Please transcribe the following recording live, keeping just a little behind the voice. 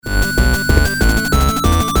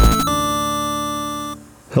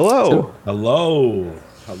Hello. Hello.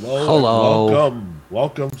 Hello.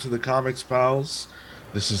 Welcome to the Comics Pals.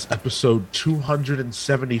 This is episode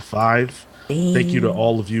 275. Thank you to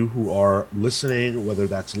all of you who are listening, whether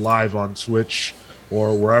that's live on Twitch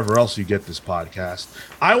or wherever else you get this podcast.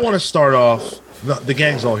 I want to start off, the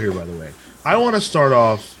gang's all here, by the way. I want to start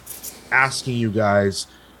off asking you guys,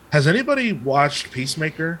 has anybody watched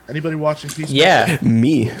Peacemaker? Anybody watching Peacemaker? Yeah.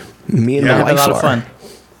 Me and Yeah, my wife a lot of are. fun.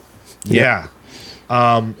 Yeah.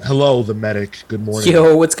 Hello, the medic. Good morning.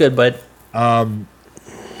 Yo, what's good, bud?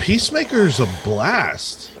 Peacemaker's a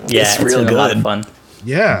blast. Yeah, It's it's real been a lot of good. fun.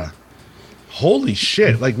 Yeah. Holy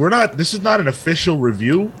shit. Like this is not an official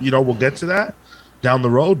review. We'll get to that down the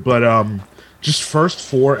road, but just first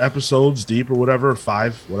 4 episodes deep or whatever,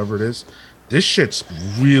 5, whatever it is. This shit's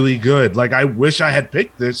really good. Like I wish I had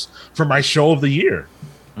picked this for my show of the year.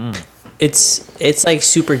 It's like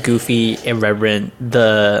super goofy, irreverent.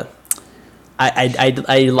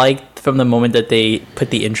 I liked from the moment that they put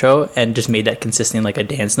the intro and just made that consistent like a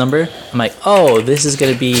dance number. I'm like, oh, this is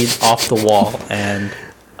gonna be off the wall, and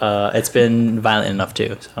it's been violent enough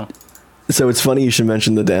too. So it's funny you should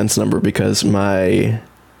mention the dance number because my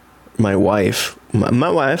wife,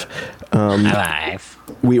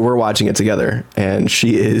 we were watching it together, and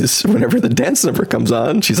she is, whenever the dance number comes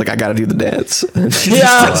on, she's like, I gotta do the dance. And she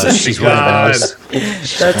Yeah. just does it. She's one of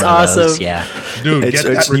those. That's awesome. Yeah. Dude, get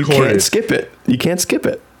that you recorded. can't skip it. You can't skip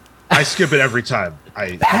it. I skip it every time.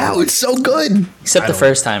 How? It's so good. Except the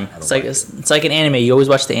first time. It's like an anime. You always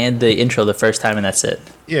watch the intro the first time, and that's it.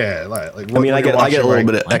 Yeah, like I mean, I get a little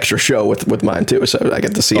bit of extra show with mine too, so I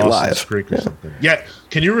get to see it live. Creek or something. Yeah,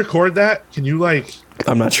 can you record that? Can you like?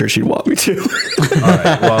 I'm not sure she'd want me to. All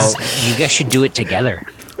right, well, You guys should do it together.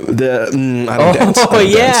 I don't dance. I Oh don't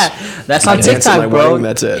yeah, dance. that's I on dance at TikTok, my bro. wedding,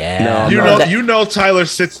 that's it. Yeah. No, I'm you not. know, Tyler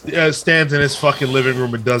stands in his fucking living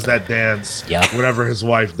room and does that dance. Yep. Whenever his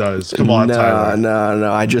wife does. Come on, no, Tyler.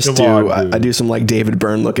 no. I just Come do. on, dude. I do some like David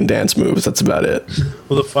Byrne looking dance moves. That's about it.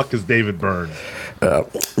 Who the fuck is David Byrne?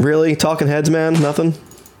 Really, talking heads, man. Nothing.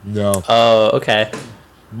 No. Oh, okay.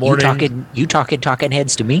 Morning, You talking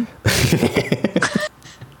heads to me?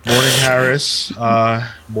 morning, Harris.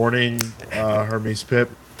 Morning, Hermes Pip.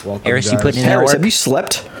 Welcome, Harris, you guys. putting in that Harris, work? have you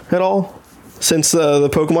slept at all since the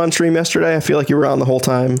Pokemon stream yesterday? I feel like you were on the whole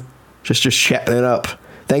time, just chatting it up.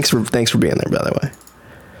 Thanks for being there, by the way.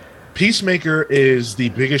 Peacemaker is the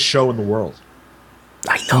biggest show in the world.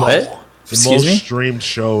 I know. What? The Excuse most me? streamed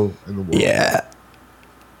show in the world. Yeah.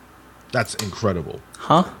 That's incredible.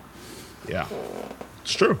 Huh? Yeah.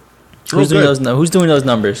 It's true. It's real Who's doing good. Who's doing those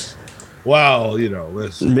numbers? Well,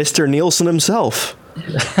 listen. Mr. Nielsen himself.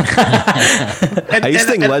 I used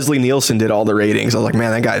to think Leslie Nielsen did all the ratings. I was like,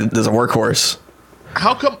 man, that guy is a workhorse.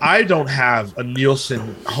 How come I don't have a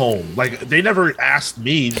Nielsen home? Like, they never asked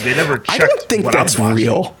me. They never checked I don't think what that's I'm watching.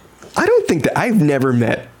 real. I don't think that I've never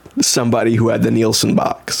met somebody who had the Nielsen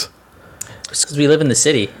box. It's because we live in the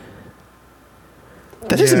city.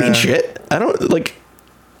 That doesn't Yeah. mean shit. I don't like.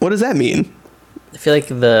 What does that mean? I feel like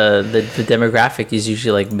the demographic is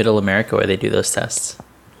usually like Middle America where they do those tests.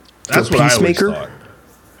 That's For what I always Peacemaker? thought.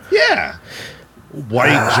 Yeah.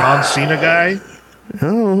 White John Cena guy.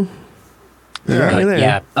 Oh, Yeah. right there.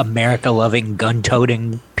 Yeah, America-loving,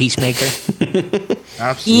 gun-toting peacemaker.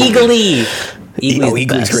 Absolutely. Eagly.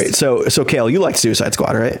 Eagly's great. So Kale, you like Suicide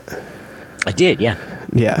Squad, right? I did, yeah.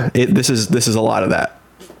 Yeah. This is a lot of that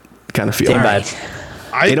kind of feel. Same Alright.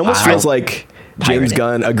 vibe. It almost Wow. feels like James Pirate it.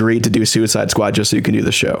 Gunn agreed to do Suicide Squad just so you can do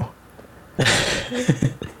the show. I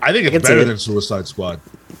think can it's see better it. than Suicide Squad.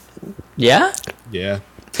 Yeah? Yeah.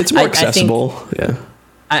 It's more I think- accessible. Yeah.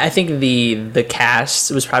 I think the cast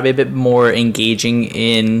was probably a bit more engaging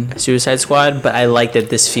in Suicide Squad, but I like that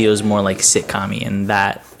this feels more like sitcom-y in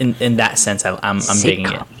that sense. I'm digging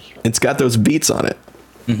it. Sitcom. It's got those beats on it.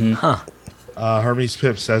 Huh. Hermes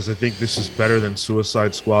Pip says, I think this is better than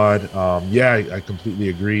Suicide Squad. Yeah, I completely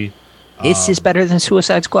agree. This is better than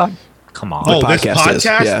Suicide Squad? Come on. Oh, this podcast is,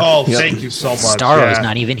 podcast? yeah. Oh, Yep. thank you so much. Starro's Yeah.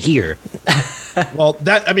 not even here. Well,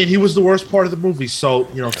 he was the worst part of the movie, so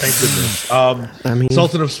thank goodness.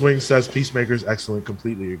 Sultan of Swing says Peacemaker's excellent.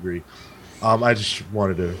 Completely agree. I just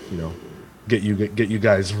wanted to, get you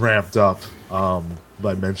guys ramped up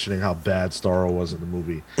by mentioning how bad Starro was in the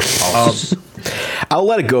movie. I'll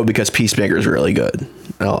let it go because Peacemaker is really good.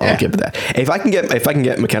 I'll give it that. If I can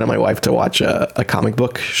get McKenna, my wife, to watch a comic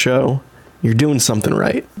book show, you're doing something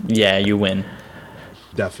right. Yeah, you win.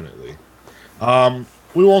 Definitely.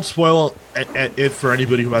 We won't spoil it for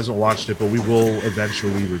anybody who hasn't watched it, but we will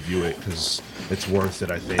eventually review it because it's worth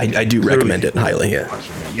it. I think. I do Clearly, recommend it highly. Yeah.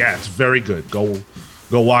 watching it. Yeah, it's very good. Go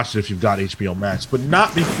watch it if you've got HBO Max, but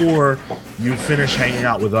not before you finish hanging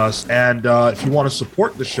out with us. And if you want to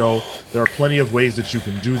support the show, there are plenty of ways that you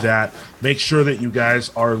can do that. Make sure that you guys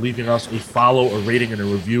are leaving us a follow, a rating, and a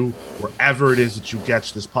review wherever it is that you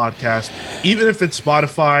catch this podcast. Even if it's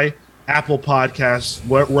Spotify, Apple Podcasts,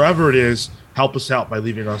 wherever it is, help us out by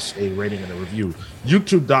leaving us a rating and a review.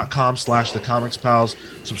 YouTube.com/TheComicsPals.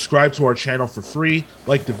 Subscribe to our channel for free.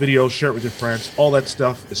 Like the video, share it with your friends. All that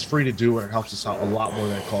stuff is free to do, and it helps us out a lot more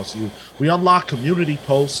than it costs you. We unlock community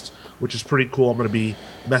posts, which is pretty cool. I'm going to be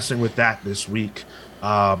messing with that this week.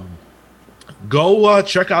 Go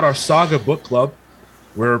check out our Saga Book Club.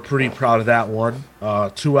 We're pretty proud of that one.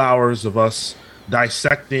 2 hours of us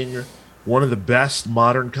dissecting one of the best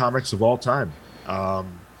modern comics of all time.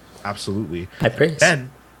 Absolutely. High praise.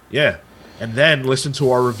 And then listen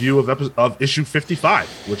to our review of issue 55,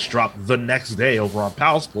 which dropped the next day over on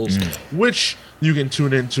Pals Pulse, which you can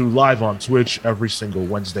tune into live on Twitch every single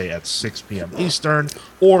Wednesday at 6 p.m. Eastern,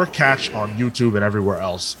 or catch on YouTube and everywhere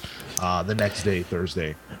else the next day,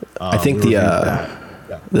 Thursday. I think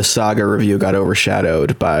the Saga review got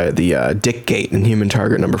overshadowed by the Dick Gate in Human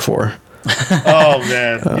Target #4. Oh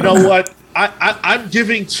man, you know what? I'm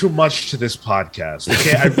giving too much to this podcast.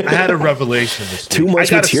 Okay, I had a revelation this week. Too much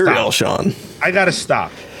material, Sean. I gotta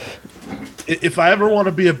stop. If I ever want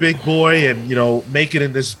to be a big boy and make it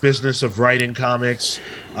in this business of writing comics,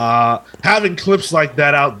 having clips like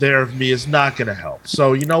that out there of me is not gonna help.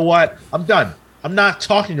 So you know what? I'm done. I'm not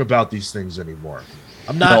talking about these things anymore.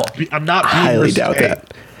 I'm not. I'm not. Highly doubt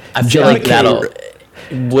that. I feel like that'll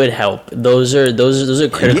would help. Those are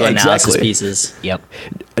critical analysis pieces. Yep.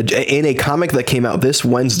 In a comic that came out this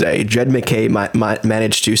Wednesday, Jed McKay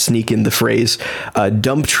managed to sneak in the phrase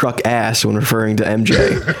 "dump truck ass" when referring to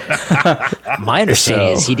MJ. My understanding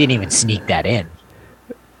is he didn't even sneak that in.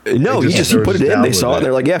 No, he put it in. They saw it. And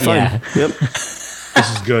they're like, "Yeah, fine. Yeah. Yep."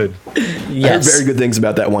 This is good. I heard very good things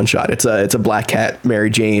about that one shot. It's a Black Cat Mary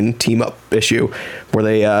Jane team up issue where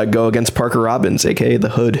they go against Parker Robbins, aka the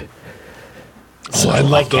Hood. So I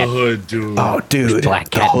love the Hood, dude. Oh, dude, Black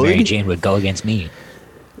Cat Mary Jane would go against me.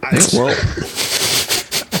 I saw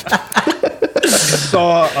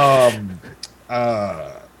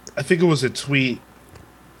I think it was a tweet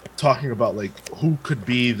talking about who could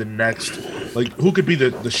be the next, who could be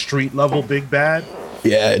the street level big bad.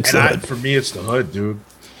 Yeah, it's the Hood. For me, it's the Hood, dude.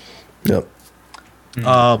 Yep. You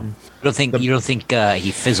don't think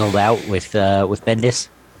he fizzled out with Bendis?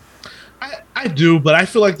 I do, but I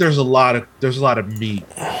feel like there's a lot of meat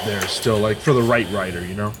there still, for the right writer,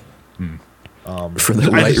 For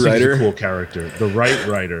the right writer, he's a cool character. The right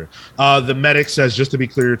writer. The medic says, just to be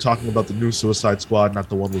clear, you're talking about the new Suicide Squad, not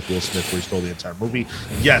the one with Will Smith where he stole the entire movie.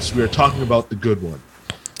 Yes, we are talking about the good one.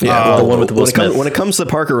 Yeah, the one with Will Smith. When it comes to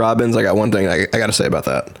Parker Robbins, I got one thing I got to say about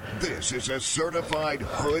that. This is a certified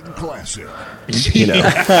Hood classic.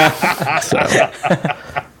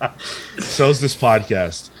 So's this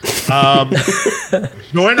podcast.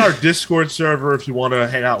 Join our Discord server if you want to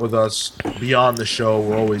hang out with us beyond the show.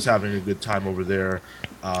 We're always having a good time over there.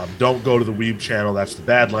 Don't go to the Weeb channel. That's the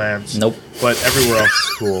Badlands. Nope. But everywhere else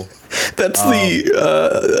is cool. That's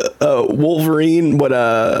the Wolverine,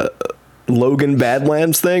 Logan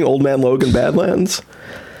Badlands thing? Old Man Logan Badlands?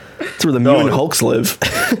 That's where the mutant Hulks live.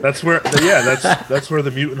 That's where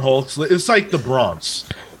the mutant Hulks live. It's like the Bronx.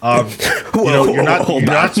 You're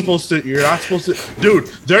not supposed to. Dude,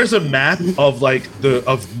 there's a map of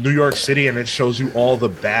New York City, and it shows you all the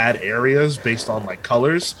bad areas based on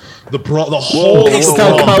colors. The whole based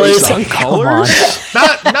on colors.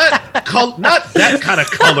 Not that kind of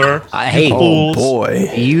color. Hey, oh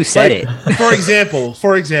boy, you said it. For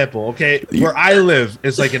example, okay, where I live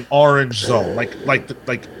is an orange zone,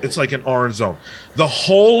 it's like an orange zone. The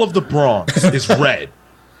whole of the Bronx is red.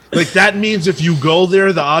 That means if you go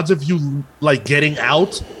there, the odds of you getting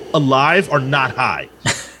out alive are not high.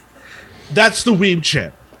 That's the Weeb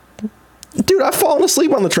champ. Dude, I've fallen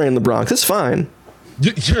asleep on the train in the Bronx. It's fine.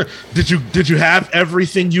 Did you have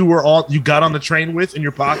everything you got on the train with in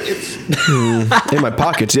your pockets? In my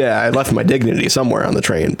pockets, yeah. I left my dignity somewhere on the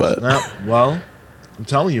train, but well, I'm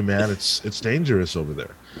telling you, man, it's dangerous over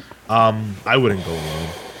there. I wouldn't go alone.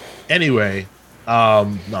 Anyway.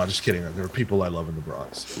 No, just kidding. There are people I love in the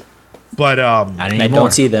Bronx, but I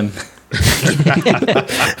don't see them.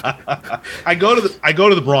 I go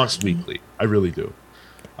to the Bronx weekly. I really do.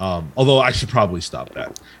 Although I should probably stop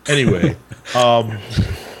that. Anyway,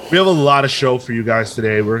 we have a lot of show for you guys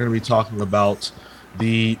today. We're going to be talking about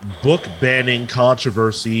the book banning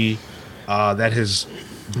controversy that has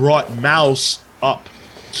brought Mouse up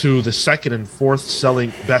to the second and fourth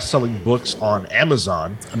best-selling books on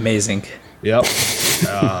Amazon. Amazing. Yep.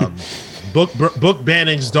 Book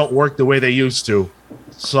bannings don't work the way they used to.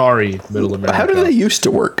 Sorry, Middle America. How did they used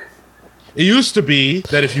to work? It used to be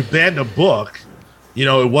that if you banned a book, you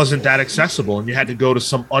know, it wasn't that accessible, and you had to go to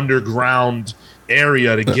some underground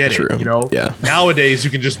area to get True. it. You know, Yeah. Nowadays,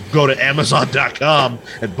 you can just go to Amazon.com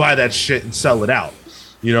and buy that shit and sell it out.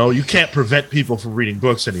 You know, you can't prevent people from reading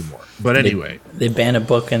books anymore. But anyway, They ban a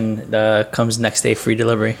book and comes next day free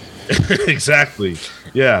delivery. exactly.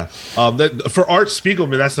 Yeah. For Art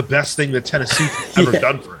Spiegelman, that's the best thing that Tennessee ever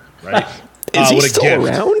done for him, right? Is he what a still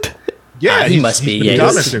gift. around? Yeah, he must be. been Yeah,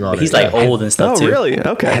 commenting on he's it. like Yeah. old and stuff Oh, too. really?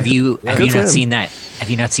 Okay. Have you Good for him. not seen that?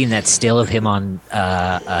 Have you not seen that still of him on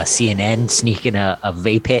CNN sneaking a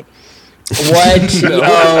vape hit? What? Yo,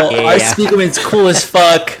 Yeah. Art Spiegelman's cool as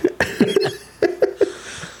fuck.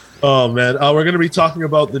 Oh man, we're going to be talking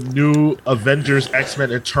about the new Avengers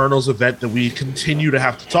X-Men Eternals event that we continue to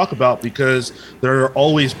have to talk about because there are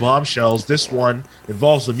always bombshells. This one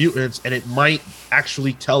involves the mutants, and it might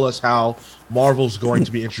actually tell us how Marvel's going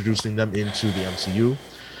to be introducing them into the MCU.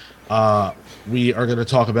 We are going to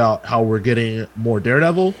talk about how we're getting more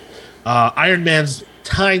Daredevil. Iron Man's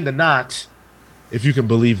tying the knot, if you can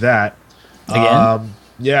believe that. Again?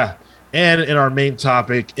 Yeah. And in our main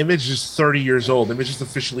topic, Image is 30 years old. Image is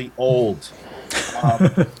officially old.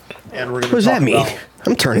 And we're going to What does that mean?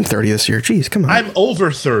 I'm turning 30 this year. Jeez, come on. I'm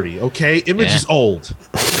over 30, okay? Image Yeah. is old.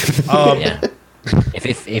 Yeah.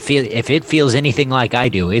 If it feels anything like I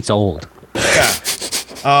do, it's old. Yeah.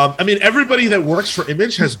 I mean, everybody that works for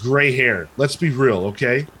Image has gray hair. Let's be real,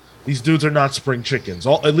 okay? These dudes are not spring chickens.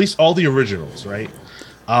 At least all the originals, right?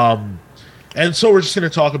 And so we're just going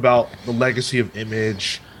to talk about the legacy of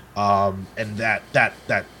Image and that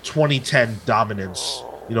 2010 dominance,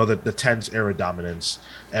 you know, the 10s era dominance,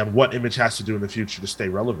 and what Image has to do in the future to stay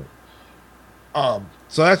relevant.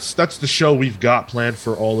 So that's the show we've got planned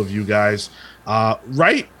for all of you guys.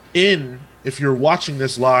 If you're watching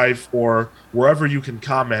this live or wherever you can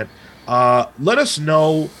comment, let us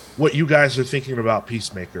know what you guys are thinking about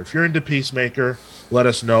Peacemaker. If you're into Peacemaker, let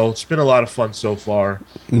us know. It's been a lot of fun so far.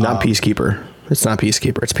 Not Peacekeeper. It's not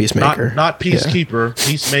Peacekeeper. It's Peacemaker. Not Peacekeeper,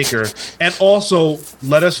 Peacemaker. And also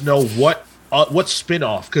let us know what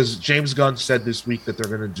spin-off, because James Gunn said this week that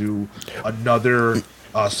they're going to do another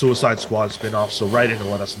Suicide Squad spin-off. So write in and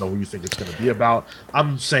let us know what you think it's going to be about.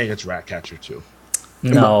 I'm saying it's Ratcatcher 2.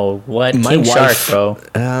 No, what? My King Shark, wife- bro.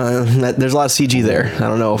 There's a lot of CG there. I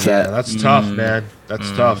don't know if Yeah, that. that's tough, man. That's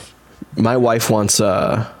tough. My wife wants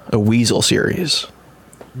a Weasel series.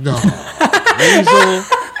 No. Weasel.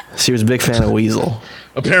 She was a big fan of Weasel.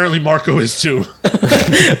 Apparently Marco is too.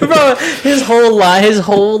 Bro, his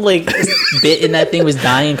whole like bit in that thing was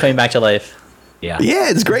dying and coming back to life. Yeah. Yeah,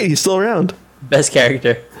 it's great. He's still around. Best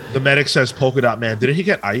character. The medic says Polka Dot Man. Didn't he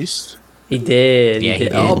get iced? He did. Yeah, He he did.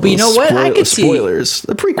 did. Oh, but you know what? I could see. Spoilers.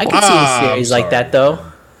 The prequel. I could see a series I'm like that though.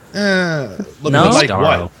 No? Like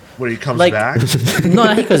Starro. what? Where he comes Like- back? No,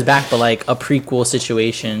 not he goes back, but like a prequel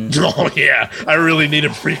situation. Oh yeah, I really need a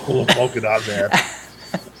prequel of Polka Dot Man.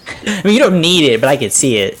 I mean, you don't need it, but I could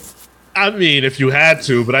see it. I mean, if you had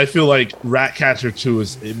to, but I feel like Ratcatcher 2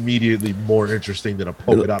 is immediately more interesting than a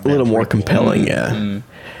Polka Dot A Man. little more prequel. compelling, yeah.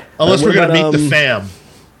 Unless What we're gonna about, meet the fam.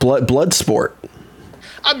 Bloodsport.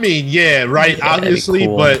 I mean, yeah, right, Yeah, that'd be obviously,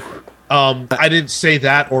 cool. but I didn't say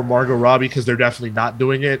that or Margot Robbie because they're definitely not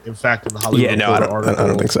doing it. In fact, in the Hollywood Yeah, no, I Reporter don't, I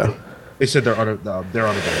don't think so. They said they're on a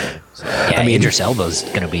So, Yeah, Idris Elba's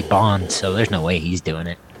gonna be Bond, so there's no way he's doing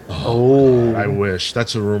it. Oh, I wish.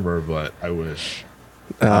 That's a rumor, but I wish.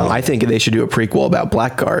 I think they should do a prequel about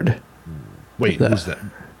Blackguard. Wait, who's that?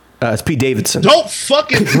 It's Pete Davidson. Don't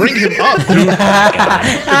fucking bring him up, dude. Do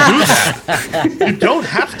that. You don't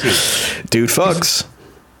have to. Dude fucks.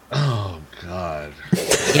 Oh God.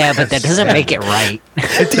 Yeah, but that doesn't make it right.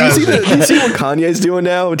 Do you see what Kanye's doing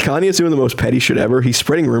now? Kanye's doing the most petty shit ever. He's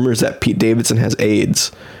spreading rumors that Pete Davidson has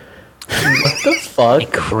AIDS. the fuck?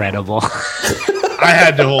 Incredible. I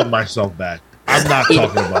had to hold myself back. I'm not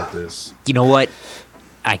talking about this. You know what?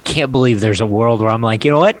 I can't believe there's a world where I'm like,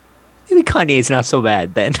 you know what? Maybe Kanye's not so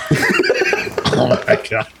bad then. Oh my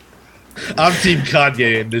God. I'm Team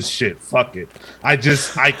Kanye in this shit. Fuck it. I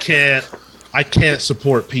can't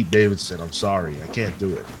support Pete Davidson. I'm sorry. I can't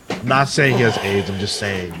do it. I'm not saying he has AIDS. I'm just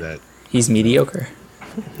saying that. He's mediocre.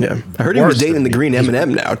 Yeah, I heard he was Worse dating than the me. green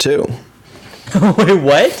M&M now too. Wait,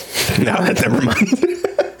 what? No, never mind.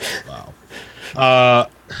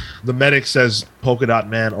 The medic says Polka Dot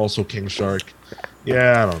Man, also King Shark.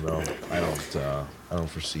 Yeah, I don't know. I don't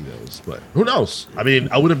foresee those, but who knows? I mean,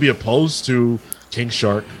 I wouldn't be opposed to King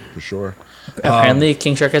Shark for sure. Apparently,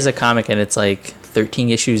 King Shark has a comic, and it's like 13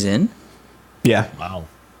 issues in. Yeah, Wow.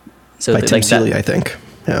 So by like Tim that- Seeley, I think.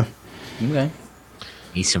 Yeah, Okay.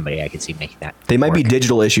 He's somebody I could see making that. they might be work.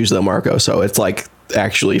 digital issues though, Marco. So it's like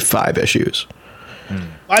actually 5 issues.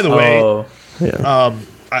 By the way, Yeah.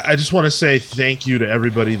 I just want to say thank you to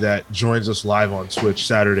everybody that joins us live on Twitch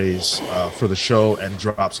Saturdays for the show and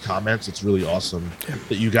drops comments. It's really awesome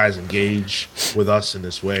that you guys engage with us in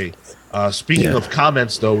this way. Speaking of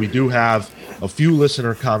comments, though, we do have a few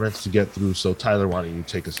listener comments to get through. So, Tyler, why don't you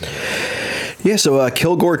take us in? Yeah, so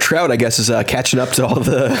Kilgore Trout, I guess, is catching up to all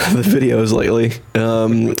the videos lately.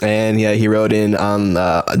 And yeah, he wrote in on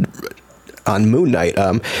Moon Knight.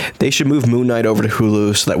 They should move Moon Knight over to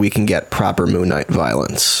Hulu so that we can get proper Moon Knight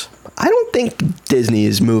violence. I don't think Disney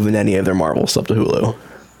is moving any of their Marvel stuff to Hulu.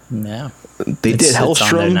 No. They did on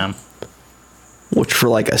there now. Hellstrom, which for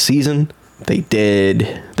like a season. They did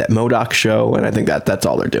that MODOK show, and I think that's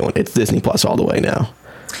all they're doing. It's Disney Plus all the way now.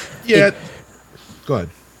 Yeah. Go ahead.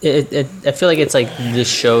 I feel like it's like the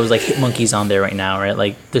shows like Hitmonkey's on there right now, right?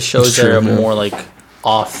 Like the shows that are more like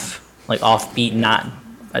offbeat, not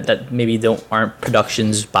that maybe aren't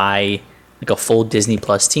productions by like a full Disney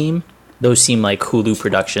Plus team. Those seem like Hulu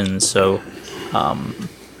productions. So,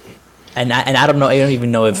 and I don't know. I don't even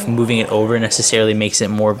know if moving it over necessarily makes it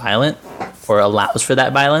more violent or allows for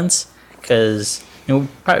that violence, because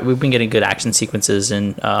we've been getting good action sequences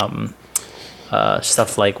and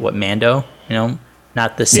stuff like Mando.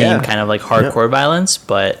 Not the same kind of like hardcore violence,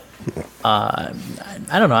 but I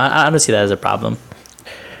don't know. I don't see that as a problem.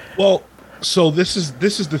 Well, so this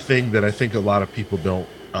is the thing that I think a lot of people don't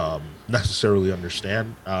necessarily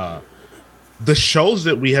understand. The shows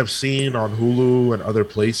that we have seen on Hulu and other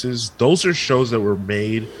places, those are shows that were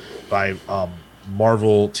made by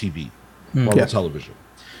Marvel TV, Marvel Television.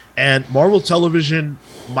 And Marvel Television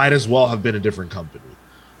might as well have been a different company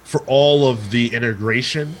for all of the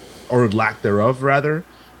integration or lack thereof, rather.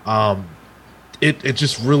 They're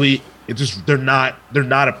not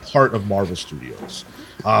a part of Marvel Studios.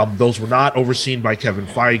 Those were not overseen by Kevin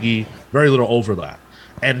Feige. Very little overlap.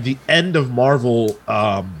 And the end of Marvel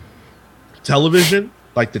Television,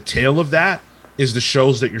 like the tail of that, is the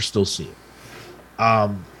shows that you're still seeing.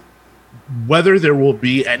 Whether there will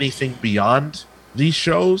be anything beyond these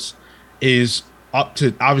shows is up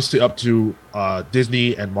to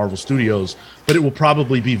Disney and Marvel Studios, but it will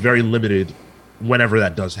probably be very limited whenever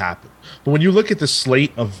that does happen. But when you look at the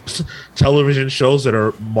slate of television shows that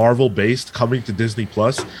are Marvel based coming to Disney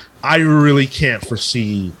Plus, I really can't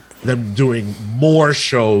foresee them doing more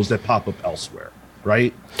shows that pop up elsewhere,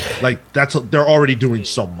 right? Like they're already doing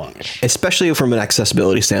so much. Especially from an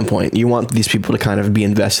accessibility standpoint, you want these people to kind of be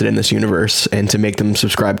invested in this universe and to make them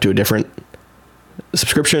subscribe to a different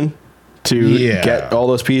subscription to get all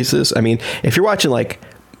those pieces. I mean, if you're watching like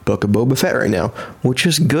Book of Boba Fett right now, which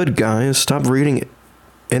is good, guys, stop reading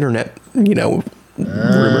internet,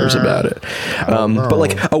 rumors about it. But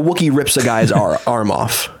like a Wookiee rips a guy's arm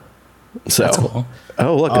off. So, that's cool.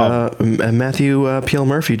 Oh, look, Matthew P.L.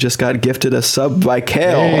 Murphy just got gifted a sub by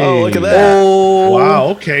Kale. Hey. Oh, look at that. Oh. Wow,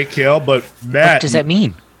 okay, Kale, but Matt, What does that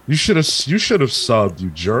mean? You should have subbed,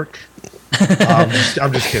 you jerk. I'm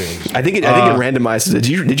just kidding. I think it randomized it.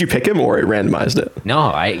 Did you pick him or it randomized it? No,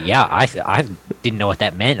 I didn't know what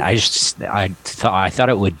that meant. I thought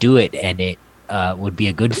it would do it, and it would be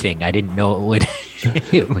a good thing. I didn't know it would.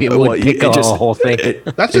 it would pick a whole thing.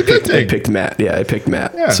 That's a good thing. It picked Matt. Yeah, it picked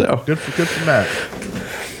Matt. Yeah, so good for Matt.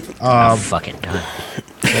 I'm fucking done.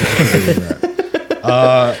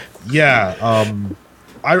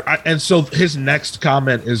 And so his next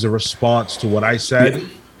comment is a response to what I said,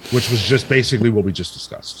 which was just basically what we just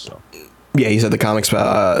discussed. So yeah, he said the comics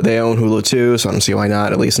they own Hulu too, so I don't see why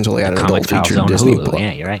not. At least until they add an adult feature on Disney. Hulu.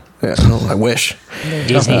 Yeah, you're right. Yeah, well, I wish.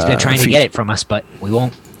 Disney's been trying to get it from us, but we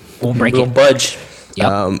won't break We'll it. budge.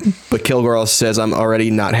 Yep. But Kilgore also says, I'm already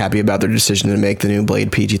not happy about their decision to make the new Blade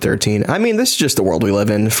PG-13. I mean, this is just the world we live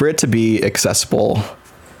in. For it to be accessible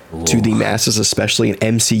to the masses, especially an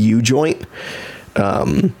MCU joint,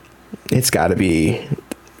 it's got to be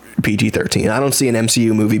PG-13. I don't see an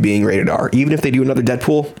MCU movie being rated R. Even if they do another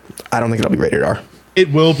Deadpool, I don't think it'll be rated R.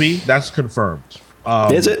 it will be. That's confirmed.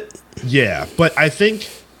 Is it? Yeah, but I think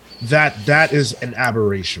that is an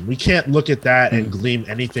aberration. We can't look at that and glean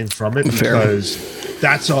anything from it because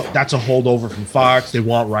that's a holdover from Fox. They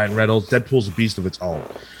want Ryan Reynolds. Deadpool's a beast of its own.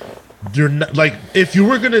 You're not, like, if you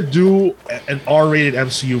were gonna do an R-rated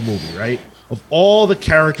MCU movie, right? Of all the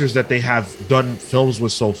characters that they have done films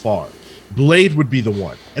with so far, Blade would be the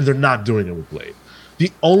one, and they're not doing it with Blade.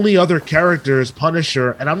 The only other character is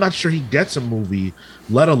Punisher, and I'm not sure he gets a movie,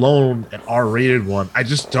 let alone an R-rated one. I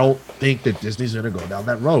just don't think that Disney's going to go down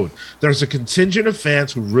that road. There's a contingent of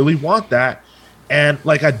fans who really want that, and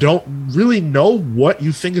like I don't really know what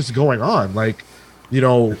you think is going on. Like,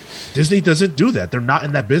 Disney doesn't do that. They're not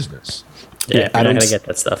in that business. Yeah, I'm not gonna get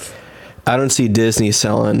that stuff. I don't see Disney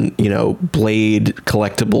selling, Blade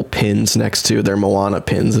collectible pins next to their Moana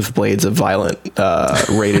pins if Blade's a violent,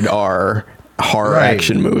 rated R horror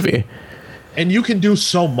action movie. And you can do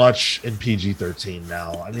so much in PG-13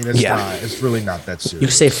 now. I mean, it's really not that serious. You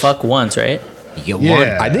can say fuck once, right? You get one.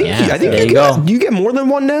 I think there you go. Do you get more than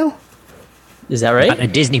one now? Is that right? Not in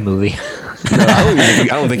a Disney movie. No, I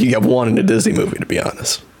don't think you get one in a Disney movie, to be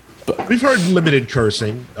honest. But we've heard limited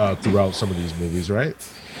cursing throughout some of these movies, right?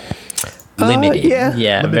 Limited.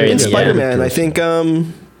 Yeah, in Spider-Man, I think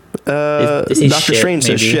Doctor Strange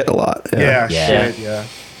says shit a lot. Yeah.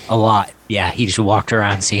 A lot. Yeah, he just walked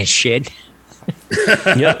around saying shit.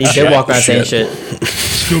 Yep, he did walk around saying shit.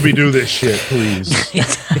 Scooby-Doo this shit, please.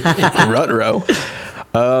 Ruh-roh.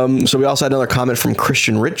 So we also had another comment from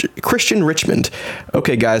Christian Richmond.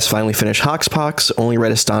 Okay, guys, finally finished Hoxpox. Only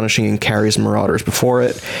read Astonishing and Carrie's Marauders before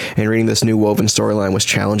it, and reading this new woven storyline was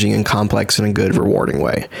challenging and complex in a good, rewarding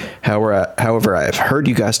way. However, I've heard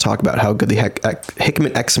you guys talk about how good the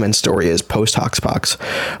Hickman X-Men story is post Hoxpox.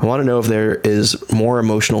 I want to know if there is more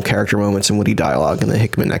emotional character moments and witty dialogue in the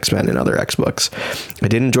Hickman X-Men and other X books. I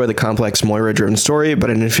did enjoy the complex Moira-driven story, but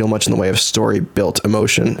I didn't feel much in the way of story-built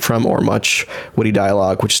emotion from or much witty dialogue,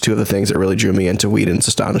 which is two of the things that really drew me into Whedon's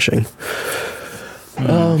Astonishing.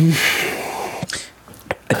 I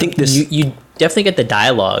think this... You definitely get the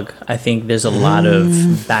dialogue. I think there's a lot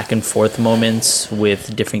of back and forth moments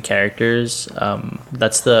with different characters.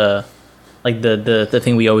 That's the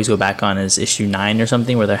thing we always go back on is issue 9 or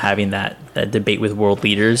something, where they're having that debate with world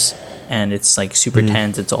leaders, and it's like super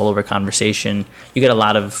tense. It's all over conversation. You get a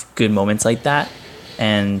lot of good moments like that,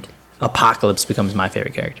 and Apocalypse becomes my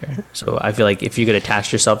favorite character. So I feel like if you could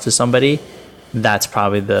attach yourself to somebody, that's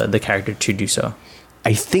probably the character to do so.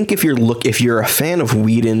 I think if you're a fan of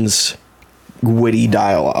Whedon's witty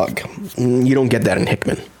dialogue, you don't get that in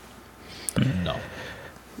Hickman. No.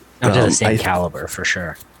 Not to the same caliber, for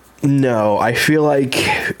sure. No, I feel like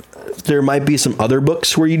there might be some other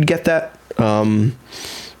books where you'd get that.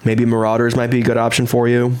 Maybe Marauders might be a good option for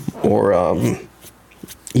you, or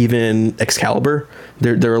even Excalibur.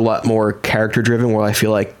 They're a lot more character driven, where I feel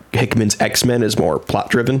like Hickman's X-Men is more plot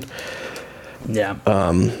driven. Yeah.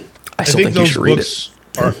 I still think you should read it.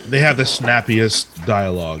 They have the snappiest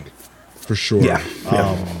dialogue, for sure. Yeah.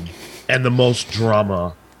 And the most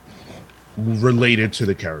drama related to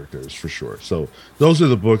the characters, for sure. So those are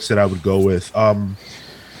the books that I would go with.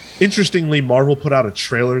 Interestingly, Marvel put out a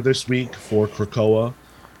trailer this week for Krakoa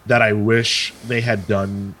that I wish they had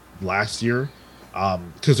done last year.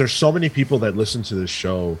 Because there's so many people that listen to this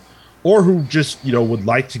show, or who just would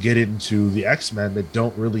like to get into the X-Men, that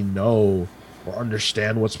don't really know or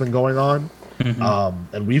understand what's been going on.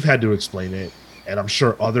 And we've had to explain it, and I'm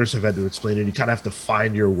sure others have had to explain it. You kind of have to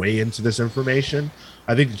find your way into this information.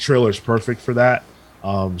 I think the trailer is perfect for that.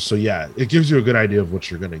 So yeah, it gives you a good idea of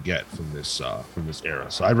what you're going to get from this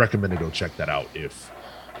era. So I'd recommend to go check that out if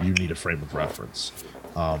you need a frame of reference.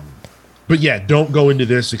 But yeah, don't go into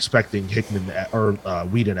this expecting Hickman or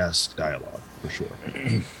Whedon-esque dialogue, for sure.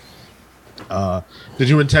 Did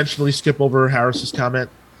you intentionally skip over Harris's comment,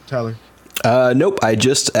 Tyler? Nope, I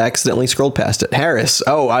just accidentally scrolled past it. Harris.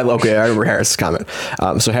 I remember Harris's comment.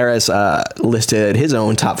 So Harris listed his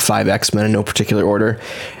own top 5 X-Men in no particular order.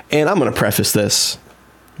 And I'm going to preface this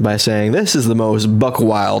by saying this is the most buck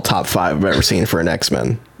wild top 5 I've ever seen for an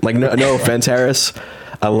X-Men. Like, no offense, Harris.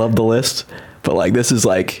 I love the list. But, like, this is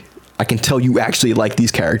like... I can tell you actually like these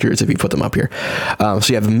characters if you put them up here. So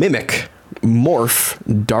you have Mimic,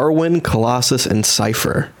 Morph, Darwin, Colossus, and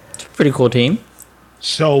Cypher. Pretty cool team.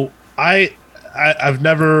 So I've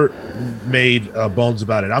never made bones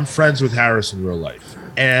about it. I'm friends with Harris in real life,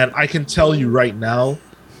 and I can tell you right now,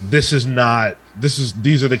 these are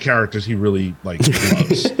the characters he really loves.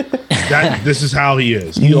 This is how he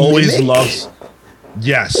is. He always loves.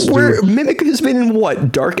 Yes. Where Mimic has been in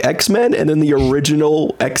what? Dark X-Men and then the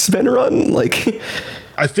original X-Men run? Like,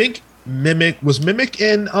 I think Mimic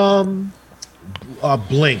in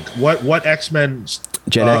Blink. What X-Men?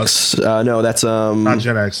 Gen X? No, that's not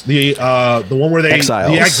Gen X. The one where they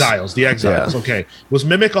Exiles. The Exiles. Yeah. Okay. Was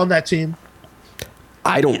Mimic on that team?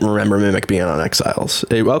 I don't remember Mimic being on Exiles.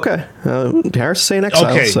 Okay, Harris is saying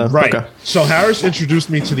Exiles. Okay, so, right. Okay. So Harris introduced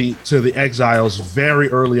me to the Exiles very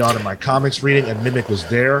early on in my comics reading, and Mimic was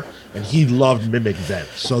there, and he loved Mimic then.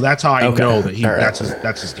 So that's how I know that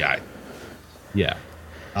that's his guy. Yeah.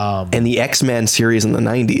 And the X-Men series in the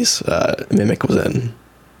 90s, Mimic was in.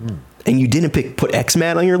 And you didn't put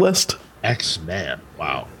X-Man on your list? X-Man.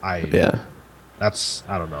 Wow. I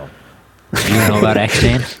don't know. You know about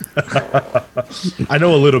X-Man? I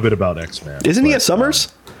know a little bit about X-Man. Isn't he at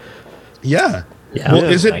Summers? Yeah. Yeah. Well,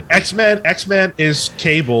 is it X-Men? X-Men is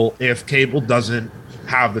Cable if Cable doesn't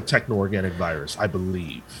have the techno-organic virus, I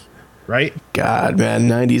believe. Right? God, man,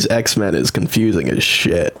 90s X-Men is confusing as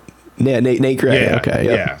shit. Yeah, Nate Gray. Yeah, okay.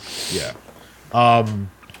 Yep.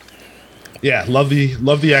 Yeah. Love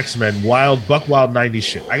the X-Men. Buck Wild 90s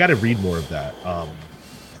shit. I got to read more of that.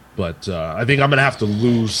 But I think I'm gonna have to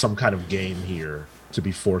lose some kind of game here to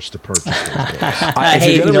be forced to purchase those books.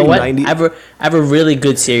 Hey, you know what? 90... I have a really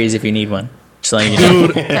good series if you need one. Just letting you know.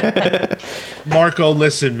 Dude, Marco,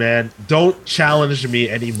 listen, man. Don't challenge me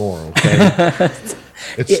anymore, okay?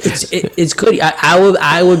 It's good.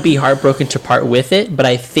 I would be heartbroken to part with it, but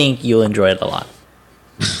I think you'll enjoy it a lot.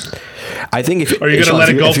 I think are you going to let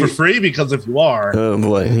it go for free? Because if you are, oh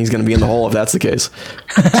boy, he's going to be in the hole if that's the case.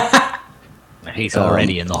 He's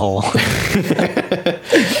already in the hole,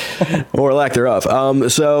 or lack thereof.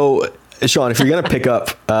 So, Sean, if you're going to pick up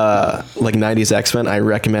like 90s X-Men, I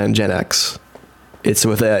recommend Gen X. It's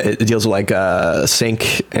with it deals with like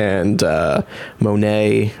Sync and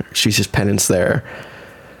Monet. She's just Penance there.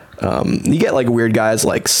 You get like weird guys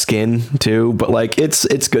like Skin too, but like it's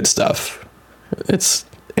good stuff. It's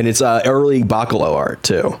early Bacalo art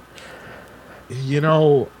too. You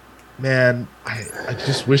know, man, I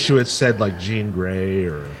just wish you had said like Jean Grey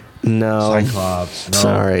or Cyclops. No,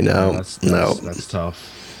 sorry, no, that's tough.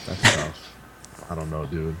 That's tough. I don't know,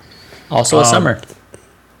 dude. Also a summer.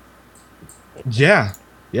 Yeah,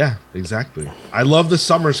 exactly. I love the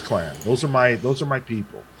Summers Clan. Those are my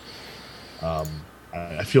people.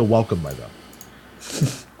 I feel welcome by them.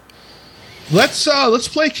 Let's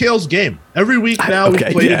play Kale's game. Every week now we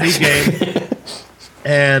play a new game.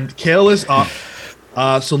 And Kale is up.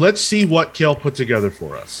 So let's see what Kale put together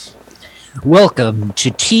for us. Welcome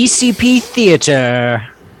to TCP Theater.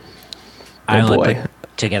 I only put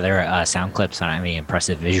together sound clips. I don't have any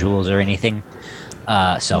impressive visuals or anything.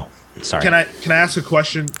 So sorry. Can I ask a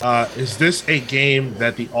question? Is this a game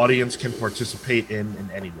that the audience can participate in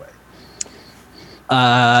any way?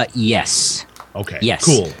 Yes. Okay. Yes.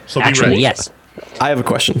 Cool. So actually, be ready. yes. I have a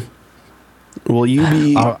question. Will you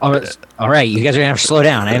be all right? You guys are gonna have to slow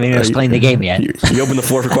down. I haven't even explained the game yet. You open the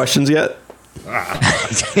floor for questions yet?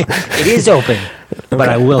 It is open, but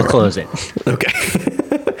I will close it. Okay.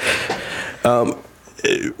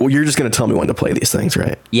 Well, you're just gonna tell me when to play these things,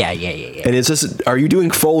 right? Yeah. And it's just, are you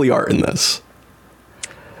doing Foley art in this?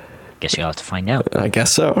 Guess you'll have to find out. I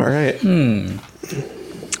guess so. All right.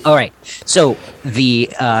 All right. So the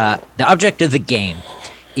object of the game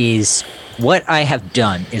is what I have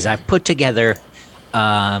done is I've put together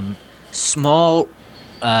small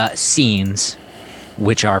scenes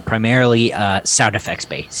which are primarily sound effects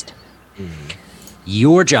based.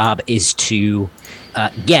 Your job is to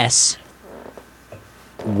guess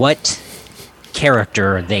what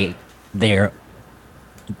character they're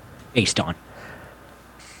based on.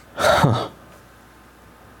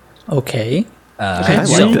 Okay. I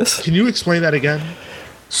like this. Can you explain that again?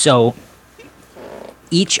 So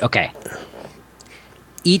each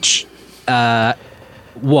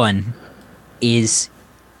one is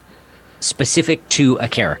specific to a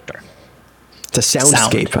character. It's a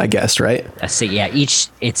soundscape, I guess, right?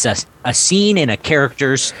 It's a scene in a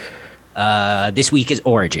character's this week is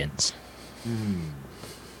origins.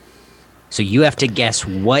 So you have to guess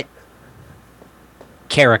what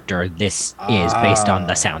character this is based on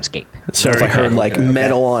the soundscape. So if I heard like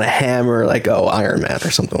metal on a hammer, like Iron Man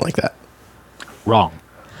or something like that. Wrong.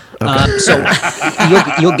 Okay. So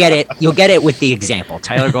you'll get it. You'll get it with the example.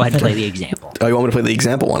 Tyler, go ahead and play the example. Oh, you want me to play the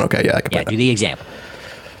example one? Okay, yeah, I can play that. Do the example.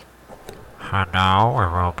 And now we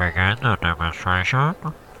will begin the demonstration.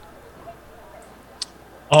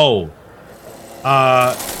 Oh,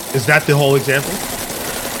 is that the whole example?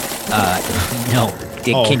 No.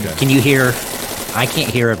 Can you hear? I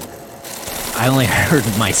can't hear. I only heard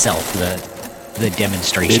myself. The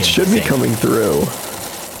demonstration. It should be coming through.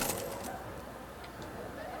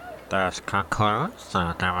 This concludes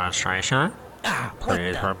the demonstration.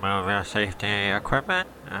 Please remove your safety equipment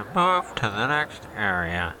and move to the next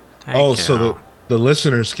area. Thank you. So the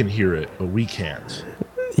listeners can hear it, but we can't.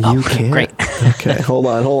 You can't? Great. Okay, hold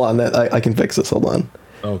on. I can fix this. Hold on.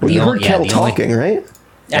 Okay. Well, you heard Kel talking, right?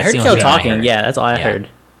 I heard Kel talking. Yeah, that's all I heard.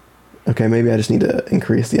 Okay, maybe I just need to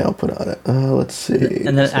increase the output on it. Let's see.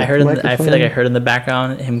 And then I heard, I feel like I heard in the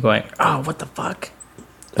background him going, "Oh, what the fuck?"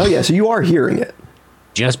 Oh yeah, so you are hearing it.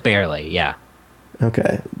 Just barely, yeah.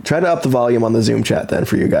 Okay, try to up the volume on the Zoom chat then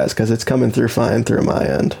for you guys, because it's coming through fine through my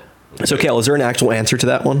end. So, Kel, is there an actual answer to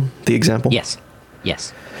that one? The example? Yes.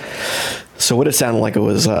 So what it sounded like, it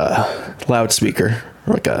was a loudspeaker,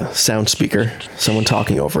 like a sound speaker, someone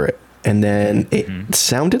talking over it, and then it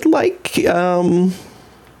sounded like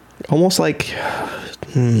almost like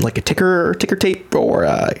a ticker tape or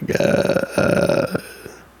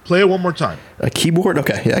play it one more time. A keyboard.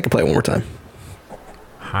 Okay, yeah, I can play it one more time.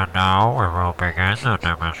 And now we will begin the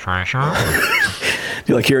demonstration. Do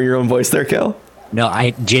you like hearing your own voice there, Kel? No,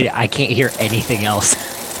 I can't hear anything else.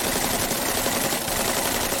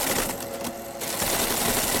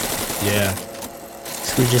 Yeah.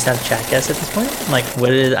 So we just have chat guess at this point? Like,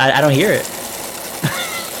 what is... I don't hear it.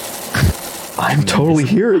 I'm totally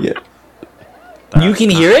hearing it. You can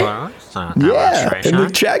hear it? Yeah, and the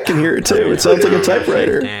chat can hear it too. It sounds like a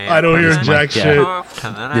typewriter. I don't hear jack shit.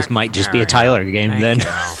 This might just be a Tyler game then.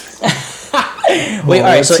 Wait, all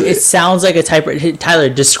right. So it sounds like a typewriter. Tyler,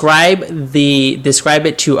 describe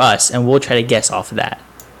it to us, and we'll try to guess off of that.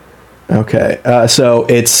 Okay, so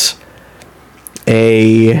it's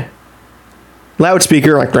a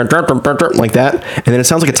loudspeaker like that, and then it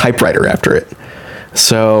sounds like a typewriter after it.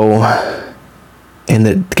 So, and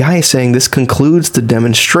the guy is saying this concludes the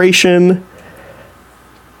demonstration.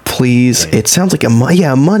 Please, it sounds like a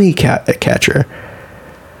money catcher.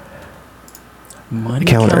 Money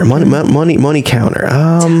counter. Money counter.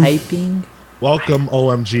 Typing. Welcome,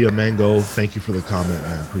 OMG Amango. Thank you for the comment,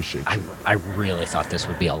 man. Appreciate you. I really thought this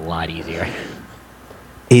would be a lot easier.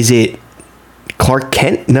 Is it Clark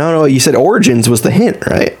Kent? No, you said Origins was the hint,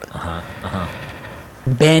 right?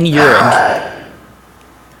 Ben Urich.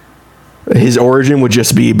 His origin would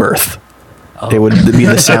just be birth. Oh. It would be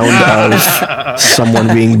the sound of someone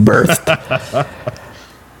being birthed.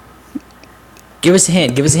 Give us a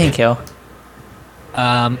hint, Kel.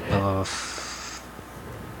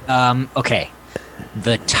 Okay.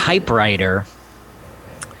 The typewriter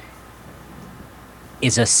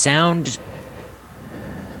is a sound.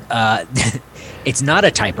 It's not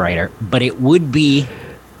a typewriter, but it would be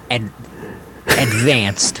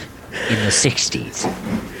advanced in the 60s.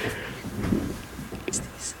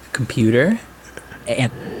 Computer?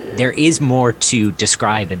 And there is more to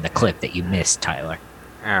describe in the clip that you missed, Tyler.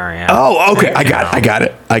 Oh, okay. I got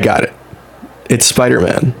it. It's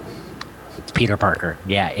Spider-Man. It's Peter Parker.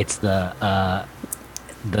 Yeah, it's the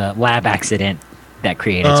lab accident that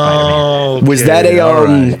created Spider-Man. Okay. Was that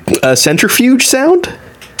a centrifuge sound?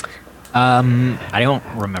 I don't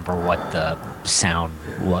remember what the sound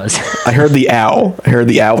was. I heard the owl.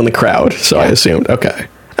 in the crowd, so yeah. I assumed. Okay,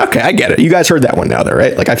 I get it. You guys heard that one now, though,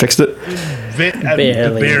 right? Like I fixed it.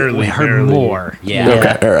 Barely. We heard more. Yeah.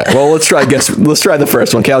 Okay. All right. Well, let's try the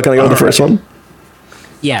first one. Cal, can I go with the first one?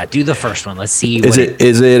 Yeah, do the first one. Let's see. Is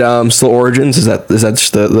it still Origins? Is that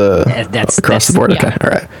just the that's across the board? Yeah. Okay. All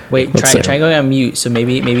right. Wait. Try going on mute. So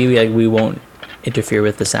maybe we won't interfere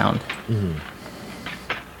with the sound. Mm-hmm.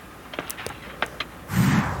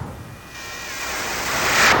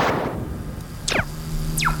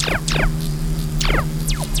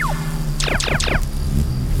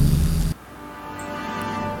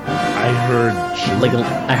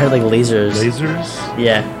 I heard like lasers. Lasers?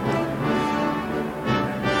 Yeah.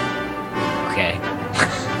 Okay.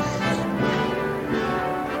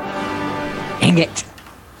 Dang it.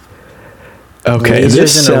 Okay, lasers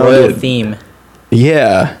this in a royal theme.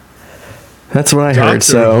 Yeah. That's what I heard.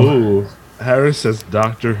 So Who. Harris says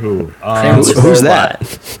Doctor Who. Who's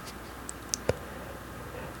that?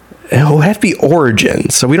 It would have to be Origin.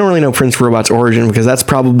 So we don't really know Prince Robot's origin because that's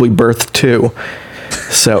probably Birth 2.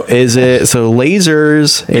 So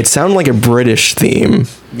lasers, it sounded like a British theme.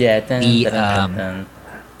 Yeah.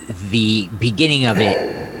 The beginning of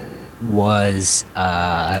it was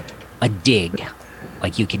a dig.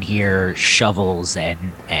 Like you can hear shovels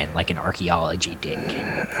and like an archaeology dig.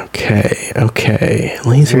 Okay.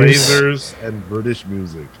 Lasers and British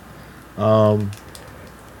music. Archaeology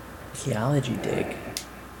dig.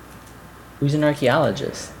 Who's an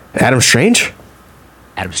archaeologist? Adam Strange?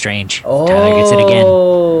 Adam Strange. Oh, Tyler gets it again.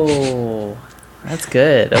 Oh, that's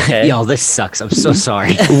good. Okay. Yo, this sucks. I'm so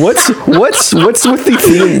sorry. What's with the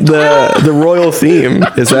theme? The royal theme?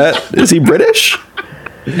 Is he British?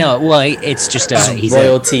 No, well, it's just he's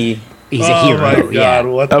royalty. He's a hero. My God, yeah.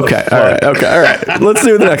 what Okay. All right. Let's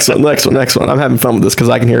do the next one. Next one. I'm having fun with this because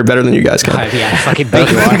I can hear it better than you guys can. Yeah, fucking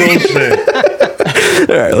bet you are.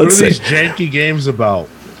 All right. Let's see. What are these janky games about?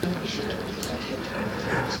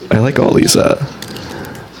 I like all these.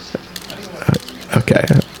 Okay.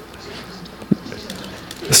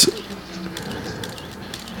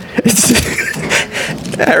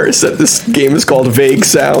 Harris said this game is called Vague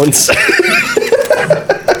Sounds.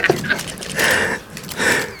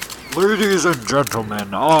 Ladies and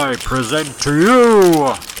gentlemen, I present to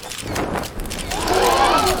you...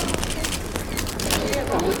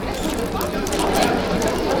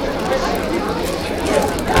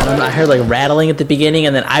 I heard like rattling at the beginning,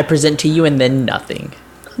 and then I present to you, and then nothing.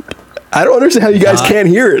 I don't understand how you guys can't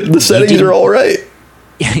hear it. The settings are all right.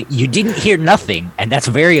 You didn't hear nothing, and that's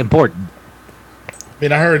very important. I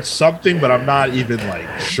mean, I heard something, but I'm not even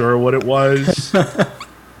sure what it was.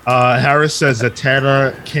 Harris says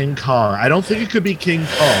Zatanna King Kong. I don't think it could be King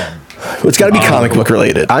Kong. Well, it's got to be comic book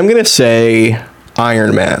related. I'm gonna say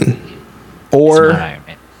Iron Man or Iron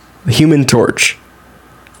Man. Human Torch.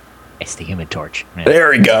 It's the Human Torch. Yeah. There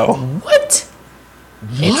we go. What?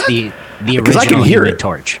 It's the Because I can original hear Human it.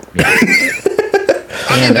 Torch. Yeah.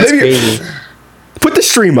 Damn, that's Maybe- crazy. Put the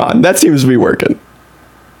stream on. That seems to be working.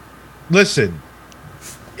 Listen,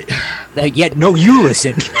 Yet no, you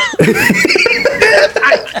listen.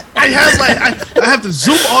 I have the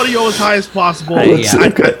Zoom audio as high as possible.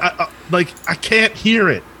 Yeah. I can't hear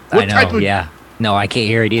it. I know. Yeah. No, I can't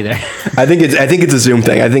hear it either. I think it's a Zoom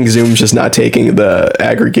thing. I think Zoom's just not taking the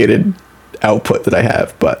aggregated output that I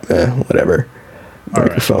have. But whatever. All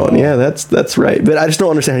Microphone. right. Yeah, that's right. But I just don't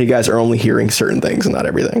understand how you guys are only hearing certain things and not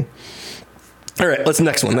everything. All right,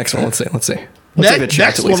 next one. Let's see. Let's see if it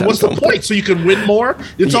Next one. What's the point? So you can win more?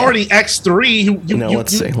 It's already X3.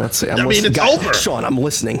 Let's see. It's over. Sean, I'm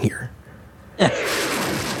listening here.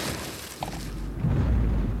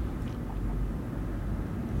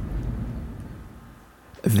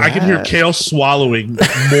 I can hear Kale swallowing more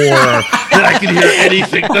than I can hear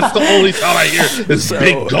anything. That's the only time I hear is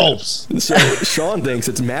big gulps. So Sean thinks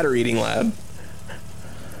it's Matter Eating Lab.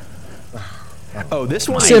 Oh, this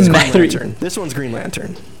one It's is a Green Matter- Lantern. This one's Green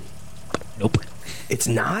Lantern. Nope. It's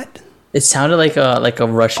not. It sounded like a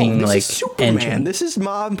rushing This like is Superman. engine. This is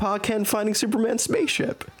Mom and Pa Ken finding Superman's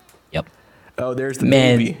spaceship. Yep. Oh, there's the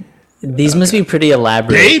Man, baby. these must be pretty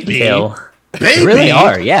elaborate. Baby? Kale. Baby, They really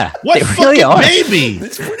are. Yeah. What They fucking really are. baby?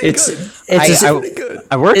 It's pretty It's good. it's I- Pretty good.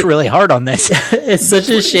 I worked really hard on this. it's such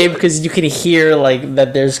a shame because you can hear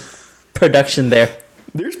that there's production there.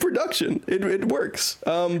 There's production. It works.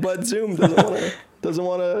 But Zoom doesn't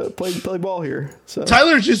want to play ball here. So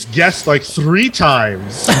Tyler just guessed 3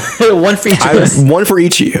 times. One for each of us. one for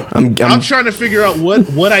each of you. I'm I'm trying to figure out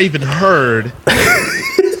what I even heard.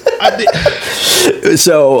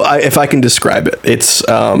 So if I can describe it, it's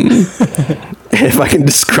if I can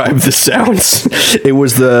describe the sounds, it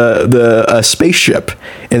was the spaceship,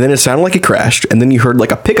 and then it sounded like it crashed, and then you heard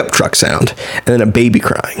like a pickup truck sound, and then a baby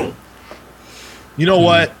crying. You know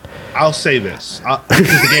what? I'll say this.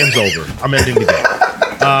 Because the game's over. I'm ending the game.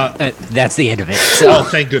 That's the end of it. Oh, So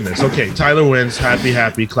thank goodness. Okay, Tyler wins. Happy.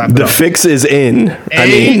 Clap it The up. fix is in.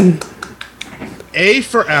 A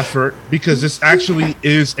for effort, because this actually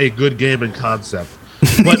is a good game in concept.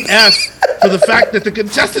 But F for the fact that the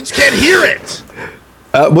contestants can't hear it.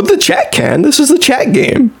 Well, the chat can. This is the chat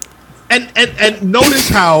game. And notice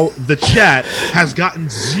how the chat has gotten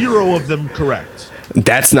 0 of them correct.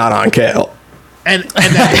 That's not on Kale. And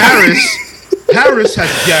that Harris has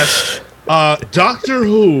guessed Doctor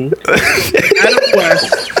Who, Adam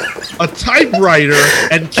West, a typewriter,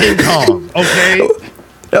 and King Kong. Okay.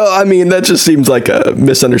 Oh, I mean, that just seems like a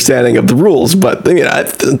misunderstanding of the rules, but I mean,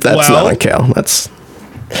 that's not on Kale.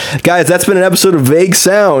 Guys, that's been an episode of Vague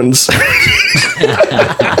Sounds. to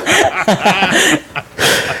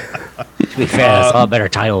be fair, that's a lot better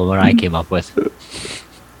title than what I came up with.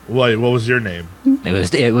 What was your name? It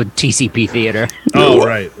was TCP Theater. Oh,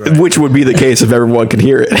 right. Which would be the case if everyone could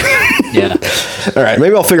hear it. Yeah. All right,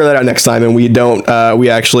 maybe I'll figure that out next time, and we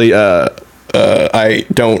actually I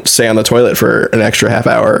don't stay on the toilet for an extra half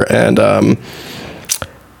hour, and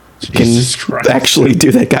Jesus Christ. actually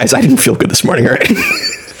do that, guys. I didn't feel good this morning. All right.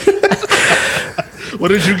 What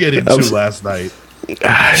did you get into last night?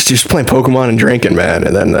 Just playing Pokemon and drinking, man,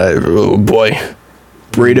 and then oh boy,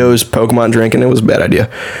 burritos, Pokemon, drinking. It was a bad idea.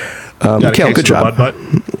 Got a Kale, case good of job. Bud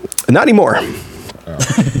Not anymore.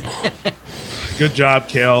 Good job,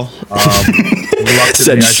 Kale.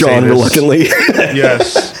 Said Sean reluctantly.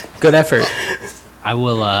 Yes. Good effort. I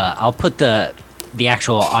will. I'll put the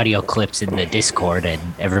actual audio clips in the Discord, and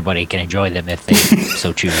everybody can enjoy them if they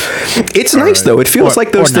so choose. It's nice though. It feels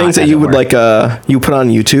like those or not, things that as you it would were. you put on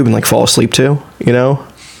YouTube and fall asleep to. You know.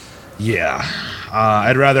 Yeah.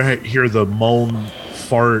 I'd rather hear the moan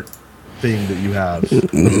fart thing that you have.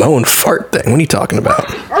 The moan fart thing. What are you talking about?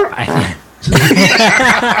 I,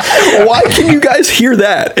 Why can you guys hear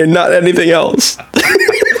that and not anything else?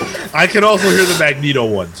 I can also hear the Magneto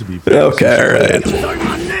one, to be fair. Okay, all right.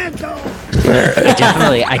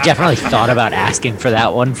 I definitely thought about asking for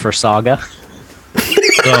that one for Saga.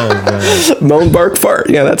 Oh, man. Moan, bark, fart.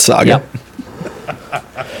 Yeah, that's Saga. Yep.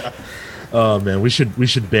 Oh, man. We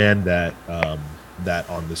should ban that that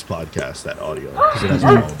on this podcast, that audio. 'Cause it has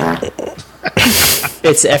moan.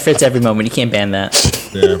 It's efforts every moment. You can't ban that.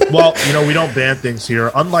 Yeah. Well, we don't ban things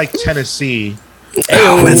here. Unlike Tennessee,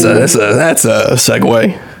 Oh, that's a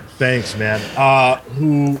segue. Thanks, man.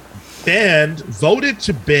 Who voted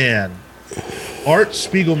to ban Art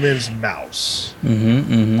Spiegelman's mouse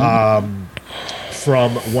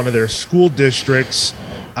from one of their school districts.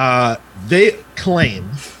 They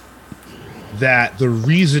claim that the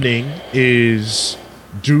reasoning is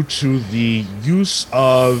due to the use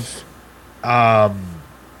of bad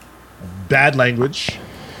language,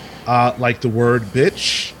 like the word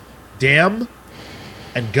bitch, damn,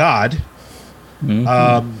 and God,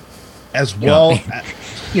 as well.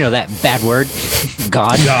 That bad word,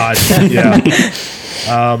 God. God, yeah.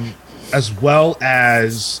 As well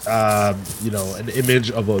as an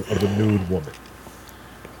image of a nude woman.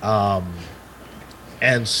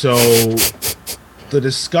 And so the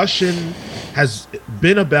discussion has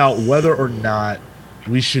been about whether or not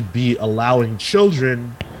we should be allowing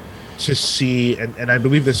children to see, and I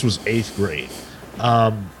believe this was 8th grade,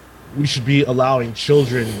 we should be allowing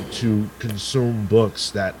children to consume books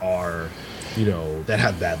that are, that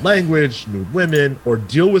have bad language, nude women, or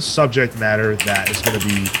deal with subject matter that is going to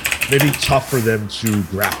be maybe tough for them to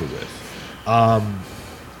grapple with.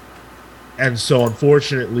 And so,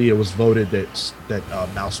 unfortunately, it was voted that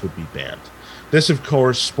mouse would be banned. This, of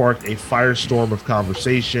course, sparked a firestorm of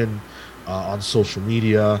conversation on social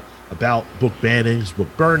media about book bannings, book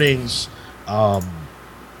burnings, and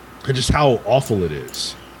just how awful it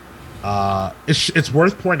is. It's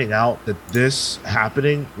worth pointing out that this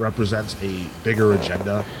happening represents a bigger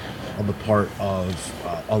agenda on the part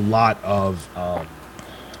of a lot of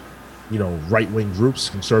right-wing groups,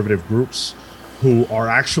 conservative groups, who are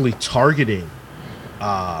actually targeting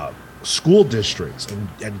school districts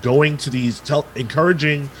and going to these,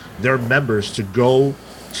 encouraging their members to go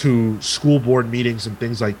to school board meetings and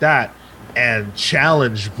things like that and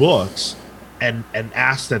challenge books and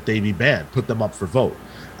ask that they be banned, put them up for vote.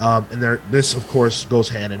 This, of course, goes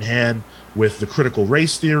hand in hand with the critical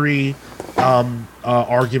race theory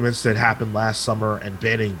arguments that happened last summer and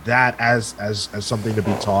banning that as something to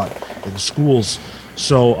be taught in schools.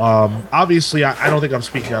 So obviously, I don't think I'm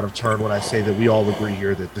speaking out of turn when I say that we all agree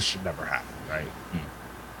here that this should never happen, right?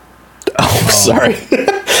 Oh, sorry.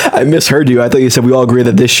 I misheard you. I thought you said we all agree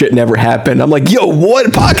that this shit never happened. I'm like, yo, what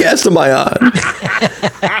podcast am I on?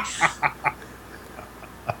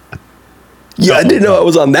 Yeah, I didn't know I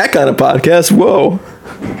was on that kind of podcast. Whoa.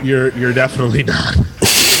 You're definitely not.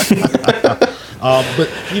 But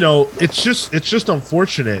it's just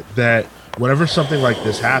unfortunate that whenever something like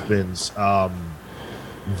this happens,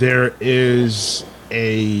 there is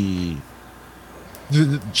the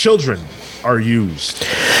children are used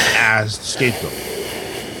as the scapegoat,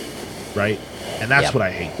 right? And that's what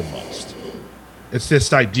I hate the most. It's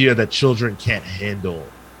this idea that children can't handle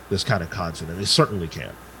this kind of content, and they certainly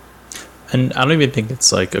can. And I don't even think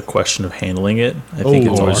it's like a question of handling it. I think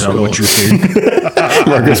it's also what you think.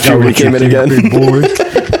 Marcus Jury came in again.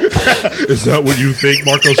 Is that what you think?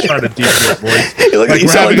 Marco's trying to deep your voice. You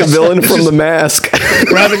sound like the villain from The Mask.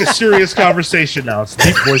 We're having a serious conversation now. It's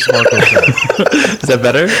deep voice Marco. Is that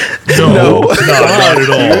better? No, not at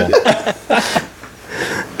all.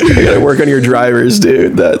 You gotta work on your drivers,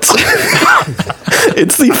 dude.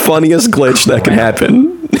 It's the funniest glitch that can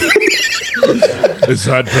happen. Is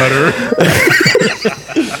that better?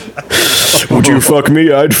 Would you fuck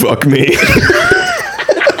me? I'd fuck me.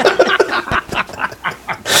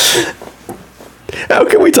 How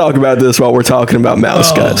can we talk about this while we're talking about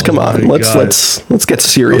mouse guys? Come on, let's get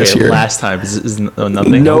serious here. Last time is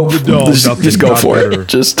nothing. No, just go for it.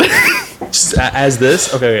 Just as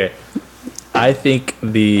this. Okay. I think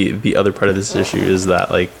the other part of this issue is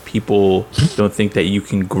that like people don't think that you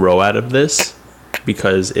can grow out of this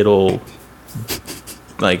because it'll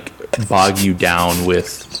like bog you down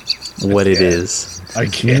with what it is. I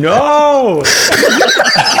can't. No.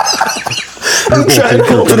 I'm trying to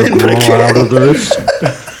hold it in, but I can't.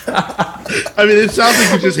 I mean, it sounds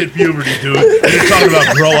like you just hit puberty, dude. And you're talking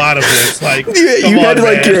about grow out of this. Like, you had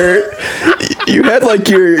like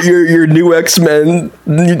your new X-Men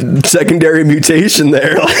secondary mutation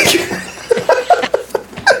there.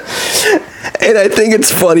 And I think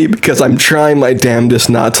it's funny because I'm trying my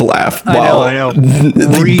damnedest not to laugh while I know.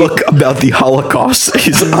 the book about the Holocaust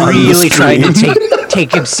is really trying to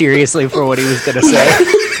take him seriously for what he was going to say.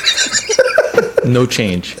 No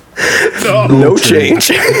change. No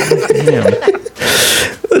change.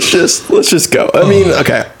 Let's just go. I mean,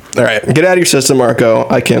 okay. All right. Get out of your system, Marco.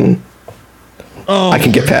 I can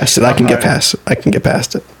get past it. I can get past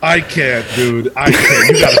it. I can't, dude. I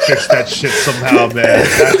can't. You gotta fix that shit somehow, man.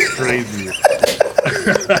 That's crazy.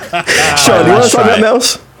 Sean, do you want to talk about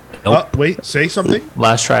mouse? Wait, say something.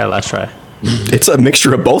 Last try. It's a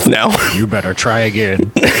mixture of both now. You better try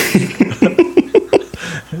again.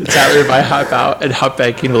 Is that if I hop out and hop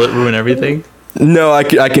back in, will it ruin everything? No, I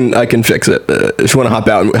can fix it. If you want to hop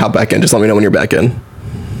out and hop back in, just let me know when you're back in.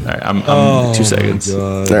 All right, I'm 2 seconds.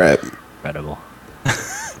 All right. Incredible.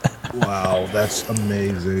 Wow, that's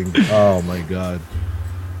amazing. Oh my god.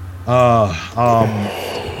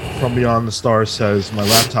 From Beyond the Stars says, my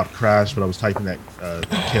laptop crashed, but I was typing that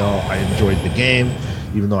kill. I enjoyed the game,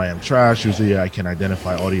 even though I am trash. Usually I can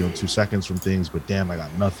identify audio in 2 seconds from things, but damn, I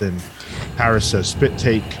got nothing. Harris says, spit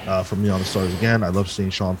take from Beyond the Stars again. I love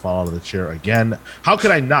seeing Sean fall out of the chair again. How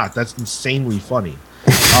could I not? That's insanely funny.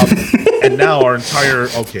 And now our entire...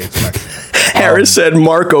 Okay, it's back. Harris said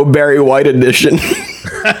Marco Barry White edition.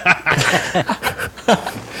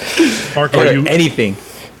 Marco, are you... Anything.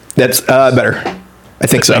 That's better. I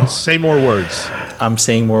think so. Say more words. I'm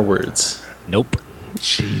saying more words. Nope.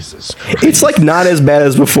 Jesus Christ. It's like not as bad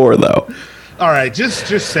as before, though. All right, just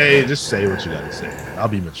say what you gotta say. I'll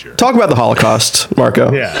be mature. Talk about the Holocaust,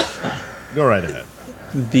 Marco. Yeah, go right ahead.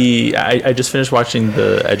 I just finished watching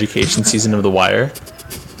the education season of The Wire.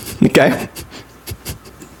 Okay.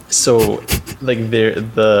 So, like,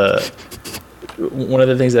 one of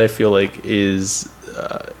the things that I feel like is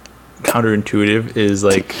counterintuitive is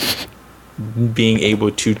like being able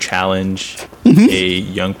to challenge a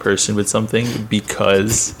young person with something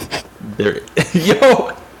because they're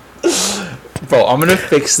bro, I'm gonna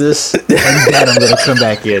fix this and then I'm gonna come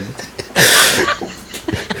back in.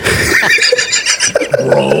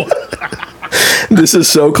 Bro, This is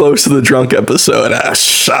so close to the drunk episode. I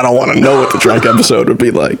don't want to know what the drunk episode would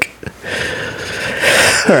be like.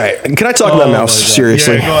 All right, can I talk about Mouse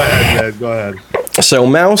seriously? Yeah, go ahead, man. Go ahead. So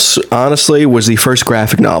Mouse, honestly, was the first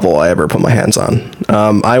graphic novel I ever put my hands on.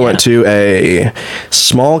 I went to a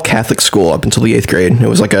small Catholic school up until the 8th grade. It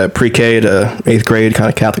was like a pre-K to 8th grade kind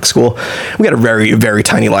of Catholic school. We had a very, very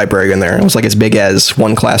tiny library in there. It was like as big as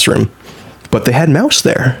one classroom. But they had Mouse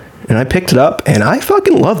there. And I picked it up, and I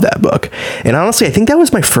fucking loved that book. And honestly, I think that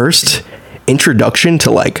was my first introduction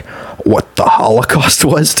to, like, what the Holocaust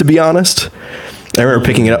was, to be honest. I remember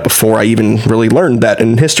picking it up before I even really learned that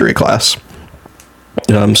in history class.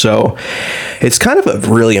 So it's kind of a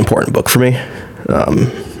really important book for me.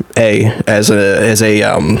 As a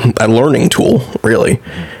learning tool, really,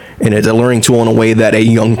 and it's a learning tool in a way that a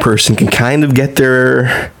young person can kind of get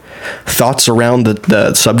their thoughts around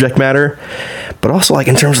the subject matter, but also like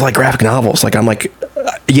in terms of like graphic novels. Like I'm like,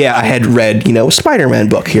 yeah, I had read Spider-Man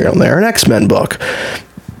book here and there, an X-Men book.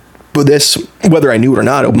 But this, whether I knew it or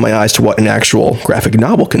not, opened my eyes to what an actual graphic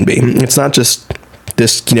novel can be. It's not just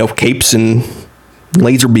this, capes and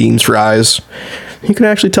laser beams for eyes. You can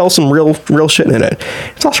actually tell some real shit in it.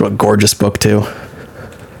 It's also a gorgeous book too.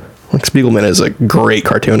 Like Spiegelman is a great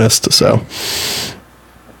cartoonist, so.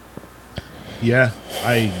 Yeah,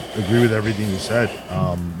 I agree with everything you said.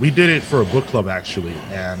 We did it for a book club actually,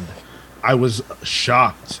 and I was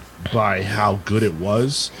shocked by how good it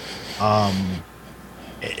was. I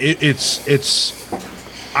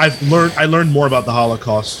learned more about the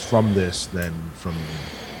Holocaust from this than from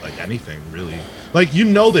like anything really. Like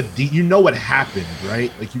what happened,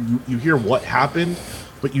 right? Like you hear what happened,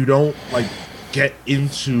 but you don't like get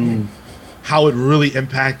into how it really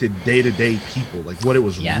impacted day-to-day people, like what it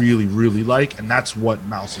was really, really like, and that's what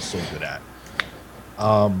Mouse is so good at.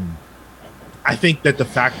 I think that the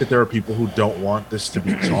fact that there are people who don't want this to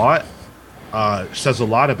be taught says a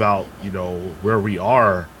lot about where we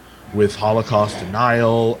are with Holocaust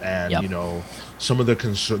denial and some of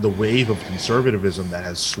the wave of conservatism that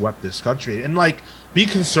has swept this country. And like, be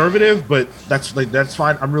conservative, but that's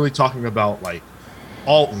fine. I'm really talking about like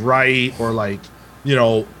alt-right or like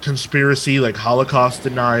conspiracy, like Holocaust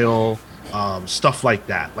denial, stuff like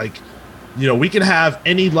that. Like, we can have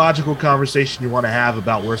any logical conversation you want to have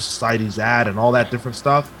about where society's at and all that different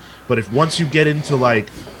stuff. But if once you get into like,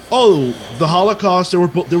 oh, the Holocaust,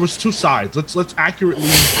 there was two sides. Let's accurately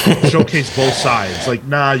showcase both sides. Like,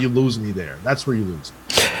 nah, you lose me there. That's where you lose.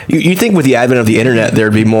 You think with the advent of the internet,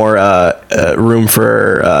 there'd be more room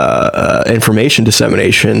for information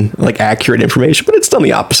dissemination, like accurate information, but it's done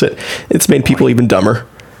the opposite. It's made people even dumber.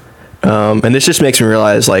 And this just makes me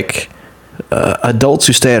realize, like, adults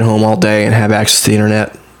who stay at home all day and have access to the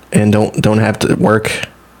internet and don't have to work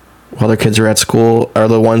while their kids are at school are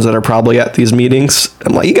the ones that are probably at these meetings.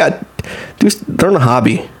 I'm like, learn a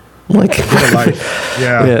hobby. Like, life.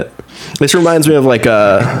 Yeah. This reminds me of like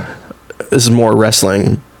this is more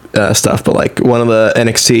wrestling stuff, but like one of the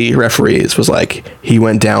NXT referees was like, he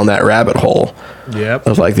went down that rabbit hole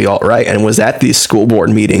of like the alt-right and was at these school board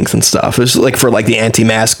meetings and stuff. It was like for like the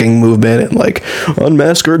anti-masking movement and like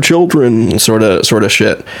unmask our children sort of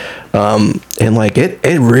shit. And like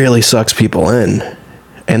it really sucks people in,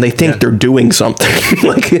 and they think they're doing something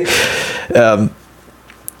like,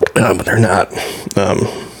 but they're not.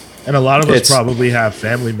 And a lot of us probably have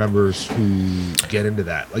family members who get into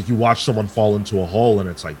that. Like you watch someone fall into a hole and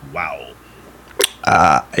it's like, wow.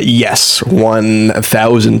 Yes,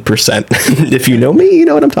 1,000%. If you know me, you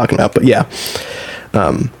know what I'm talking about. But yeah,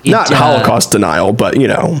 not Holocaust denial, but you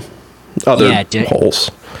know, other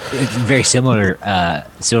holes. Very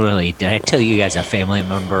similarly, did I tell you guys a family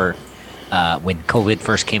member when COVID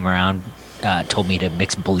first came around told me to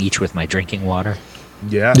mix bleach with my drinking water?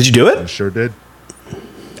 Yeah. Did you do it? I sure did.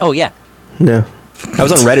 Oh yeah. No. I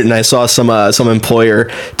was on Reddit and I saw some employer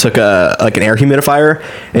took an air humidifier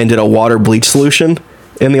and did a water bleach solution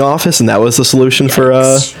in the office, and that was the solution for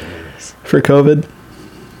COVID.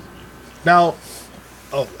 Now,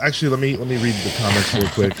 actually, let me read the comments real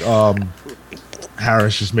quick.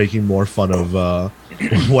 Harris just making more fun of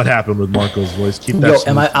what happened with Marco's voice. Keep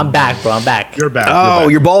that. I'm back, bro. I'm back. You're back. Oh,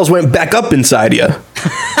 your balls went back up inside you.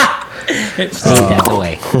 That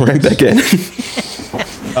away. Right back in.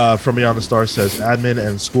 From Beyond the Stars says, admin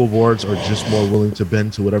and school boards are just more willing to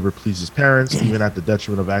bend to whatever pleases parents, even at the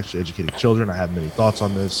detriment of actually educating children. I have many thoughts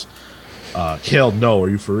on this. Kale, no. Are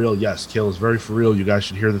you for real? Yes, Kale is very for real. You guys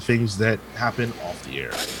should hear the things that happen off the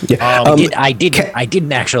air. Yeah. I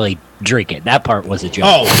didn't actually drink it. That part was a joke.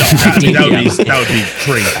 Oh, no. That would be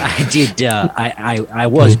crazy. I did. I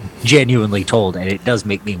was genuinely told, and it does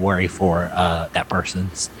make me worry for that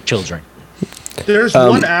person's children. There's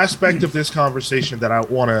one aspect of this conversation that I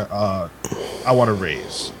want to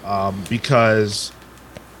raise because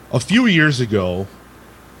a few years ago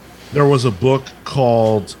there was a book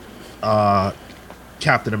called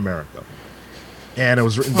Captain America, and it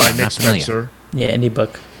was written by Nick Spencer. Yeah, indie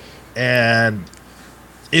book. And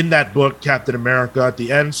in that book, Captain America at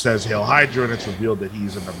the end says "Hail Hydra," and it's revealed that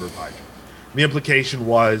he's a member of Hydra. The implication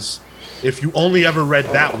was, if you only ever read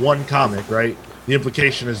that one comic, right? The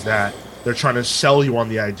implication is that they're trying to sell you on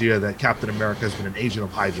the idea that Captain America has been an agent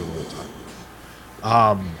of Hydra all the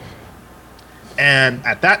time. And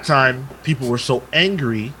at that time, people were so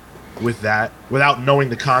angry with that, without knowing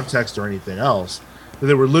the context or anything else, that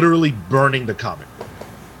they were literally burning the comic,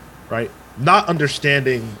 right? Not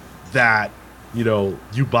understanding that, you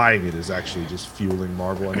buying it is actually just fueling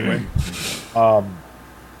Marvel anyway.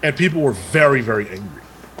 And people were very, very angry.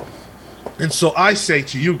 And so I say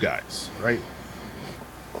to you guys, right?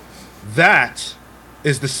 That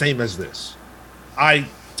is the same as this.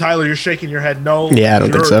 Tyler, you're shaking your head no. Yeah, I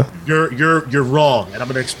don't think so. You're wrong, and I'm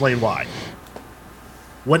going to explain why.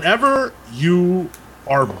 Whenever you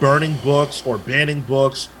are burning books or banning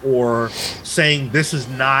books or saying this is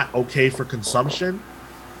not okay for consumption,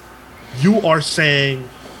 you are saying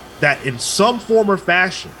that in some form or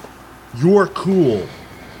fashion, you're cool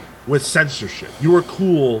with censorship. You are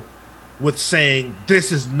cool with saying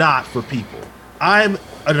this is not for people. I'm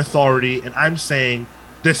an authority, and I'm saying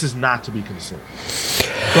this is not to be consumed.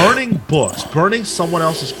 Burning books, burning someone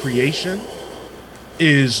else's creation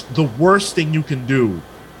is the worst thing you can do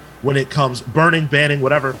when it comes, burning, banning,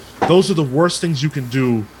 whatever. Those are the worst things you can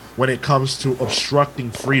do when it comes to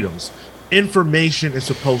obstructing freedoms. Information is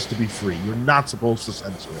supposed to be free. You're not supposed to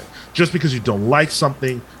censor it. Just because you don't like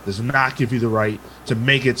something does not give you the right to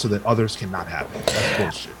make it so that others cannot have it. That's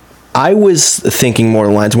bullshit. I was thinking more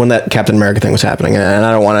along the lines when that Captain America thing was happening, and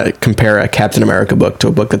I don't want to compare a Captain America book to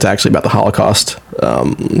a book that's actually about the Holocaust. I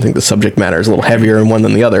think the subject matter is a little heavier in one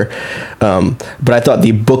than the other. But I thought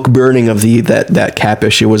the book burning of that Cap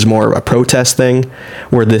issue was more a protest thing,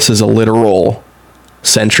 where this is a literal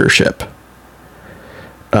censorship.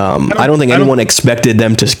 I don't think anyone expected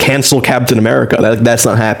them to cancel Captain America. That's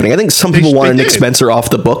not happening. I think some people wanted Nick Spencer off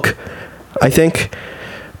the book, I think.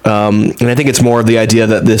 And I think it's more of the idea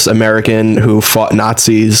that this American who fought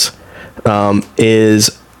Nazis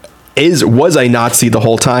was a Nazi the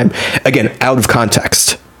whole time. Again, out of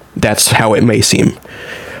context. That's how it may seem.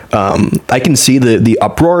 I can see the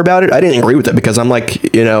uproar about it. I didn't agree with it because I'm like,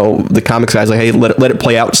 the comics guys like, hey, let it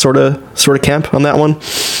play out sort of camp on that one.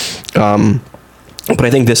 But I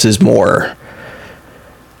think this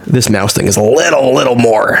mouse thing is a little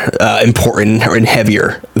more important and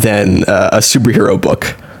heavier than a superhero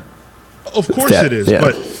book. Of course it is,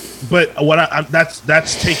 yeah. But what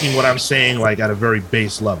that's taking what I'm saying like at a very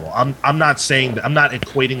base level. I'm not saying that, I'm not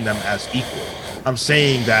equating them as equal. I'm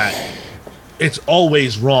saying that it's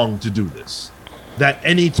always wrong to do this. that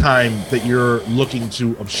any time that you're looking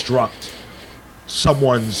to obstruct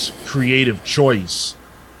someone's creative choice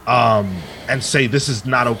and say this is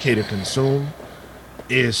not okay to consume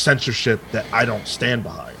is censorship that I don't stand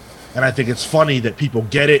behind. And I think it's funny that people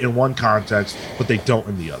get it in one context, but they don't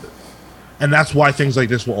in the other. And that's why things like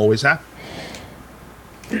this will always happen.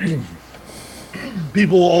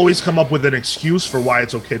 People will always come up with an excuse for why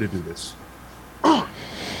it's okay to do this.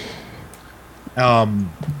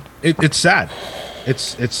 It's sad.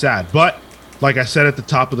 It's sad. But like I said at the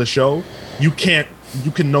top of the show, you can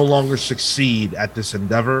no longer succeed at this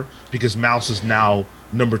endeavor because Maus is now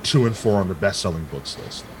number 2 and 4 on the best-selling books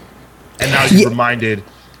list. And now you've reminded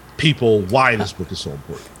people why this book is so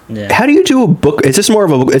important. Yeah. How do you do a book? Is this more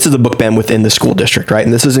of this is a book ban within the school district, right?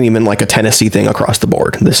 And this isn't even like a Tennessee thing across the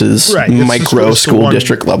board. This is micro school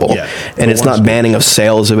district level. Yeah, and it's not banning of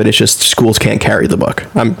sales of it. It's just schools can't carry the book.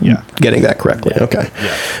 I'm getting that correctly. Yeah. Okay.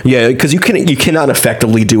 Yeah, because you cannot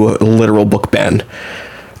effectively do a literal book ban.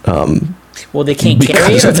 Well, they can't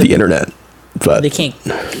carry it because of the internet. But they can't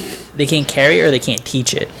carry it or they can't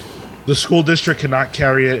teach it. The school district cannot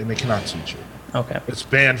carry it and they cannot teach it. Okay. It's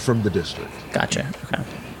banned from the district. Gotcha. Okay.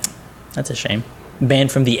 That's a shame.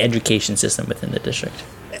 Banned from the education system within the district.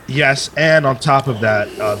 Yes, and on top of that,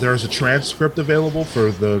 there's a transcript available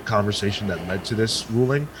for the conversation that led to this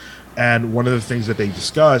ruling. And one of the things that they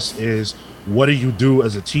discuss is, what do you do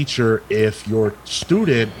as a teacher if your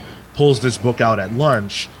student pulls this book out at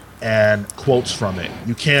lunch and quotes from it?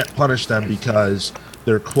 You can't punish them because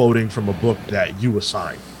they're quoting from a book that you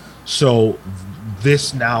assigned. So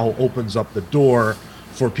this now opens up the door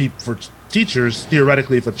for teachers,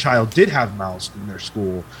 theoretically, if a child did have Maus in their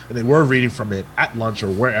school and they were reading from it at lunch or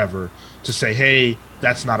wherever, to say, hey,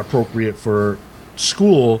 that's not appropriate for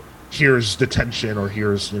school, here's detention or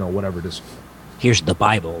here's, whatever it is. Here's the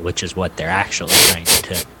Bible, which is what they're actually trying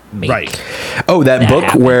to make. Right. Oh, that book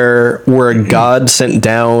happen. where God sent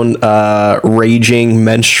down raging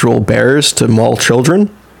menstrual bears to maul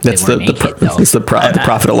children? That's the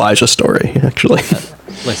prophet Elijah story, actually.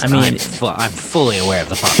 Listen, I'm fully aware of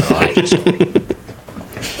the prophet Elijah.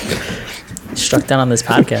 Struck down on this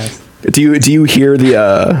podcast. Do you hear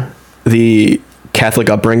the Catholic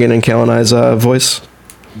upbringing in Kalani's voice?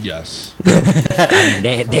 Yes. I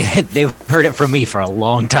mean, they've heard it from me for a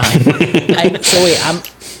long time. So wait,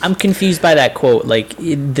 I'm confused by that quote. Like,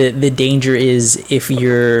 the danger is if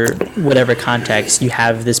you're whatever context you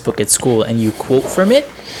have this book at school and you quote from it.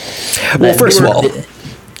 Well, first of all,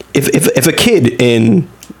 if a kid in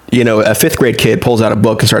a 5th grade kid pulls out a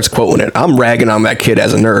book and starts quoting it, I'm ragging on that kid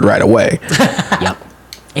as a nerd right away. Yep.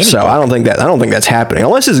 So I don't think that's happening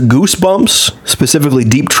unless it's Goosebumps, specifically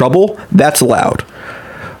Deep Trouble. That's allowed,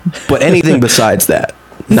 but anything besides that,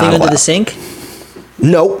 not allowed. Under the Sink?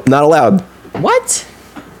 Nope, not allowed. What?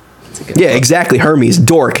 Yeah, exactly. Hermes,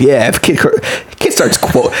 dork. Yeah, if a kid starts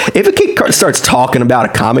talking about a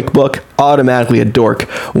comic book, automatically a dork.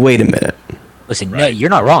 Wait a minute. Listen, no, you're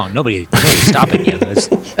not wrong. Nobody's stopping you.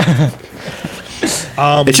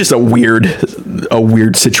 It's just a weird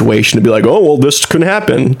situation to be like, oh well, this can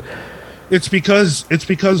happen. It's because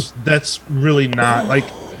that's really not like,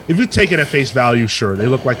 if you take it at face value, sure, they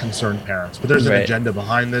look like concerned parents, but there's an agenda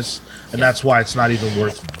behind this, and that's why it's not even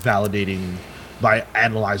worth validating by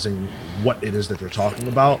analyzing what it is that they're talking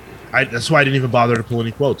about. That's why I didn't even bother to pull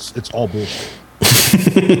any quotes. It's all bullshit.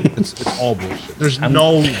 It's all bullshit. There's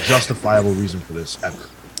no justifiable reason for this ever.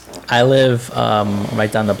 I live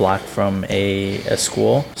right down the block from a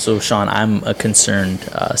school. So, Sean, I'm a concerned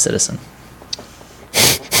citizen.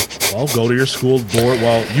 Well, go to your school board.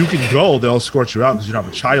 Well, you can go. They'll escort you out because you don't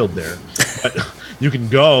have a child there. But you can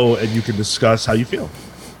go and you can discuss how you feel.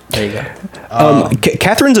 There you go.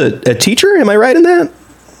 Catherine's a teacher. Am I right in that?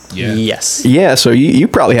 Yeah. Yes. Yeah. So you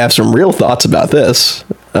probably have some real thoughts about this.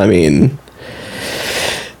 I mean,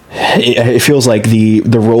 it feels like the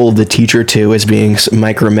role of the teacher too is being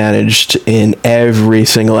micromanaged in every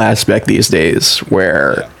single aspect these days.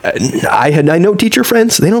 Where I know teacher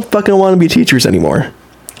friends, they don't fucking want to be teachers anymore.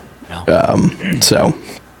 No. So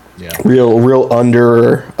real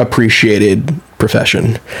underappreciated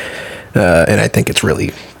profession, and I think it's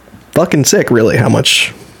really fucking sick, really, how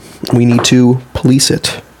much we need to police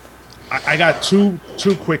it. I got two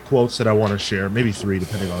quick quotes that I want to share, maybe 3,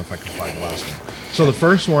 depending on if I can find the last one. So the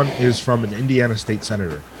first one is from an Indiana state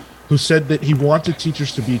senator who said that he wanted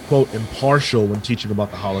teachers to be, quote, impartial when teaching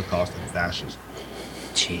about the Holocaust and fascism.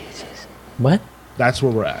 Jesus. What? That's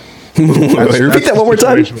where we're at. Repeat that one more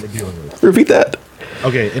time. Repeat that.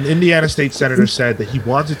 Okay, an Indiana state senator said that he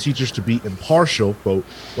wanted teachers to be impartial, quote,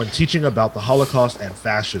 when teaching about the Holocaust and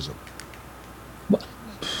fascism.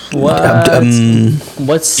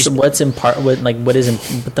 What's in part? What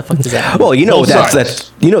the fuck does that mean? Well, Both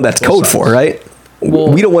that's code sides. for, right?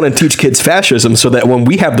 Well- we don't want to teach kids fascism so that when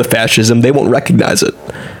we have the fascism, they won't recognize it.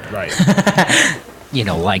 Right.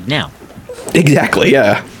 Like now. Exactly.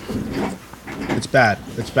 Yeah. It's bad.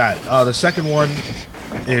 It's bad. The second one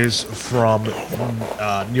is from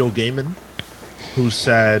Neil Gaiman, who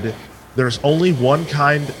said, "There's only one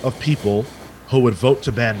kind of people who would vote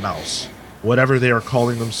to ban mouse, whatever they are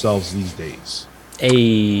calling themselves these days."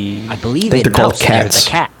 I believe think in they're called mouse, they're cats. the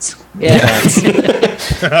cats. Yeah.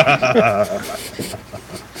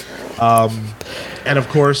 And of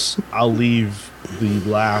course, I'll leave the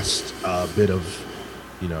last bit of,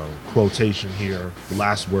 quotation here, the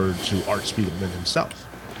last word to Art Spiegelman himself.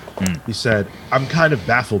 He said, "I'm kind of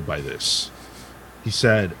baffled by this." He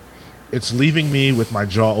said, "It's leaving me with my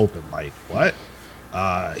jaw open. Like, what?"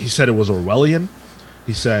 He said it was Orwellian.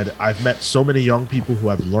 He said, "I've met so many young people who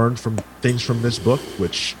have learned from things from this book,"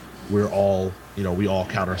 which we're all, we all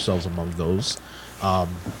count ourselves among those. And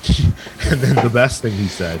then the best thing he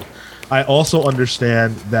said, "I also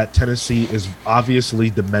understand that Tennessee is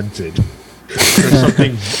obviously demented.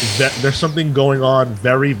 There's something going on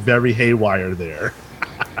very, very haywire there."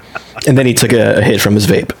 And then he took a hit from his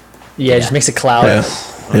vape. Yeah, it just makes a cloud.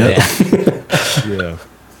 Yeah.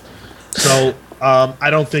 So I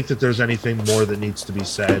don't think that there's anything more that needs to be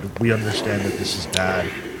said. We understand that this is bad.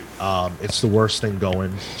 It's the worst thing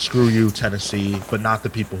going. Screw you, Tennessee, but not the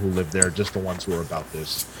people who live there, just the ones who are about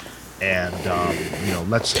this. And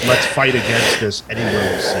let's fight against this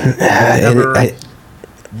anywhere we see it.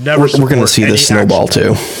 Never. We're going to see this snowball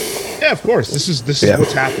too. Yeah, of course. This is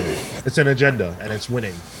what's happening. It's an agenda, and it's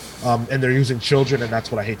winning. And they're using children, and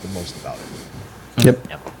that's what I hate the most about it. Yep.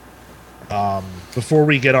 Before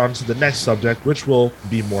we get on to the next subject, which will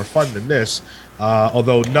be more fun than this,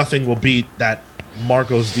 although nothing will beat that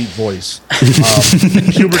Marco's deep voice.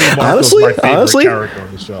 Puberty Marco's my favorite character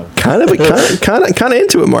on the show. Kind of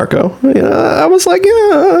into it, Marco. I was like,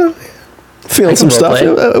 feeling some stuff.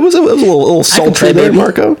 It was a little sultry there,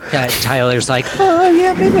 Marco. Tyler's like, oh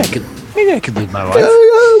yeah, maybe I could leave my wife.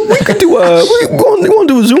 We could do. You want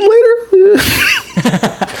to do a Zoom later?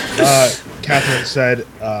 Catherine said,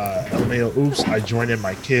 LMAO, oops, I joined in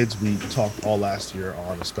my kids. We talked all last year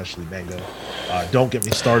on especially Mango. Don't get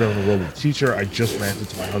me started on the role of the teacher. I just ranted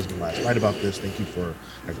to my husband last night about this. Thank you for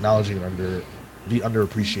acknowledging the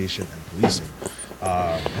underappreciation and policing.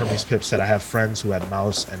 Hermes Pip said, I have friends who had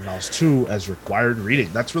Mouse and Mouse 2 as required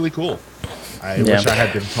reading. That's really cool. I wish I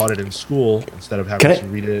had been taught it in school instead of having to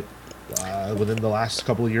read it within the last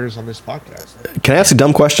couple of years on this podcast. Can I ask a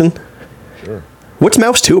dumb question? Sure. What's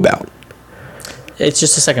Mouse 2 about? It's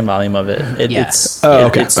just a second volume of it. It's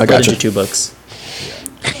okay. It's I split gotcha. into 2 books.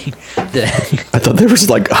 I thought there was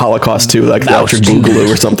like Holocaust 2, like the Electric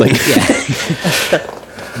Boogaloo or something.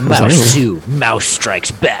 Mouse 2, Mouse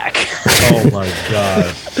Strikes Back. Oh my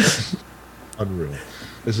god. Unreal.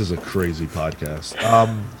 This is a crazy podcast.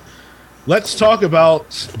 Let's talk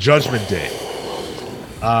about Judgment Day.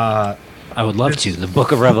 I would love to. The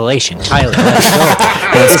Book of Revelation. Tyler,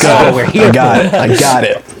 let's go. We're here. I got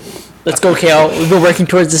it. Let's go, Kale. We've been working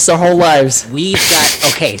towards this our whole lives. We've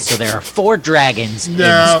got... Okay, so there are 4 dragons in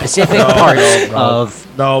specific parts of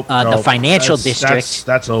the financial district.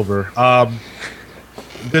 That's over.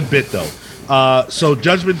 Good bit, though. So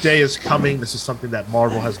Judgment Day is coming. This is something that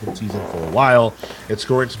Marvel has been teasing for a while. It's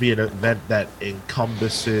going to be an event that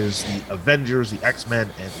encompasses the Avengers, the X-Men,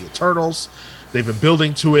 and the Eternals. They've been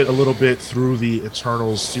building to it a little bit through the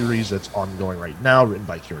Eternals series that's ongoing right now, written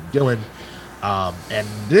by Kieran Gillen. And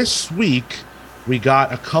this week, we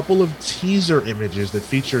got a couple of teaser images that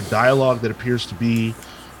feature dialogue that appears to be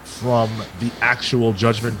from the actual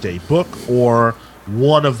Judgment Day book or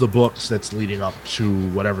one of the books that's leading up to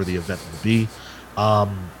whatever the event will be.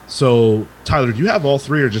 So, Tyler, do you have all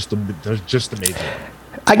 3 or just the major one?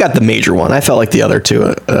 I got the major one. I felt like the other 2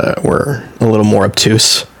 were a little more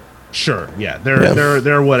obtuse. Sure, yeah,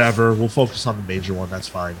 they're whatever. We'll focus on the major one. That's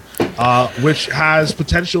fine. Which has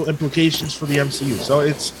potential implications for the MCU. So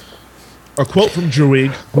it's a quote from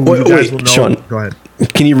Druig, who you guys will know. Sean, go ahead.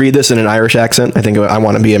 Can you read this in an Irish accent? I think I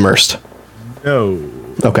want to be immersed. No.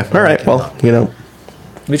 Okay. All right. Well,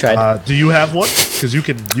 we tried. Do you have one? Because you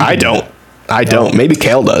can. I don't. I don't. Maybe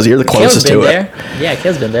Kale does. You're the closest to it. Yeah,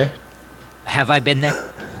 Kale's been there. Have I been there?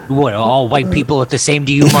 What? All white people look the same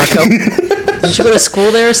to you, Marco? Did you go to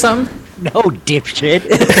school there or something? No, dipshit.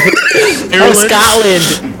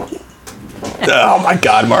 Scotland. Oh my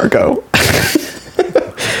God, Marco.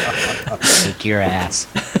 Take your ass.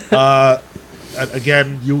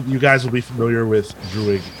 Again, you guys will be familiar with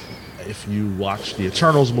Druig if you watch the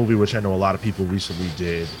Eternals movie, which I know a lot of people recently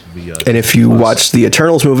did, and if you watch the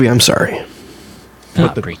Eternals movie, I'm sorry.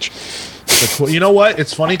 Preach. You know what?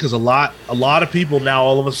 It's funny because a lot of people now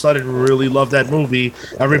all of a sudden really love that movie.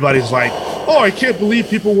 Everybody's like, "Oh, I can't believe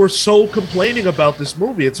people were so complaining about this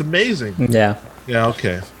movie. It's amazing." Yeah. Yeah.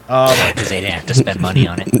 Okay. Because they didn't have to spend money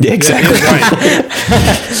on it. Yeah, exactly. Yeah,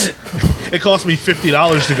 right. It cost me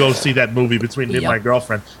 $50 to go see that movie between me and my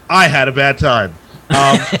girlfriend. I had a bad time.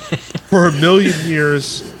 For a million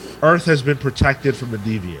years, Earth has been protected from the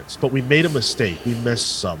deviants, but we made a mistake. We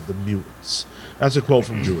missed some, the mutants. That's a quote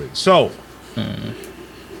from Druid. So,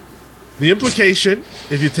 the implication,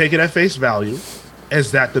 if you take it at face value,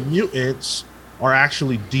 is that the mutants are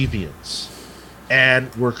actually deviants,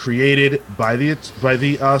 and were created by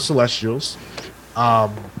the Celestials,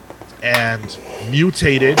 and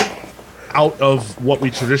mutated out of what we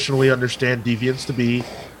traditionally understand deviants to be,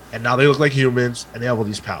 and now they look like humans, and they have all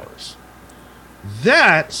these powers.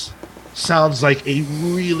 That sounds like a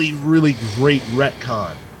really, really great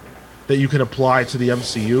retcon that you can apply to the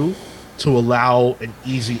MCU to allow an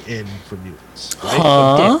easy in for mutants.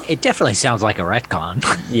 Right? It definitely sounds like a retcon.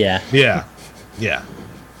 Yeah. Yeah.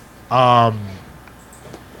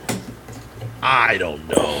 I don't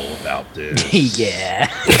know about this. Yeah.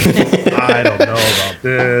 I don't know about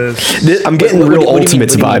this. I'm getting real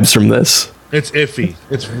Ultimates vibes from this. It's iffy.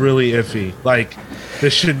 It's really iffy. Like,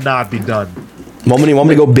 this should not be done. Want me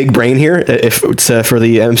to go big brain here? If it's for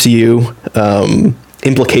the MCU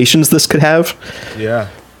implications this could have. Yeah.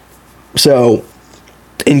 So,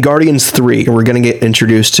 in Guardians 3, we're going to get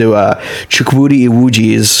introduced to Chukwudi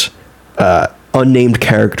Iwuji's unnamed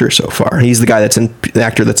character so far. He's the guy the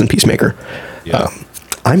actor that's in Peacemaker. Yeah.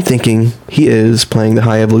 I'm thinking he is playing the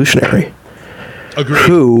High Evolutionary. Agreed.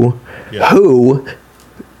 Who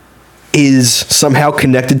is somehow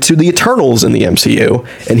connected to the Eternals in the MCU,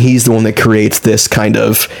 and he's the one that creates this kind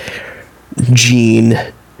of gene,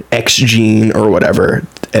 X gene or whatever,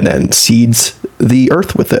 and then seeds the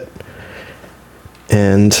Earth with it.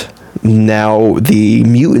 And now the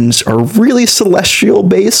mutants are really celestial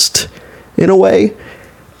based in a way,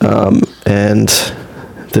 and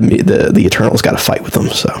the Eternals got to fight with them.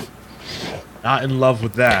 So, not in love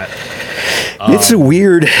with that. It's a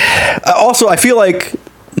weird. Also, I feel like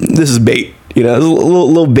this is bait. You know, it's a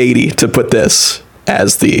little baity to put this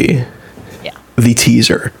as the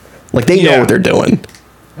teaser. Like they know what they're doing.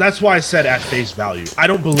 That's why I said at face value. I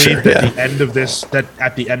don't believe that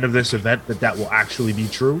at the end of this event that will actually be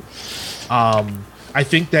true. I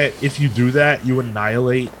think that if you do that, you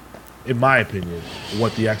annihilate, in my opinion,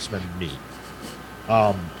 what the X-Men mean.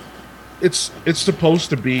 It's supposed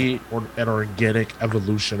to be an organic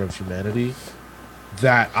evolution of humanity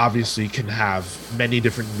that obviously can have many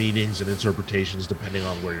different meanings and interpretations depending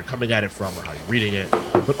on where you're coming at it from or how you're reading it.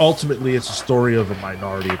 But ultimately, it's a story of a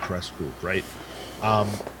minority oppressed group, right?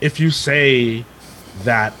 If you say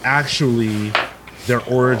that actually their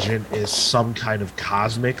origin is some kind of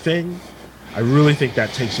cosmic thing, I really think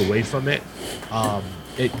that takes away from it.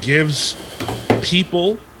 It gives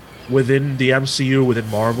people within the MCU, within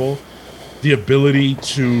Marvel, the ability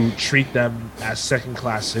to treat them as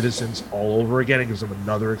second-class citizens all over again. It gives them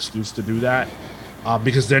another excuse to do that,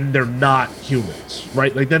 because then they're not humans,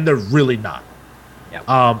 right? Like then they're really not,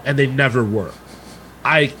 and they never were.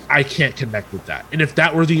 I can't connect with that. And if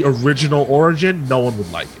that were the original origin, no one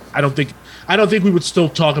would like it. I don't think we would still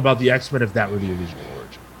talk about the X-Men if that were the original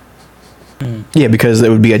origin. Yeah, because it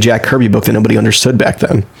would be a Jack Kirby book that nobody understood back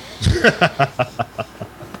then.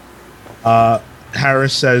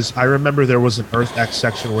 Harris says, I remember there was an Earth X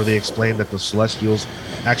section where they explained that the Celestials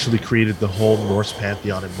actually created the whole Norse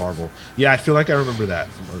pantheon in Marvel. Yeah, I feel like I remember that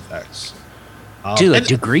from Earth X. To a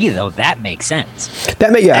degree, though, that makes sense.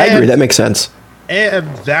 I agree. That makes sense. And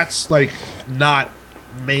that's like not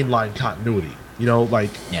mainline continuity. You know,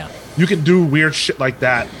 like you can do weird shit like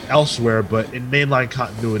that elsewhere, but in mainline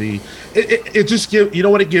continuity, it just gives, you know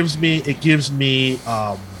what it gives me? It gives me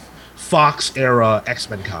Fox era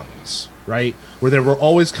X-Men comics, right? Where they were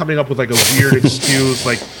always coming up with like a weird excuse,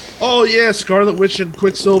 like, oh yeah, Scarlet Witch and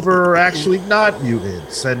Quicksilver are actually not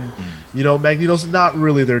mutants, and you know, Magneto's not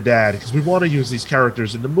really their dad, because we want to use these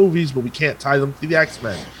characters in the movies, but we can't tie them to the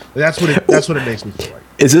X-Men. That's what it makes me feel like.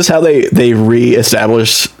 Is this how they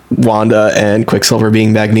re-establish Wanda and Quicksilver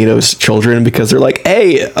being Magneto's children? Because they're like,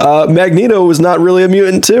 hey, Magneto is not really a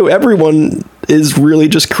mutant too. Everyone is really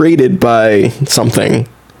just created by something,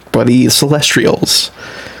 by the Celestials.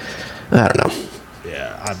 I don't know.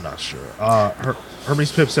 Yeah, I'm not sure.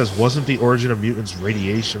 Hermes Pip says, wasn't the origin of mutants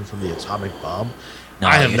radiation from the atomic bomb? No,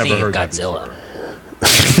 I have never heard Godzilla.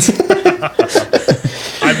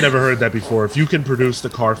 I've I've never heard that before. If you can produce the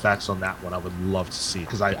Carfax on that one, I would love to see,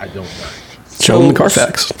 because I don't know. Show them the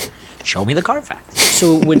Carfax. Show me the Carfax.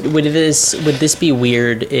 So would this be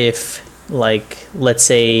weird if, like, let's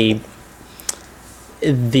say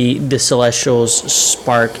the Celestials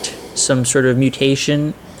sparked some sort of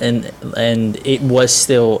mutation and it was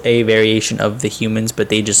still a variation of the humans, but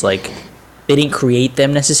they just, like, they didn't create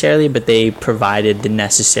them necessarily, but they provided the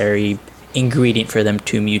necessary ingredient for them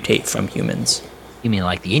to mutate from humans. You mean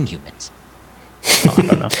like the Inhumans? Oh, I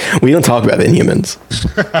don't know. We don't talk about Inhumans.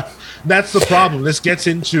 That's the problem. This gets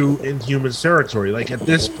into Inhumans territory. Like, at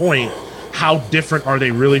this point, how different are they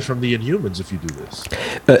really from the Inhumans if you do this?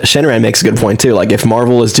 Shenron makes a good point too. Like, if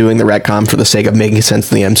Marvel is doing the retcon for the sake of making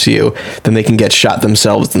sense in the MCU, then they can get shot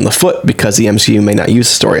themselves in the foot because the MCU may not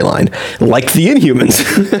use the storyline, like the Inhumans.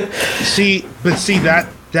 see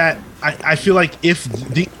that I feel like if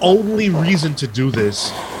the only reason to do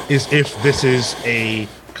this is if this is a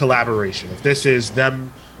collaboration, if this is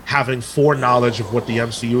them having foreknowledge of what the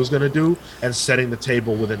MCU is going to do and setting the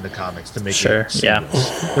table within the comics to make it seamless.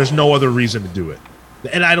 Yeah. There's no other reason to do it,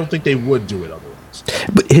 and I don't think they would do it otherwise.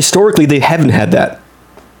 But historically, they haven't had that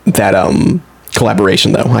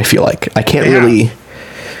collaboration, though. I feel like I can't really.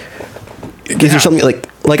 Is there something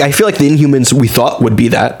like I feel like the Inhumans we thought would be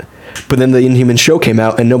that, but then the Inhumans show came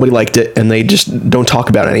out and nobody liked it, and they just don't talk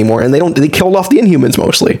about it anymore, and they killed off the Inhumans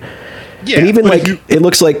mostly. Yeah, and even like it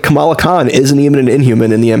looks like Kamala Khan isn't even an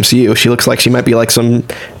Inhuman in the MCU. She looks like she might be like some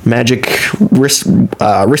magic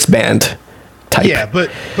wristband type. Yeah,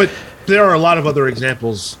 but there are a lot of other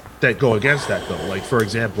examples that go against that, though. Like, for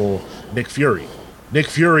example, Nick Fury. Nick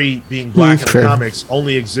Fury being black in the comics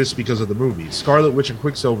only exists because of the movies. Scarlet Witch and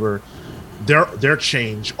Quicksilver, their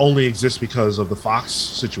change only exists because of the Fox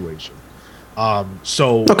situation.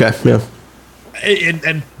 So okay, yeah.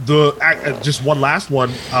 And just one last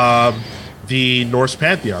one, the Norse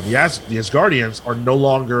pantheon, the Asgardians are no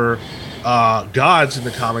longer gods in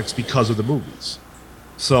the comics because of the movies.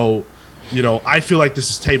 So, you know, I feel like this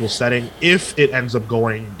is table setting if it ends up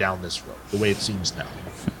going down this road, the way it seems now.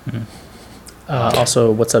 Also,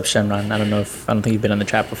 what's up, Shenron? I don't think you've been on the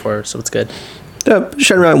chat before, so it's good.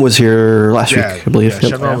 Shenron was here last week, I believe. Yeah,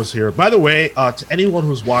 Shenron was here. By the way, to anyone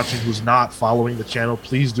who's watching who's not following the channel,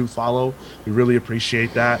 please do follow. We really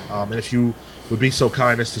appreciate that. And if you would be so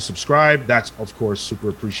kind as to subscribe, that's, of course, super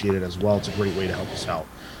appreciated as well. It's a great way to help us out.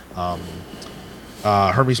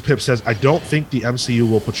 Hermes Pip says, I don't think the MCU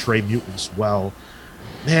will portray mutants well.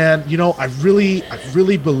 Man, you know, I really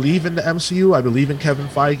believe in the MCU. I believe in Kevin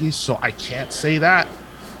Feige, so I can't say that.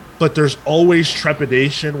 But there's always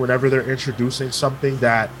trepidation whenever they're introducing something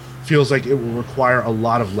that feels like it will require a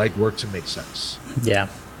lot of legwork to make sense. Yeah,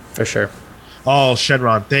 for sure. Oh,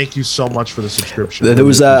 Shenron, thank you so much for the subscription. There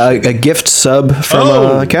was a gift sub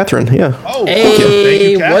from Catherine. Yeah. Oh, hey, thank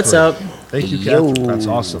you, Catherine. What's up? Thank you, Catherine. That's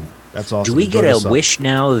awesome. That's awesome. Do we get a wish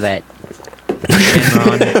now that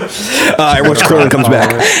Shenron everyone's clearly comes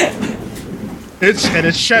back? It's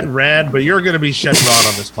Shenron, but you're going to be Shenron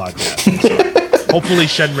on this podcast. So. Hopefully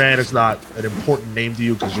Shenron is not an important name to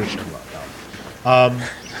you because you're Shenron.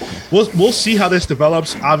 We'll see how this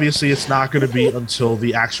develops. Obviously, it's not going to be until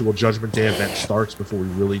the actual Judgment Day event starts before we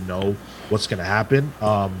really know what's going to happen.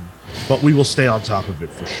 But we will stay on top of it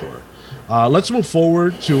for sure. Let's move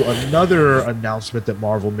forward to another announcement that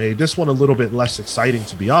Marvel made. This one a little bit less exciting,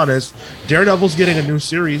 to be honest. Daredevil's getting a new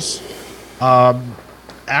series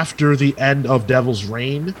after the end of Devil's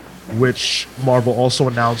Reign, which Marvel also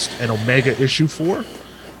announced an Omega issue for.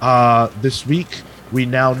 This week, we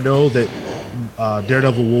now know that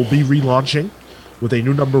Daredevil will be relaunching with a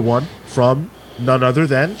new #1 from none other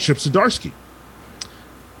than Chip Zdarsky.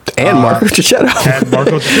 And Marco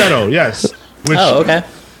Checchetto. Yes. Okay.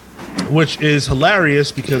 Which is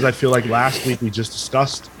hilarious because I feel like last week we just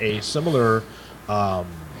discussed a similar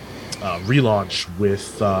relaunch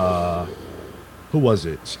with... who was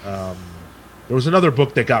it? There was another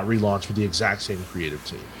book that got relaunched with the exact same creative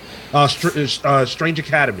team. Strange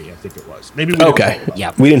Academy, I think it was. Maybe we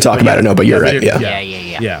we didn't talk about it. No, but you're right.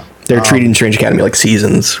 Yeah. They're treating Strange Academy like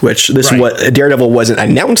seasons, which Daredevil wasn't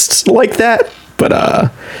announced like that. But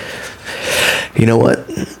you know what?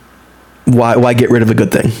 Why get rid of a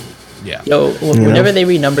good thing? Yeah. Whenever they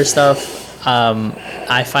renumber stuff,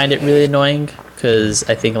 I find it really annoying. Because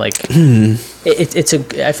I think like I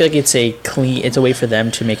feel like it's a way for them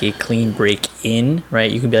to make a clean break in, right?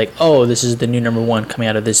 You can be like, oh, this is the new #1 coming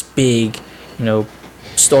out of this big,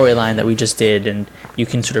 storyline that we just did, and you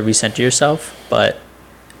can sort of recenter yourself. But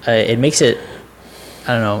it makes it,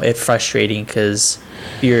 I don't know, frustrating because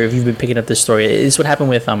if you've been picking up this story, it's what happened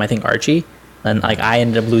with I think Archie, and like I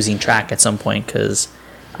ended up losing track at some point because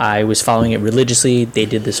I was following it religiously. They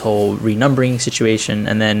did this whole renumbering situation,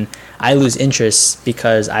 and then I lose interest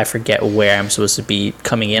because I forget where I'm supposed to be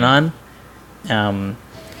coming in on. So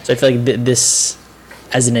I feel like this,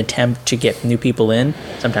 as an attempt to get new people in,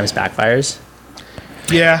 sometimes backfires.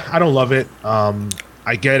 Yeah, I don't love it.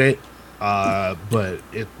 I get it, but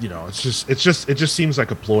it just seems like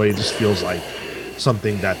a ploy. It just feels like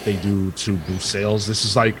something that they do to boost sales. This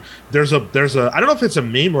is like there's a I don't know if it's a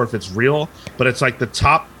meme or if it's real, but it's like the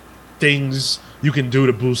top things you can do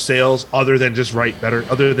to boost sales other than just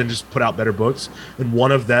put out better books. And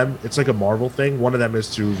one of them, it's like a Marvel thing. One of them is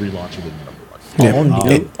to relaunch it in number one. All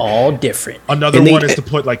new, all different. Another one is to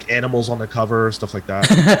put like animals on the cover, stuff like that.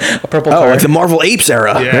 A purple card. Like the Marvel Apes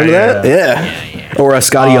era. Remember that? Yeah. Or a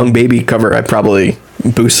Scotty Young Baby cover. I'd probably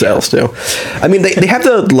boost sales too. I mean, they have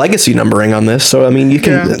the legacy numbering on this, so I mean, you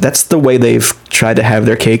can. That's the way they've tried to have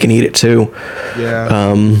their cake and eat it too.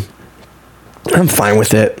 Yeah. I'm fine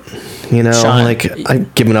with it. You know, Sean,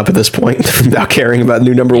 I've given up at this point about caring about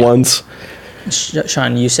new number ones.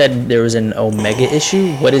 Sean, you said there was an Omega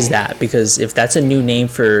issue. What is that? Because if that's a new name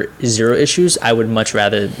for Zero issues, I would much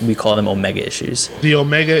rather we call them Omega issues. The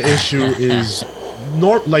Omega issue is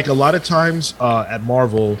like a lot of times at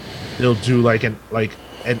Marvel, they'll do like an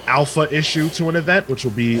alpha issue to an event, which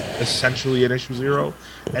will be essentially an issue 0,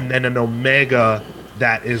 and then an Omega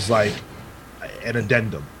that is like an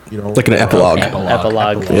addendum. You know, like an epilogue.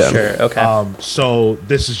 Epilogue. Sure. Okay. So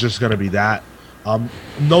this is just going to be that.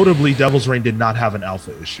 Notably, Devil's Reign did not have an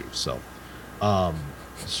alpha issue, so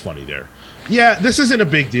it's funny there. Yeah, this isn't a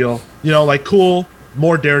big deal. You know, like cool,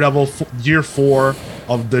 more Daredevil, year 4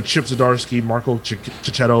 of the Chip Zdarsky, Marco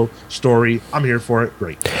Checchetto story. I'm here for it.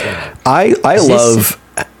 Great. I love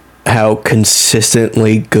how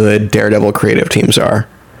consistently good Daredevil creative teams are.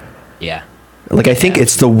 Yeah. Like, I think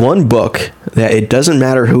it's the one book that it doesn't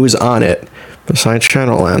matter who's on it, besides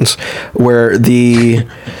Shadowlands, where the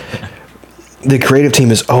creative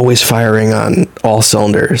team is always firing on all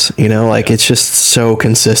cylinders. You know, like, it's just so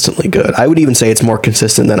consistently good. I would even say it's more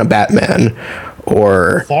consistent than a Batman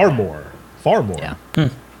or... Far more. Yeah.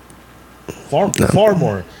 Far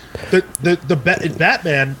more. The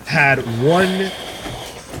Batman had one...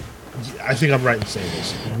 I think I'm right in saying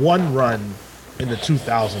this. One run in the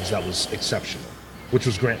 2000s that was exceptional, which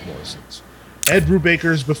was Grant Morrison's. Ed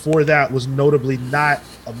Brubaker's before that was notably not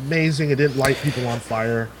amazing. It didn't light people on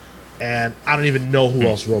fire, and I don't even know who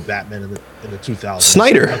else wrote Batman in the 2000s.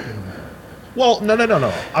 Snyder. Well, no.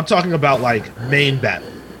 I'm talking about like main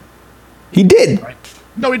Batman. He did. Right?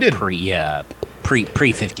 No, he didn't. Pre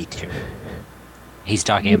 52. He's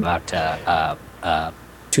talking about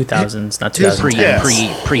 2000s, not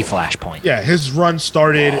 2010s. Pre Flashpoint. Yeah, his run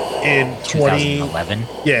started in 2011.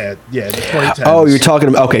 Yeah, the 2010s. Oh, you're talking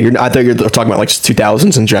about... Okay, I thought you were talking about like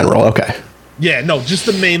 2000s in general. Okay. Yeah, no, just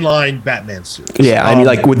the mainline Batman series. Yeah, I mean,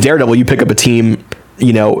 like with Daredevil, you pick up a team,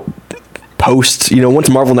 you know, once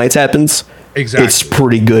Marvel Knights happens, exactly. It's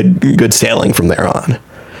pretty good sailing from there on.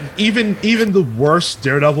 Even the worst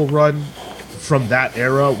Daredevil run from that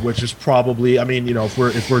era, which is probably, I mean, you know, if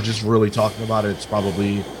we're just really talking about it, it's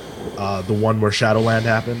probably the one where Shadowland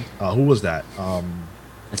happened. Who was that?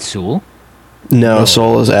 That's Sewell? No,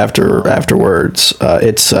 Soul is afterwards.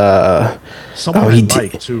 It's someone he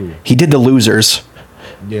did too. He did the Losers.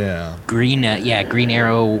 Yeah. Green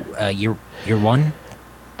Arrow, year 1,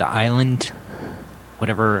 the Island,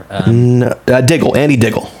 whatever. Diggle, Andy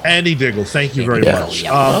Diggle. Andy Diggle, thank you very much.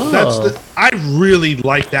 Yeah. I really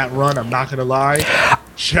like that run. I'm not gonna lie.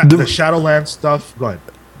 The Shadowland stuff. Go ahead.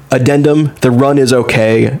 Addendum. The run is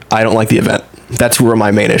okay. I don't like the event. That's where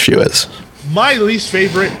my main issue is. My least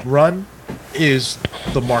favorite run is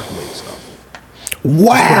the Mark Waid stuff.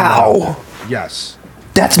 Wow. Yes.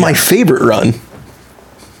 That's my favorite run.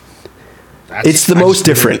 It's the most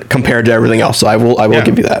different compared to everything else. So I will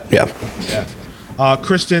give you that. Yeah.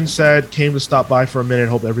 Kristen said, came to stop by for a minute.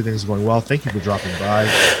 Hope everything's going well. Thank you for dropping by.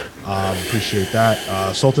 Appreciate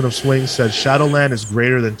that. Sultan of Swing said, Shadowland is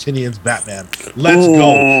greater than Tinian's Batman. Let's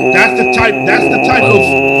go. That's the type of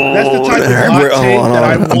hot take that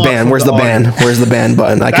I want. Ban. Where's the ban? Where's the ban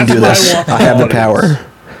button? I can do this. I have the power.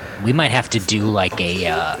 We might have to do like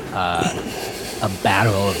a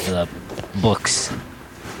battle of the books.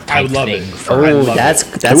 I would love it.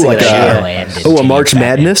 That's like a March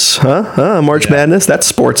Madness, huh? March Madness. That's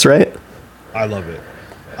sports, right? I love it.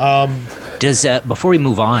 Does before we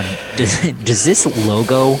move on, does this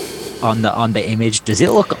logo on the image, does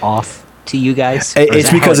it look off to you guys?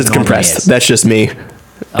 It's because it's compressed. That's just me.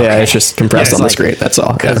 Okay. Yeah, it's just compressed on the screen. That's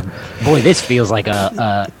all. Yeah. Boy, this feels like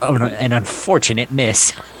an unfortunate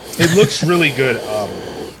miss. It looks really good.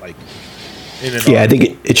 I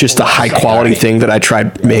think it's just a high quality thing that I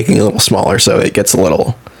tried making a little smaller, so it gets a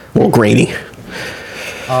little grainy.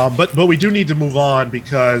 But we do need to move on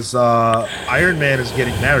because Iron Man is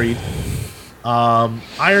getting married.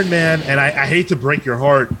 Iron Man, and I hate to break your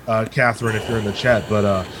heart, Catherine, if you're in the chat, but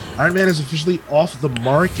Iron Man is officially off the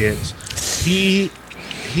market. He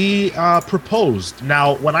proposed.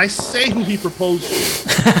 Now, when I say who he proposed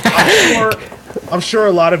to, I'm sure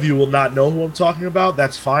a lot of you will not know who I'm talking about.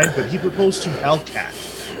 That's fine, but he proposed to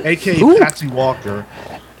Hellcat, aka Patsy Walker.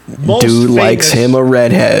 Dude likes him a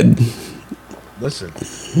redhead. Listen,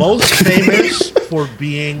 most famous for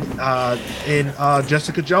being in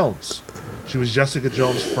Jessica Jones. She was Jessica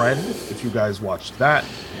Jones' friend, if you guys watched that.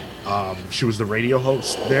 She was the radio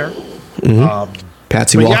host there. Mm-hmm.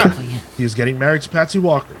 Patsy Walker. Yeah, he is getting married to Patsy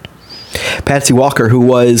Walker. Patsy Walker, who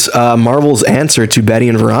was Marvel's answer to Betty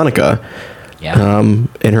and Veronica. Yeah.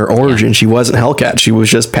 In her origin, she wasn't Hellcat. She was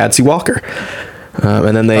just Patsy Walker.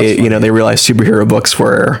 And then they realized superhero books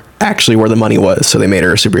were actually where the money was, so they made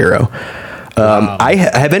her a superhero.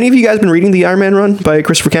 Have any of you guys been reading the Iron Man run by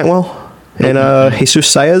Christopher Cantwell and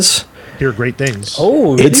Jesus Saez? Hear great things.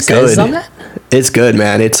 Oh, really? It's good. On that? It's good,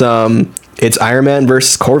 man. It's Iron Man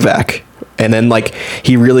versus Korvac, and then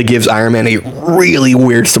he really gives Iron Man a really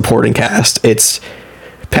weird supporting cast. It's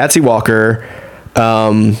Patsy Walker,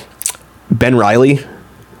 Ben Reilly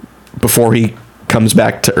before he comes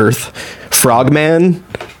back to Earth, Frogman,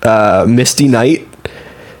 Misty Knight,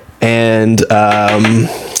 and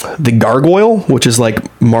the Gargoyle, which is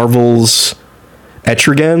like Marvel's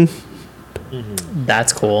Etrigan.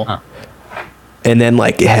 That's cool. Huh. And then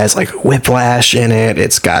it has Whiplash in it.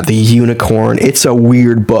 It's got the unicorn. It's a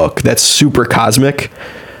weird book that's super cosmic,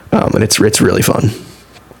 and it's really fun.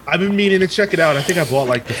 I've been meaning to check it out. I think I bought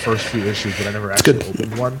the first few issues, but I never actually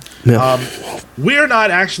opened one. Yeah. We're not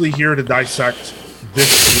actually here to dissect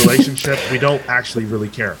this relationship. We don't actually really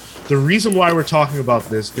care. The reason why we're talking about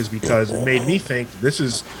this is because it made me think this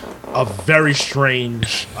is a very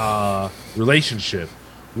strange relationship.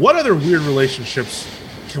 What other weird relationships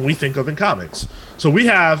can we think of in comics? So we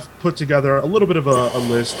have put together a little bit of a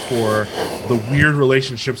list for the weird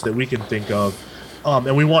relationships that we can think of,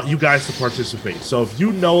 and we want you guys to participate. So if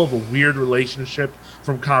you know of a weird relationship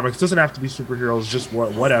from comics, doesn't have to be superheroes, just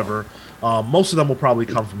whatever. Most of them will probably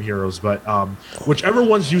come from heroes, but whichever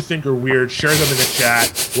ones you think are weird, share them in the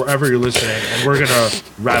chat wherever you're listening, and we're gonna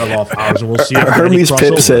rattle off ours, and we'll see. Hermes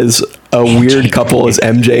Pip says a weird couple is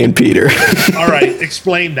MJ and Peter. All right,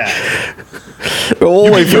 explain that.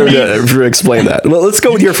 We'll wait for him to explain that. Well, let's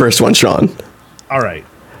go with your first one, Sean. All right,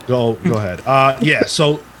 go ahead. Yeah,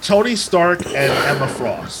 so Tony Stark and Emma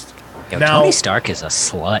Frost. Yo, now, Tony Stark is a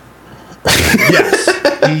slut. Yes,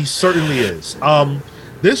 he certainly is.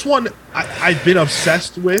 This one I've been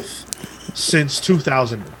obsessed with since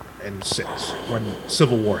 2006 when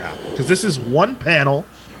Civil War happened, because this is one panel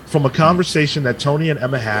from a conversation that Tony and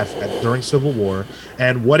Emma had during Civil War,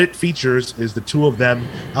 and what it features is the two of them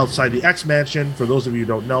outside the X-Mansion. For those of you who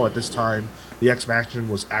don't know, at this time, the X-Mansion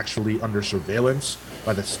was actually under surveillance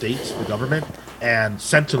by the state, the government, and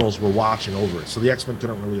Sentinels were watching over it. So the X-Men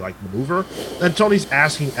couldn't really maneuver. And Tony's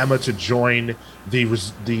asking Emma to join the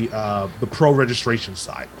pro-registration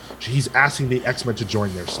side. He's asking the X-Men to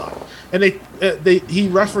join their side. And he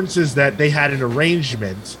references that they had an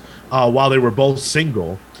arrangement while they were both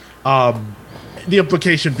single. The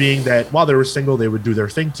implication being that while they were single, they would do their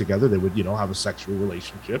thing together. They would, have a sexual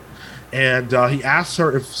relationship. And he asks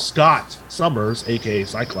her if Scott Summers, a.k.a.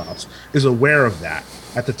 Cyclops, is aware of that.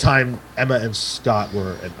 At the time, Emma and Scott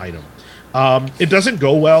were an item. It doesn't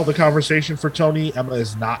go well, the conversation for Tony. Emma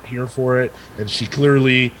is not here for it, and she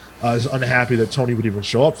clearly is unhappy that Tony would even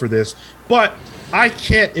show up for this. But I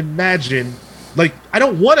can't imagine, I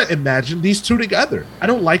don't want to imagine these two together. I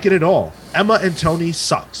don't like it at all. Emma and Tony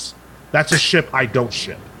sucks. That's a ship I don't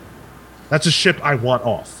ship. That's a ship I want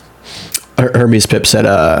off. Hermes Pip said,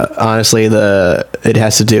 honestly, it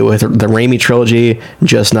has to do with the Raimi trilogy,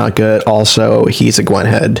 just not good. Also, he's a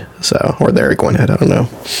Gwenhead, or they're a Gwenhead. I don't know.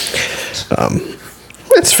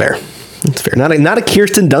 It's fair. It's fair. Not a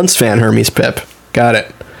Kirsten Dunst fan, Hermes Pip. Got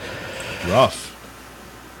it. Rough.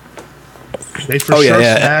 They for sure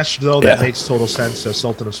smashed, though. That makes total sense.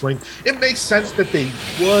 Sultan of Swing. It makes sense that they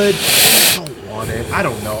would. I don't want it. I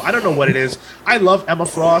don't know. I don't know what it is. I love Emma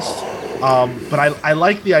Frost, but I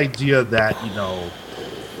like the idea that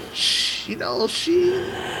she's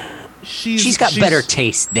got better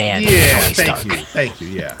taste than Tony Stark. Thank you.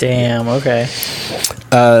 Yeah. Damn. Okay.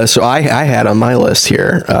 So I had on my list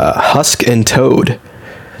here Husk and Toad.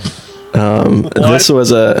 This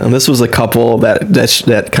was a couple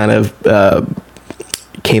that kind of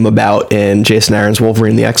came about in Jason Aaron's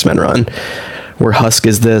Wolverine the X-Men run, where Husk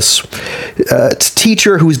is this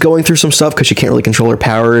teacher who's going through some stuff because she can't really control her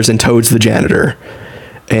powers, and Toad's the janitor.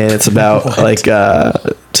 And it's about like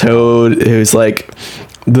Toad, who's like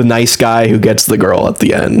the nice guy who gets the girl at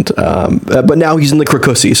the end. But now he's in the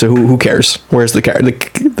Krakusi, so who cares? Where's the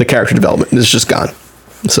character development? It's just gone.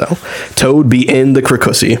 So Toad be in the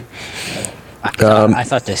Krakusi. I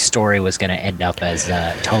thought this story was going to end up as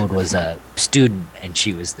Toad was a student and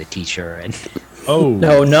she was the teacher. And Oh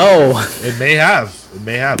No. it may have.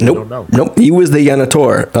 Nope. I don't know. Nope. He was the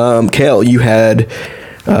Yanator. Kale, you had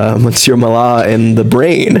Monsieur Mallah and the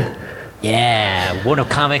Brain. yeah, one of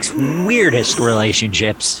comics' weirdest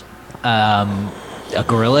relationships. A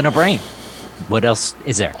gorilla and a brain. What else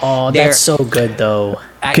is there? Oh, They're- that's so good though.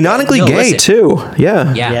 Canonically no, gay, listen. too.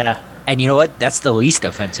 Yeah. Yeah. And you know what? That's the least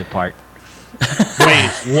offensive part. Wait,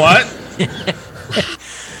 what?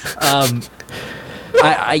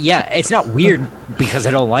 Yeah, it's not weird because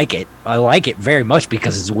I don't like it. I like it very much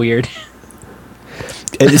because it's weird.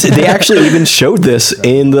 They actually even showed this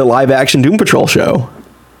in the live-action Doom Patrol show.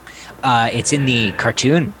 It's in the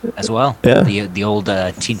cartoon as well. Yeah. The old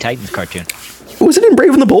Teen Titans cartoon. Was it in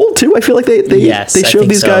Brave and the Bold too? I feel like they Yes, I showed think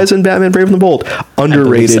these so. guys in Batman Brave and the Bold.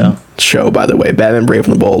 Underrated so. show, by the way. Batman Brave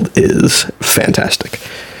and the Bold is fantastic.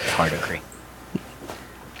 Hard to agree.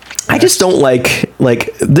 I just don't like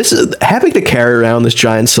this is having to carry around this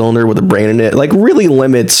giant cylinder with a brain in it. Like really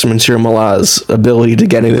limits Monsieur Malah's ability to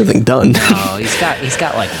get anything done. Oh, he's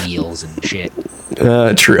got like wheels and shit.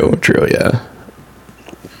 True, yeah.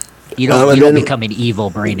 You don't and you don't then- become an evil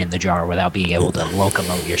brain in the jar without being able to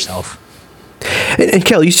locomote yourself. And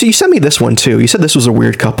Kel, you sent me this one too. You said this was a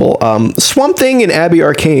weird couple. Swamp Thing and Abby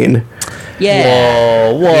Arcane.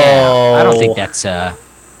 Yeah. Whoa. Yeah, I don't think that's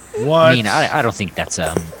What? I mean, I don't think that's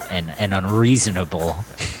an unreasonable.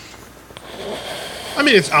 I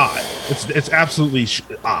mean, it's odd. It's absolutely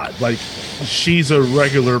odd. Like, she's a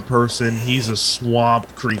regular person. He's a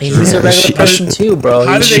swamp creature. He's a regular She- person too, bro.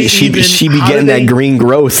 How do they She be how do getting they- that green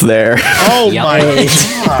growth there. Oh Yep. my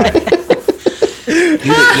god!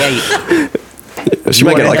 She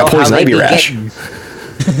might get like a poison ivy rash. No,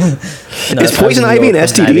 Is poison ivy an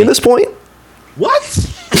STD at this point? What?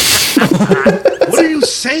 What are you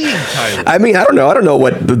saying, Tyler? I mean, I don't know. I don't know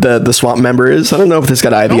what the swamp member is. I don't know if it's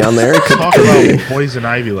got ivy on there. It could, Talk could about be. poison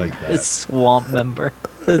ivy like that. Swamp member.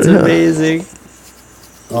 That's amazing.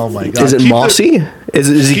 Oh my god! Is it Keep the- mossy?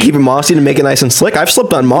 Is he keeping mossy to make it nice and slick? I've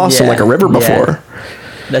slipped on moss in Yeah, like a river yeah. before.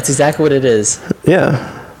 That's exactly what it is.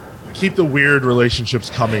 Yeah. Keep the weird relationships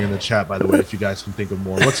coming in the chat, by the way, if you guys can think of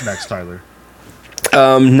more. What's next, Tyler?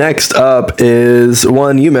 Next up is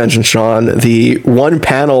one you mentioned, Sean. The one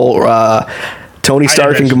panel Tony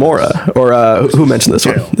Stark and mentioned Gamora. Or who mentioned this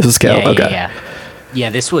Kale. one? This is Kale. Yeah, okay. Yeah,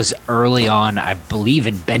 this was early on, I believe,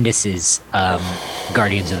 in Bendis's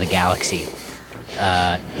Guardians of the Galaxy.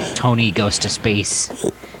 Tony goes to space,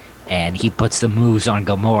 and he puts the moves on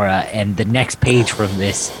Gamora, and the next page from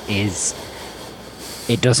this is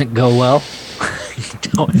it doesn't go well.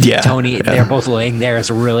 Tony, yeah. they're both laying there.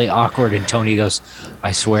 It's really awkward, and Tony goes,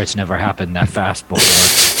 "I swear it's never happened that fast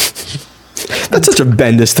before." That's such a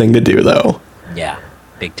Bendis thing to do, though. Yeah,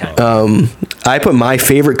 big time. I put my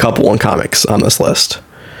favorite couple in comics on this list.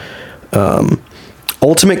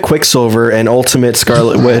 Ultimate Quicksilver and Ultimate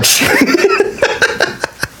Scarlet Witch.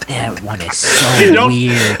 That one is so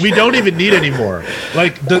weird. We don't even need any more.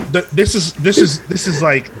 Like this is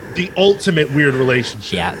like the ultimate weird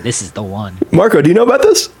relationship. Yeah, this is the one. Marco, do you know about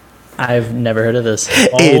this? I've never heard of this.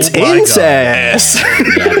 It's my God. incest.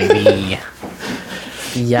 Yeah, baby.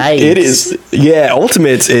 Yikes. It is. Yeah,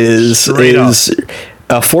 Ultimates is Straight up.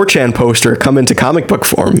 a 4chan poster come into comic book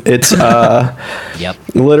form. It's Yep.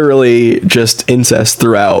 literally just incest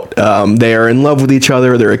throughout. They are in love with each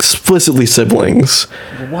other. They're explicitly siblings.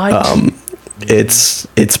 What?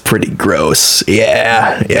 It's pretty gross.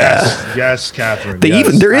 Yeah. Yes, Catherine. They yes,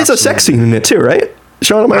 even there is a sex absolutely. scene in it too, right?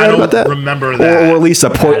 Sean, am I I right don't about that? remember Or that. at least a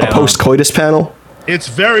post-coitus panel.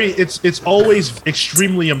 It's always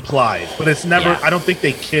extremely implied, but it's never. Yeah. I don't think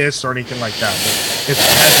they kiss or anything like that.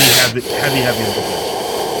 But it's heavy.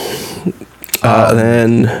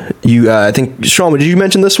 Then you, I think, Sean, did you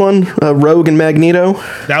mention this one? Rogue and Magneto.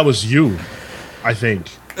 That was you, I think.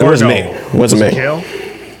 It wasn't me. It wasn't Was me. Kale?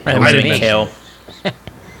 I I didn't didn't Kale.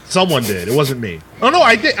 Someone did. It wasn't me. Oh no,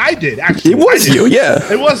 I did actually. It was I did. you,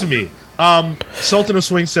 yeah. It was me. Sultan of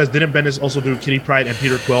Swing says, didn't Bendis also do Kitty Pryde and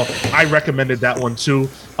Peter Quill? I recommended that one too.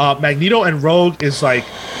 Magneto and Rogue is like,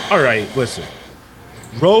 all right, listen.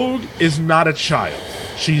 Rogue is not a child.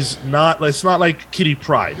 She's not. It's not like Kitty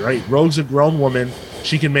Pryde, right? Rogue's a grown woman.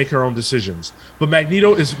 she can make her own decisions. But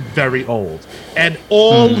Magneto is very old, and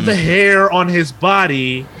all the hair on his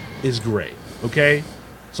body is gray. Okay,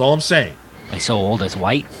 that's all I'm saying. Like so old as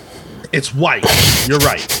white. It's white. You're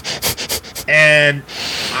right. And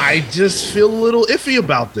I just feel a little iffy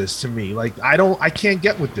about this. To me, like I can't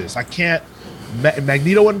get with this. I can't.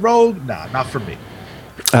 Magneto and Rogue, nah, not for me.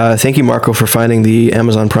 Thank you, Marco, for finding the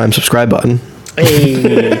Amazon Prime subscribe button.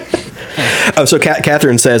 Hey. Oh, so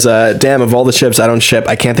Catherine says, damn, of all the ships I don't ship,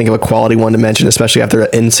 I can't think of a quality one to mention, especially after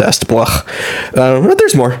incest. Blah. But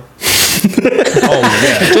there's more. Oh,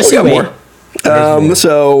 yeah. Just We got wait. more.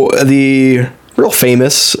 So the real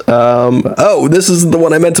famous, this is the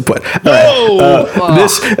one I meant to put. All right.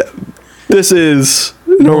 This is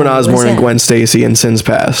Norman Osborn and Gwen Stacy in Sins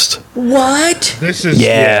Past. What? This is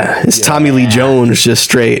It's Tommy Lee Jones just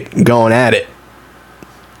straight going at it.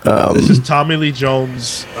 This is Tommy Lee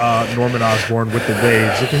Jones, Norman Osborn with the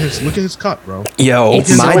waves. Look at his cut, bro. Yo,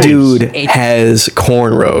 It's my so- dude it's- has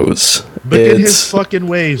cornrows. Look at his fucking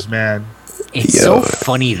waves, man. It's so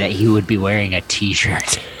funny that he would be wearing a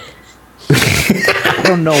t-shirt. I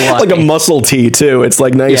don't know why. like a muscle tee too. It's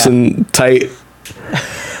like nice Yeah. and tight.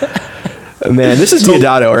 Man, this is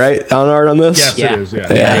Diodato, right? On art on this. Yes, Yeah. it is. Yeah.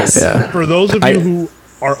 Yeah. For those of I- you who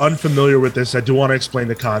are unfamiliar with this, I do want to explain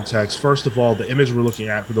the context. First of all, the image we're looking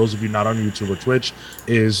at, for those of you not on YouTube or Twitch,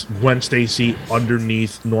 is Gwen Stacy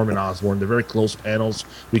underneath Norman Osborn. They're very close panels.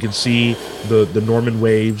 We can see the Norman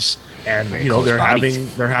waves, and close they're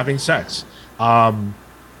bodies. having sex.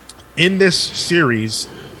 In this series,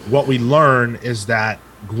 what we learn is that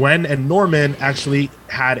Gwen and Norman actually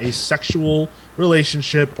had a sexual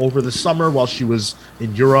relationship over the summer while she was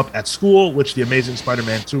in Europe at school, which the Amazing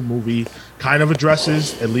Spider-Man 2 movie kind of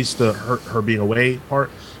addresses, at least the her being away part.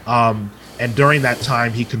 And during that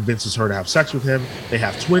time, he convinces her to have sex with him. They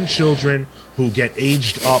have twin children who get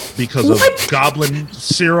aged up because of goblin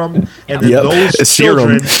serum, and then Yep. those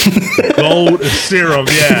Serum. children go serum.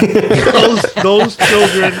 Yeah, those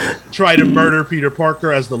children try to murder Peter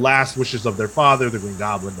Parker as the last wishes of their father, the Green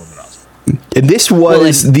Goblin, Norman Osborn. And this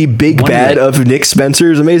was and the big one bad of of Nick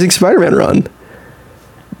Spencer's Amazing Spider-Man run.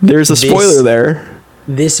 There's a spoiler there.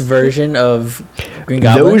 This version of Green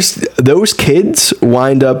Goblin. Those kids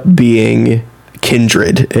wind up being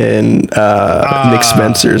kindred in Nick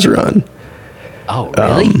Spencer's run. Oh,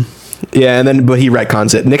 really? Yeah, but he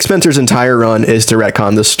retcons it. Nick Spencer's entire run is to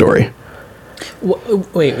retcon this story.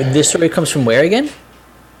 Wait, this story comes from where again?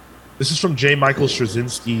 This is from J. Michael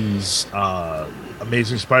Straczynski's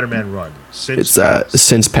Amazing Spider-Man run. It's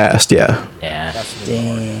since past, yeah. Yeah.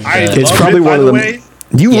 Dang. I It's loved probably it, by one of the them. way.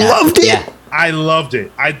 You Yeah, loved it. yeah. I loved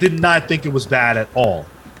it. I did not think it was bad at all.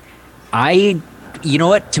 You know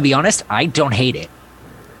what? To be honest, I don't hate it.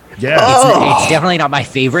 Yeah. It's definitely not my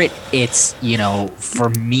favorite. It's, for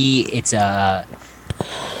me, it's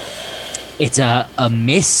a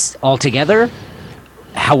miss altogether.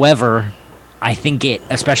 However, I think it,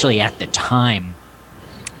 especially at the time,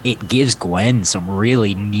 it gives Gwen some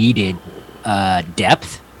really needed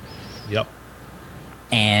depth, Yep.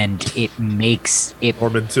 and it makes it.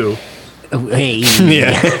 Norman too. Hey,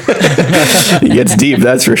 Yeah. It gets deep,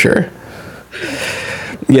 that's for sure.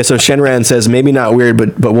 Yeah, so Shenran says, maybe not weird,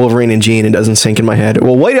 but Wolverine and Jean, it doesn't sink in my head.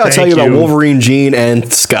 Well, wait till I tell you Thank about you. Wolverine, Jean,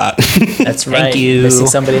 and Scott. That's right. you. Missing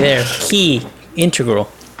somebody there. Key. Integral.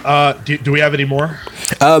 Do we have any more?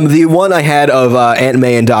 The one I had of Aunt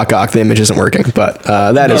May and Doc Ock, the image isn't working, but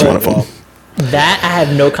that is one of them. That I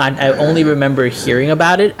have no I only remember hearing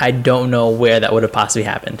about it. I don't know where that would have possibly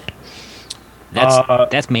happened.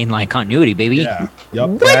 that's mainline continuity, baby. Yeah. Yep.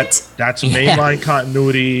 What? That's mainline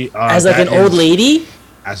continuity. As like that an old is- lady?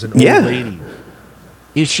 As an old Yeah. lady.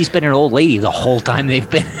 Dude, she's been an old lady the whole time they've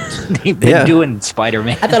been Yeah. doing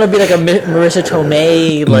Spider-Man. I thought it'd be like a Marissa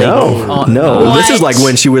Tomei. Like, No. This is what? like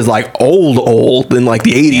when she was like old in like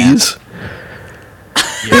the 80s.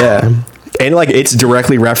 Yeah. And like it's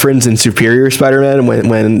directly referenced in Superior Spider-Man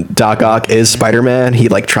when Doc Ock is Spider-Man, he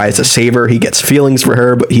like tries to save her, he gets feelings for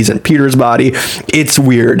her, but he's in Peter's body. It's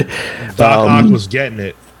weird. Doc Ock was getting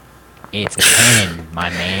it. It's canon, my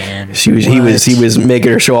man. He was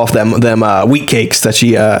making her show off them wheat cakes that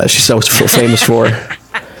she's so famous for.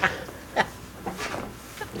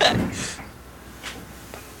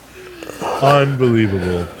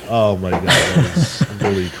 Unbelievable. Oh my god. That's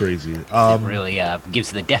really crazy. Really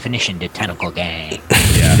gives the definition to Tentacle Gang.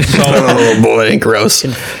 Yeah. So Oh boy, gross.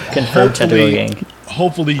 Confirmed Tentacle Gang.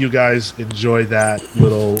 hopefully you guys enjoy that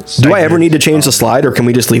little Do I segment. ever need to change the slide, or can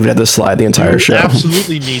we just leave it at this slide the entire You show?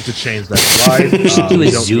 absolutely need to change that slide. We should do we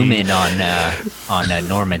a don't zoom need- in on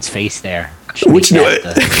Norman's face there. Should Which make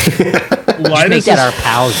do that Why Make does that his, our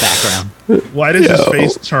pal's background. why does his Yo.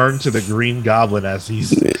 face turn to the Green Goblin as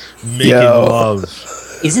he's making Yo. love?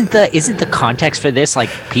 Isn't the context for this like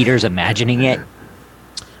Peter's imagining it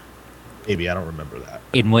Maybe I don't remember that.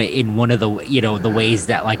 in one of the the ways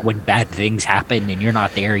that like when bad things happen and you're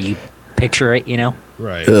not there, you picture it,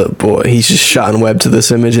 Right. Oh boy, he's just shot and web to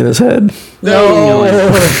this image in his head. You know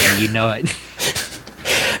it.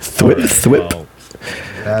 Thwip, thwip. Well,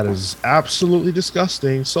 that is absolutely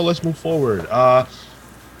disgusting. So let's move forward.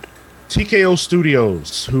 TKO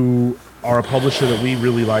Studios, who are a publisher that we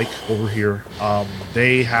really like over here,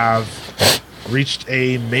 they have reached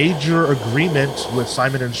a major agreement with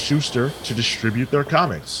Simon and Schuster to distribute their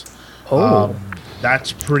comics.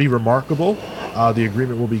 That's pretty remarkable. The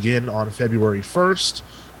agreement will begin on February 1st.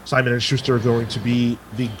 Simon and Schuster are going to be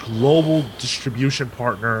the global distribution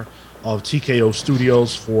partner of TKO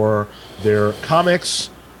Studios for their comics,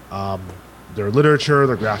 their literature,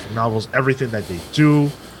 their graphic novels, everything that they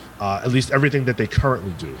do, at least everything that they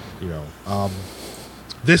currently do.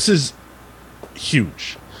 This is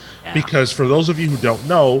huge because for those of you who don't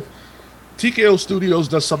know, TKO Studios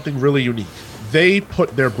does something really unique. They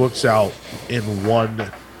put their books out in one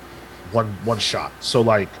shot. So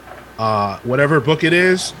like whatever book it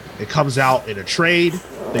is, it comes out in a trade.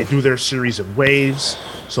 They do their series in waves.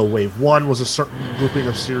 So wave 1 was a certain grouping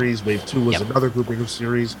of series. Wave 2 was another grouping of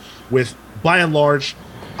series. With, by and large,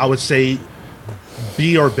 I would say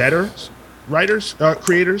B or better writers,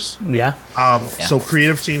 creators. Yeah. So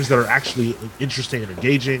creative teams that are actually interesting and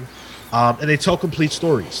engaging. And they tell complete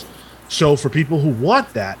stories. So for people who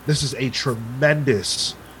want that, this is a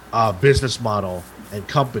tremendous business model and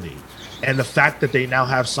company. And the fact that they now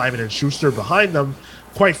have Simon and Schuster behind them,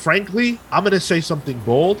 quite frankly, I'm going to say something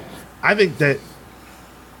bold. I think that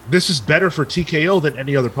this is better for TKO than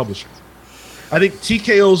any other publisher. I think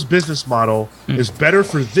TKO's business model is better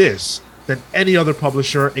for this than any other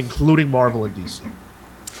publisher, including Marvel and DC.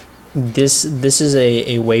 This is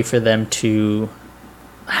a way for them to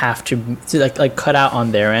have to like cut out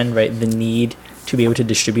on their end, right? The need to be able to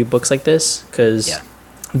distribute books like this because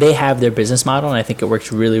they have their business model, and I think it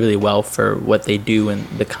works really, really well for what they do and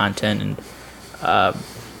the content and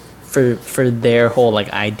for their whole like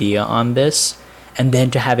idea on this. And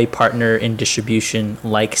then to have a partner in distribution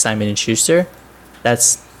like Simon and Schuster,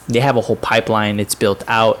 they have a whole pipeline. It's built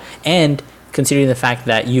out, and considering the fact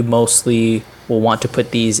that you mostly will want to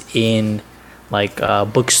put these in like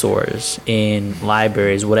bookstores, in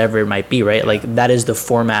libraries, whatever it might be, right? Like that is the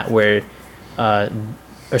format where,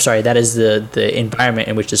 that is the environment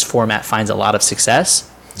in which this format finds a lot of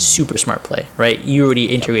success. Super smart play, right? You already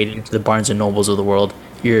integrated into the Barnes and Nobles of the world.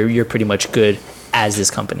 You're pretty much good as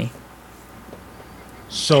this company.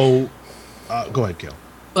 So, go ahead, Gil.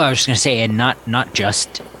 Well, I was just going to say, and not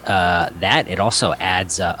just that, it also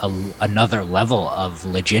adds another level of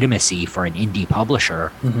legitimacy for an indie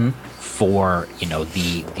publisher for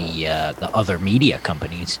the other media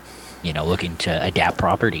companies, looking to adapt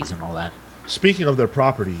properties and all that. Speaking of their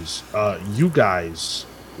properties, you guys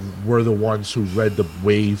were the ones who read the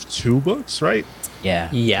Wave 2 books, right? Yeah.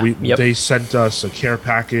 They sent us a care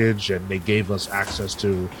package and they gave us access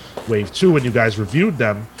to Wave 2 and you guys reviewed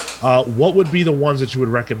them. What would be the ones that you would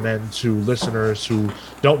recommend to listeners who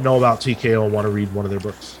don't know about TKO and want to read one of their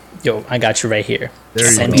books? Yo, I got you right here.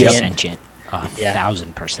 There you go. Sentient.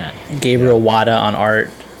 1,000%. Gabriel Wada on art.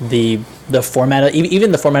 The format,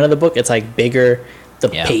 even the format of the book, it's like bigger. The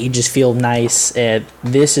pages feel nice.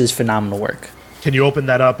 This is phenomenal work. Can you open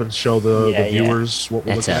that up and show the viewers what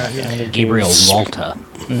we're looking at? Yeah. Gabriel Walta,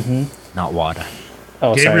 not Wada.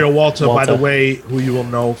 Oh, Gabriel Walta, by the way, who you will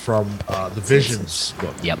know from the Visions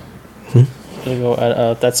book. Yep.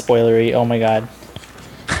 That's spoilery. Oh my god.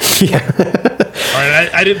 All right,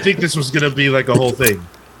 I didn't think this was gonna be like a whole thing.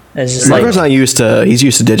 It's just Marco's not used to. He's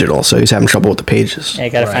used to digital, so he's having trouble with the pages. I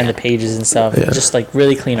gotta find the pages and stuff. Yeah. Just like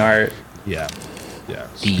really clean art. Yeah.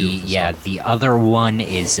 The other one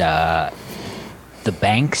is The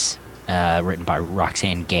Banks, written by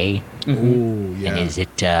Roxane Gay. Ooh, yeah. And is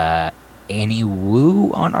it Annie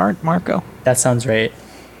Wu on art, Marco? That sounds right.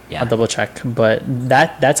 Yeah. I'll double check. But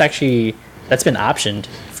that's been optioned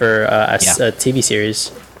for a TV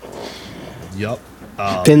series. Yep.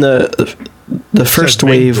 In the first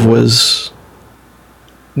wave was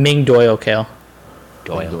Ming Doyle, Kale.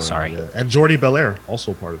 Doyle, sorry. Yeah. And Jordi Belair,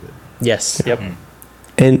 also part of it. Yes. Yep.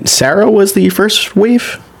 and Sarah was the first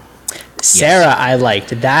wave. Sarah, I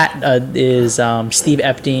liked. That is Steve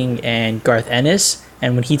Epting and Garth Ennis.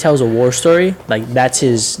 And when he tells a war story, like that's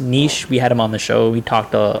his niche. We had him on the show. We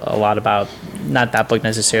talked a lot about, not that book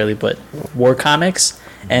necessarily, but war comics.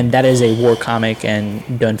 And that is a war comic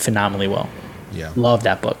and done phenomenally well. Yeah. Love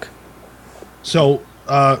that book. So,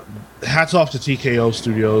 hats off to TKO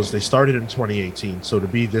Studios. They started in 2018, so to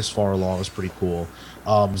be this far along is pretty cool.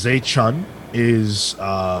 Zay Chun is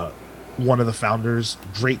one of the founders.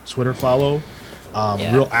 Great Twitter follow.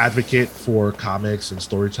 Real advocate for comics and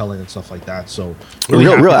storytelling and stuff like that. So,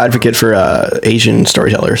 real advocate for Asian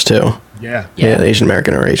storytellers too. Yeah, Asian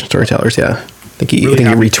American or Asian storytellers. Yeah, I think he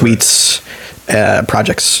retweets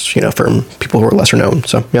projects, from people who are lesser known.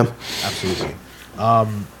 So yeah, absolutely.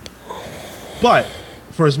 But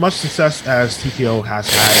for as much success as TKO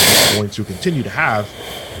has had and is going to continue to have,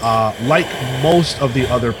 like most of the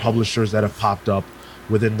other publishers that have popped up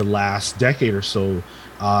within the last decade or so,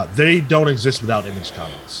 they don't exist without Image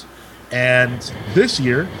Comics. And this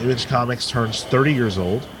year, Image Comics turns 30 years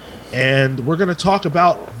old, and we're going to talk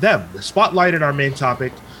about them. The spotlight in our main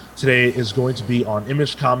topic today is going to be on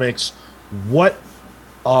Image Comics, what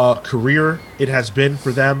career it has been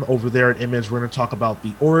for them over there at Image. We're going to talk about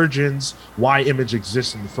the origins, why Image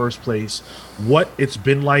exists in the first place, what it's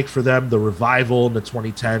been like for them, the revival in the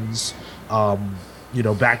 2010s,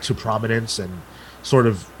 back to prominence and sort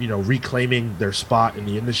of, reclaiming their spot in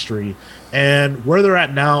the industry, and where they're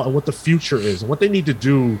at now and what the future is and what they need to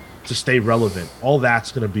do to stay relevant. All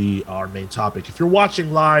that's going to be our main topic. If you're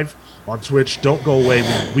watching live on Twitch, don't go away.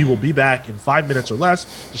 We will be back in 5 minutes or less.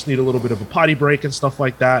 Just need a little bit of a potty break and stuff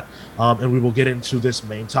like that. And we will get into this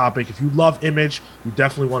main topic. If you love Image, you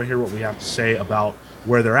definitely want to hear what we have to say about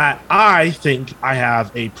where they're at. I think I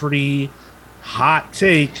have a pretty hot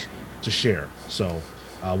take to share. So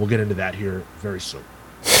we'll get into that here very soon.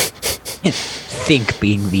 Think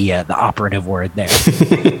being the operative word there. All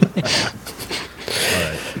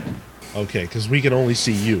right. Okay, because we can only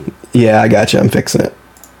see you. Yeah, I got you. I'm fixing it.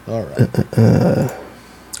 All right.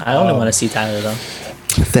 I only want to see Tyler though.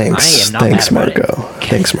 Thanks, Marco.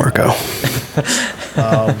 Thanks, Marco.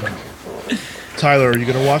 Tyler, are you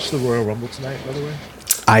going to watch the Royal Rumble tonight, by the way?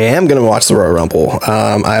 I am going to watch the Royal Rumble.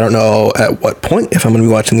 I don't know at what point, if I'm going to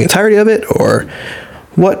be watching the entirety of it or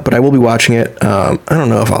what, but I will be watching it. I don't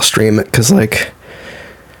know if I'll stream it because,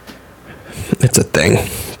 it's a thing.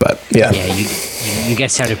 But yeah. Yeah, you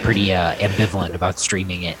guys sounded pretty ambivalent about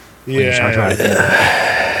streaming it.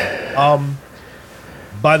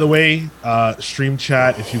 By the way, stream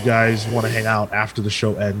chat, if you guys want to hang out after the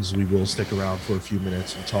show ends, we will stick around for a few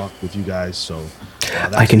minutes and talk with you guys. So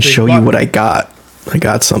I can show you what I got. I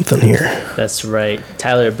got something here. That's right.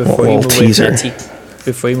 Tyler, before you move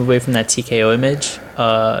away from that TKO Image,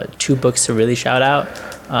 2 books to really shout out.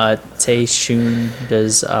 Tae Shun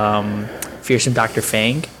does Fearsome Dr.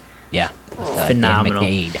 Fang. Yeah. Phenomenal.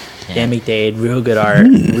 Dan McDade, real good art,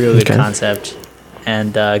 real good concept.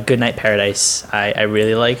 And Goodnight Paradise, I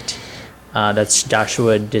really liked. That's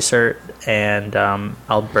Joshua Dysart and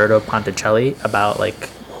Alberto Ponticelli about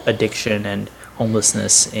addiction and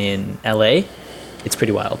homelessness in LA. It's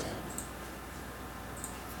pretty wild.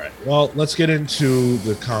 All right. Well, let's get into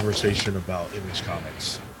the conversation about Image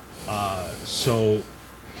Comics. So,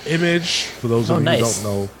 Image, for those of you who don't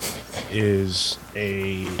know, is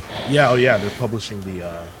they're publishing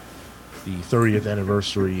the 30th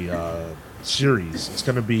anniversary series. It's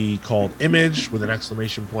going to be called Image with an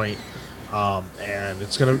exclamation point, and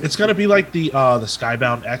it's gonna be like the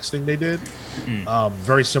Skybound X thing they did,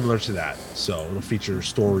 very similar to that. So it'll feature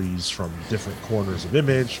stories from different corners of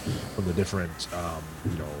Image, from the different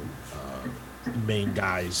main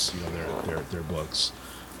guys, their books,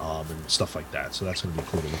 and stuff like that. So that's gonna be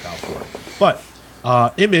cool to look out for. But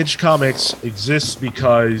Image Comics exists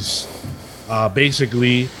because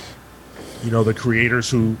basically, the creators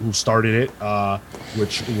who started it,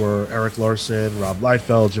 which were Eric Larson, Rob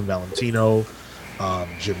Liefeld, Jim Valentino,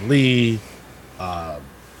 Jim Lee, Todd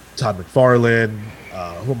McFarlane,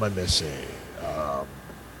 who am I missing?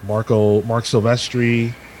 Mark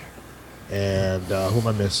Silvestri, and who am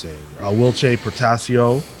I missing? Wilche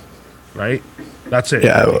Portasio, right? That's it.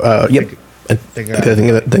 Yeah. Yep. I think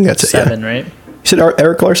that's it. 7, right? You said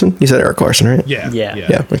Eric Larson? You said Eric Larson, right? Yeah.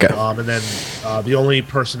 Okay. And then the only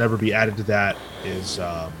person to ever be added to that is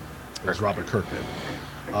Robert Kirkman.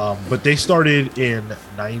 But they started in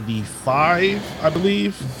 95, I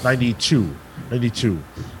believe, 92.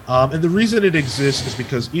 And the reason it exists is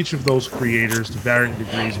because each of those creators, to varying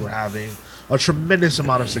degrees, were having a tremendous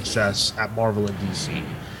amount of success at Marvel and DC.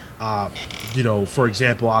 For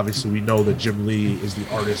example, obviously we know that Jim Lee is the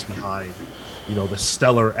artist behind the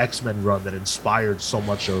stellar X-Men run that inspired so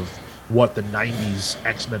much of what the 90s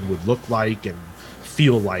X-Men would look like and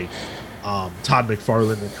feel like. Todd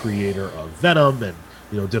McFarlane, the creator of Venom, and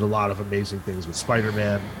did a lot of amazing things with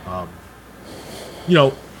Spider-Man.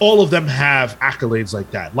 All of them have accolades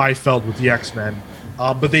like that. Liefeld with the X-Men.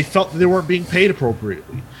 but they felt that they weren't being paid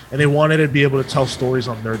appropriately, and they wanted to be able to tell stories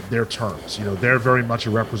on their terms. You know, they're very much a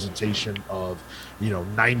representation of, you know,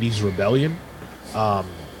 90s rebellion,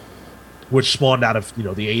 which spawned out of, you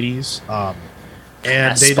know, the 80s,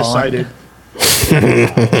 and they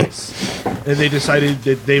decided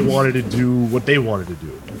that they wanted to do what they wanted to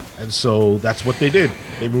do, and so that's what they did.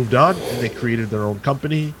 They moved on and they created their own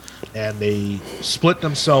company, and they split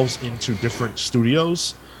themselves into different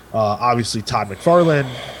studios. Obviously, Todd McFarlane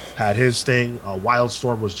had his thing.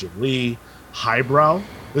 Wildstorm was Jim Lee. Highbrow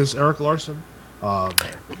is Eric Larson.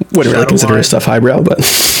 Wouldn't really consider his stuff highbrow, but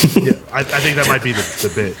yeah, I think that might be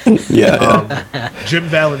the bit. Yeah. Jim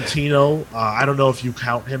Valentino, I don't know if you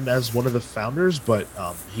count him as one of the founders, but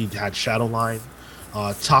he had Shadowline.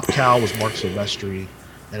 Top Cow was Mark Silvestri,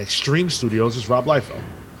 and Extreme Studios is Rob Liefeld.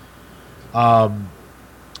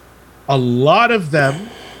 A lot of them,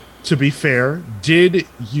 to be fair, did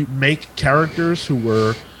you make characters who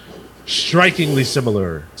were strikingly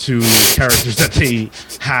similar to characters that they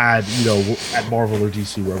had, you know, at Marvel or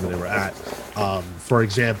DC, wherever they were at. For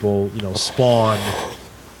example, you know, Spawn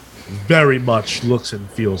very much looks and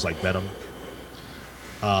feels like Venom.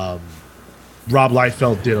 Rob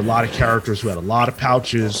Liefeld did a lot of characters who had a lot of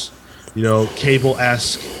pouches, you know,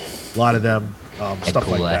 Cable-esque, a lot of them, stuff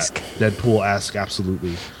like that. Deadpool-esque,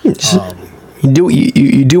 absolutely.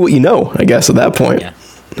 You do what you know, I guess, at that point.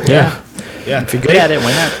 Yeah. If you're good at it,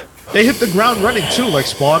 why not? They hit the ground running too. Like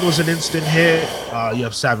Spawn was an instant hit. You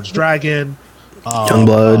have Savage Dragon,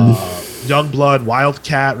 Youngblood,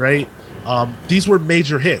 Wildcat, right? These were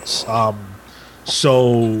major hits.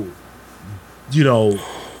 So, you know,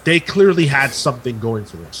 they clearly had something going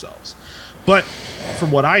for themselves. But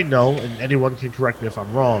from what I know, and anyone can correct me if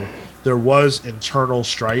I'm wrong, there was internal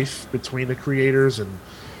strife between the creators, and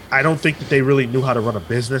I don't think that they really knew how to run a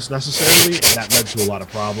business necessarily, and that led to a lot of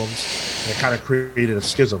problems. And it kind of created a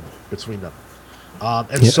schism between them. Go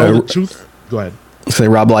ahead. So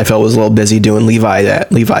Rob Liefeld was a little busy doing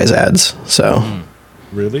Levi's ads. So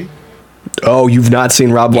really? Oh, you've not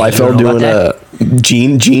seen Rob Liefeld doing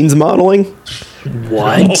jeans modeling?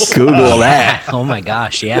 What? Google that. Oh my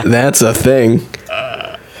gosh, yeah. That's a thing.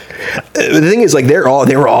 The thing is, like, they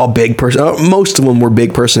were all big most of them were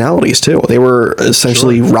big personalities too. They were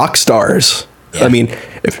essentially rock stars. Yeah. I mean,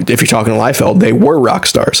 if you're talking to Liefeld, they were rock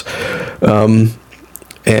stars.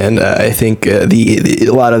 And I think a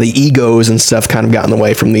lot of the egos and stuff kind of got in the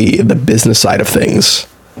way from the business side of things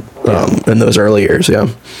in those early years. Yeah.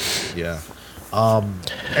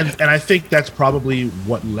 And I think that's probably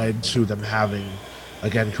what led to them having,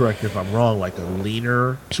 again, correct me if I'm wrong, like a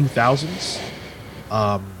leaner 2000s.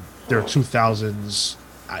 Their 2000s,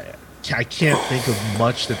 I can't think of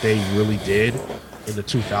much that they really did in the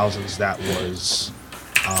 2000s that was,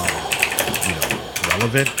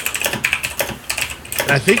 relevant.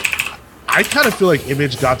 And I kind of feel like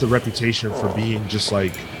Image got the reputation for being just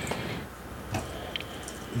like,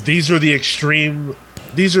 these are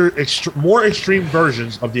more extreme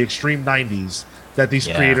versions of the extreme 90s that these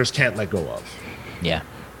creators can't let go of. Yeah.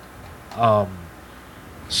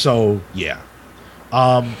 So, yeah.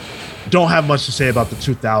 Don't have much to say about the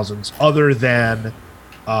 2000s other than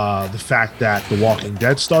the fact that The Walking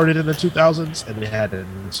Dead started in the 2000s and they had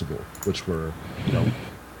Invincible, which were,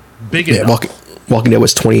 big enough. Walking Dead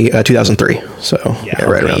was 2003, so right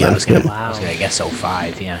around then. I was gonna guess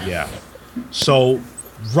 05, Yeah. So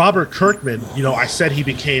Robert Kirkman, I said he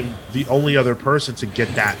became the only other person to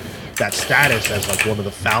get that status as like one of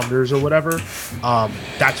the founders or whatever.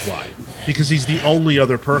 That's why, because he's the only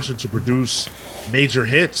other person to produce major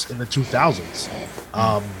hits in the 2000s.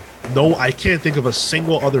 No, I can't think of a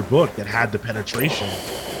single other book that had the penetration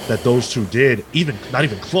that those two did, not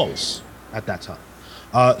even close at that time.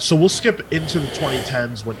 So we'll skip into the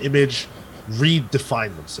 2010s when Image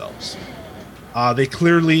redefined themselves. They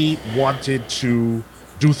clearly wanted to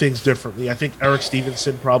do things differently. I think Eric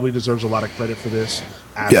Stevenson probably deserves a lot of credit for this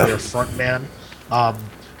as their front man.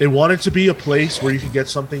 They wanted to be a place where you could get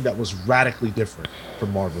something that was radically different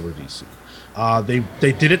from Marvel or DC.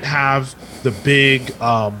 They didn't have the big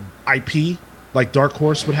IP like Dark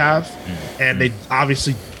Horse would have, and they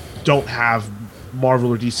obviously don't have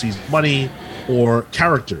Marvel or DC's money or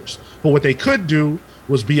characters. But what they could do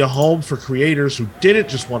was be a home for creators who didn't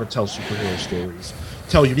just want to tell superhero stories,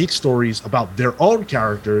 tell unique stories about their own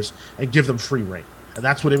characters, and give them free reign. And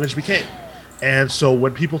that's what Image became. And so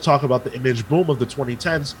when people talk about the Image boom of the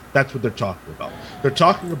 2010s, that's what they're talking about. They're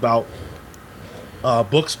talking about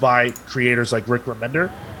books by creators like Rick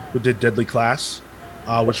Remender, who did Deadly Class,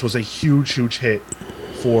 which was a huge, huge hit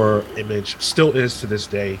for Image. Still is to this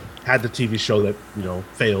day. Had the TV show that,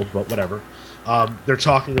 failed, but whatever. They're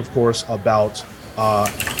talking, of course, about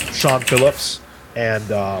Sean Phillips and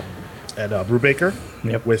Brubaker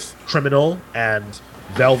with Criminal and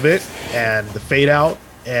Velvet and The Fade Out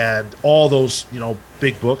and all those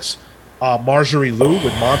big books. Marjorie Liu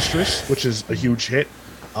with Monstrous, which is a huge hit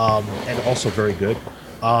and also very good.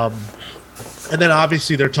 And then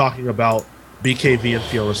obviously they're talking about BKV and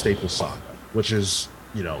Fiona Staples saga, which is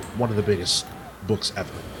one of the biggest books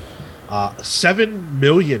ever. 7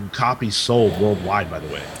 million copies sold worldwide, by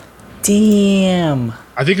the way. Damn.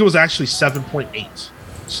 I think it was actually 7.8.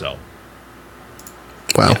 So.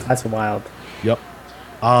 Wow. That's wild. Yep.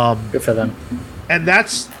 Good for them. And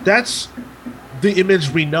that's the image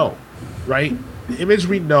we know, right? The image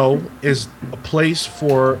we know is a place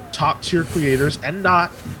for top tier creators and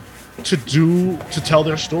not to tell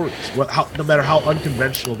their stories, no matter how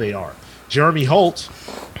unconventional they are. Jeremy Holt,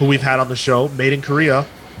 who we've had on the show, Made in Korea,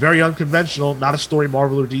 very unconventional, not a story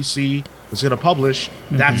Marvel or DC is going to publish.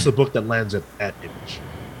 Mm-hmm. That's the book that lands at Image.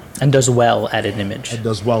 And does well at an Image.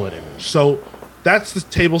 So that's the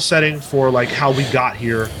table setting for like how we got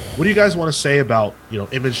here. What do you guys want to say about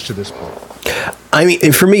Image to this point? I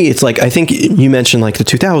mean, for me, it's like, I think you mentioned like the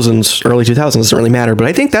 2000s, early 2000s doesn't really matter, but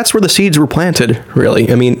I think that's where the seeds were planted,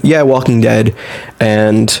 really. I mean, yeah, Walking Dead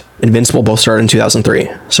and Invincible both started in 2003.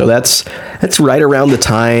 So that's right around the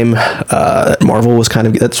time Marvel was kind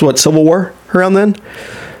of, that's what, Civil War around then?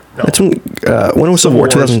 No. That's when was Civil War?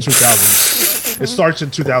 2000. It starts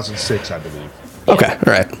in 2006, I believe. Okay,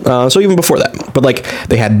 all right. So even before that. But like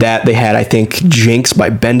they had that. They had, I think, Jinx by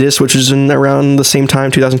Bendis, which is in around the same time,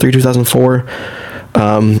 2003, 2004.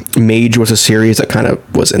 Mage was a series that kind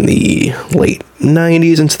of was in the late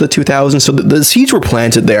 90s into the 2000s. So the seeds were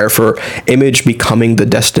planted there for Image becoming the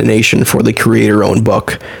destination for the creator-owned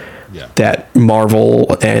book that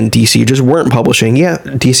Marvel and DC just weren't publishing. Yeah,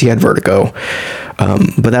 DC had Vertigo.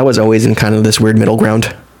 But that was always in kind of this weird middle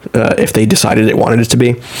ground. If they decided it wanted it to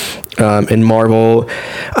be. And Marvel,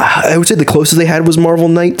 I would say the closest they had was Marvel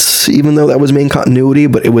Knights, even though that was main continuity,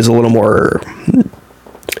 but it was a little more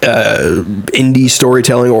indie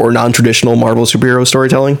storytelling or non-traditional Marvel superhero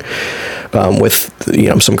storytelling with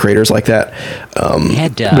some creators like that. They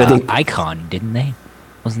had I think, Icon, didn't they?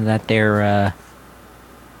 Wasn't that their...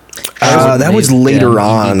 that was later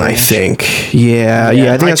on, I think. Yeah,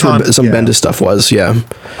 I think that's where some Bendis stuff was. Yeah,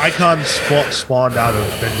 Icon spawned out of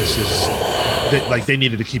Bendis's. They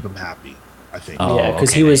needed to keep him happy, I think.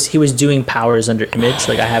 Because he was doing powers under Image.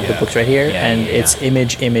 Like I have the books right here, it's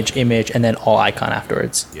Image, and then all Icon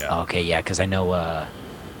afterwards. Yeah. Okay, yeah, because I know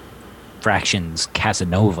Fraction's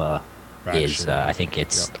Casanova is. I think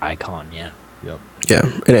it's Icon. Yeah. Yep. Yeah,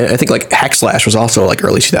 and I think like Hackslash was also like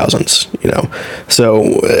early 2000s, So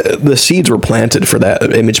the seeds were planted for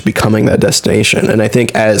that Image becoming that destination. And I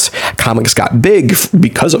think as comics got big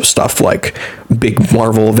because of stuff like big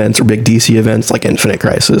Marvel events or big DC events like Infinite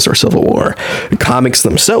Crisis or Civil War, comics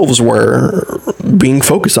themselves were being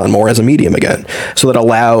focused on more as a medium again. So that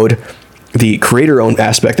allowed the creator-owned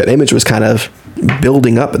aspect that Image was kind of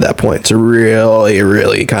building up at that point to really,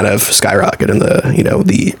 really kind of skyrocket in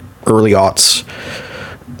the early aughts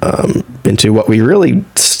into what we really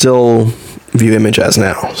still view Image as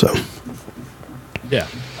now. So yeah,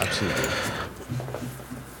 absolutely.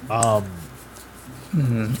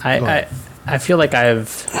 I feel like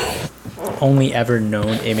I've only ever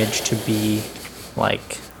known Image to be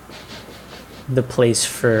like the place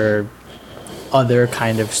for other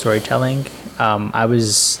kind of storytelling. I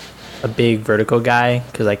was a big Vertigo guy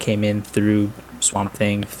because I came in through Swamp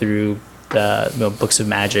Thing, through the Books of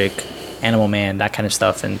Magic, Animal Man, that kind of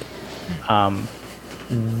stuff, and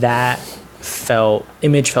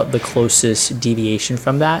Image felt the closest deviation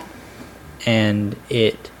from that, and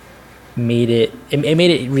it made it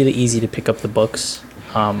really easy to pick up the books.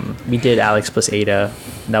 We did Alex plus Ada.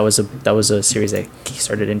 That was a series that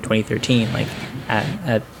started in 2013, like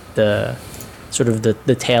at the sort of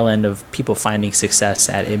the tail end of people finding success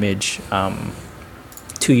at Image.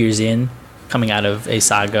 2 years in, coming out of a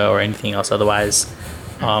saga or anything else otherwise.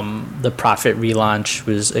 The Prophet relaunch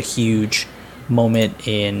was a huge moment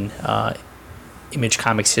in Image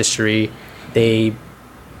Comics history. They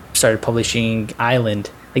started publishing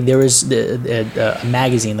Island. Like there was a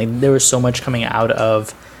magazine. Like there was so much coming out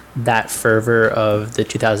of that fervor of the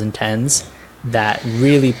 2010s that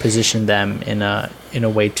really positioned them in a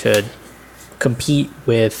way to compete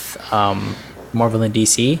with Marvel and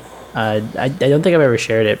DC. I don't think I've ever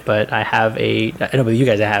shared it, but I have I don't know about you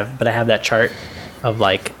guys, I have that chart of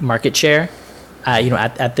like market share.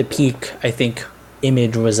 At the peak, I think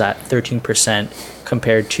Image was at 13%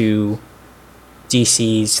 compared to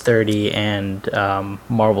DC's 30 and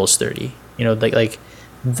Marvel's 30. Like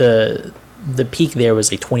the peak there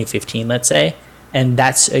was like 2015, let's say, and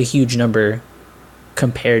that's a huge number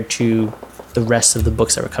compared to the rest of the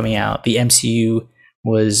books that were coming out. The MCU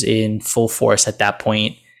was in full force at that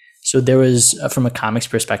point. So there was, from a comics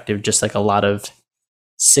perspective, just like a lot of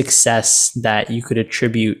success that you could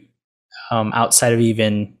attribute outside of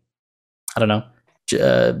even, I don't know,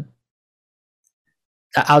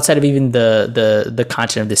 outside of even the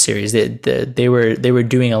content of the series. They were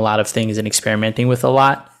doing a lot of things and experimenting with a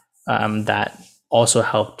lot that also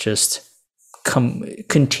helped just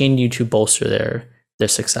continue to bolster their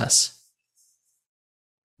success.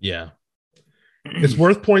 Yeah. It's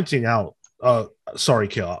worth pointing out, sorry,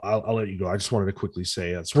 Kale, I'll let you go. I just wanted to quickly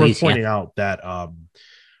say it's worth pointing out that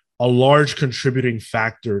a large contributing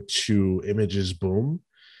factor to Image's boom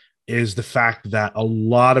is the fact that a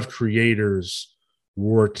lot of creators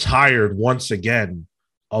were tired once again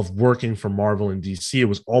of working for Marvel and DC. It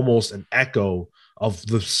was almost an echo of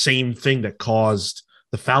the same thing that caused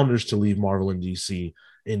the founders to leave Marvel and DC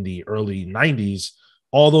in the early 90s.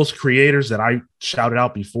 All those creators that I shouted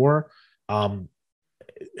out before,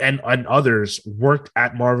 and others worked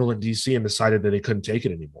at Marvel and DC and decided that they couldn't take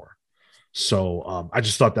it anymore. So I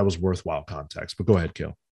just thought that was worthwhile context. But go ahead,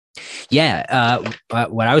 Kale. Yeah,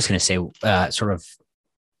 what I was going to say sort of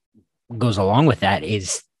goes along with that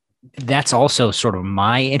is that's also sort of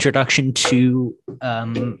my introduction to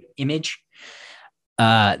Image.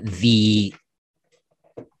 That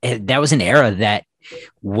was an era that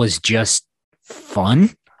was just fun,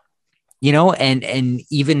 you know, and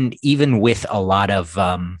even with a lot of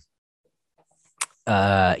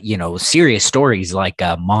you know, serious stories like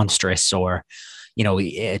Monstrous, or, you know,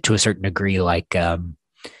 to a certain degree like The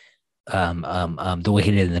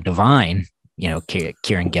Wicked and the Divine, you know,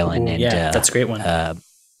 Kieran Gillen. Ooh, and that's a great one.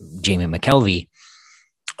 Jamie McKelvey.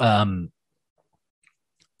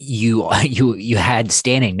 You had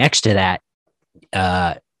standing next to that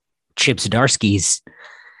Chip Zdarsky's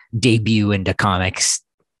debut into comics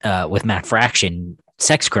with Matt Fraction,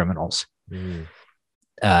 Sex Criminals. You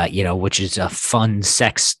know, which is a fun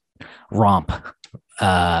sex romp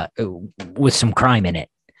with some crime in it.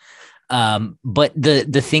 But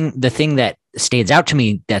the thing that stands out to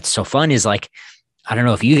me that's so fun is, like, I don't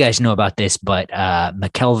know if you guys know about this, but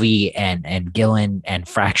McKelvey and Gillen and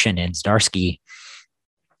Fraction and Zdarsky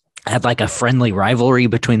had like a friendly rivalry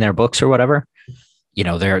between their books or whatever. You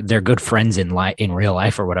know, they're good friends in real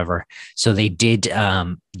life or whatever. So they did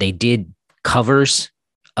covers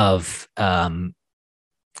of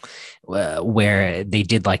where they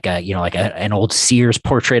did like an old Sears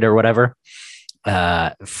portrait or whatever.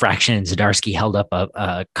 Fraction and Zdarsky held up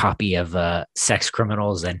a copy of Sex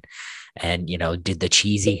Criminals and you know, did the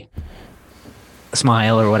cheesy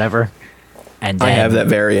smile or whatever. And then, I have that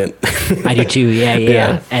variant. I do too.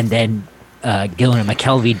 Yeah. And then Gillen and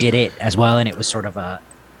McKelvey did it as well, and it was sort of a,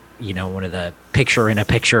 you know, one of the picture in a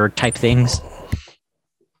picture type things.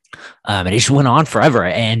 And it just went on forever,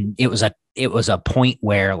 and it was a point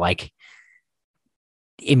where, like,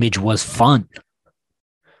 Image was fun.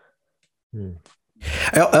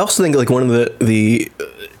 I also think, like, one of the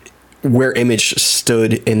where Image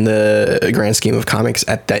stood in the grand scheme of comics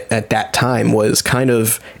at that time was kind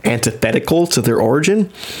of antithetical to their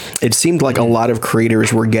origin. It seemed like a lot of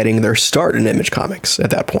creators were getting their start in Image Comics at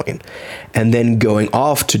that point, and then going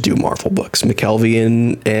off to do Marvel books.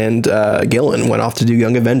 McKelvey and Gillen went off to do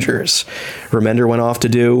Young Avengers. Remender went off to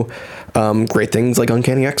do great things like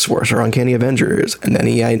Uncanny X-Force or Uncanny Avengers, and then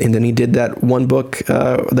he did that one book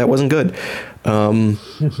that wasn't good.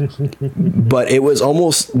 But it was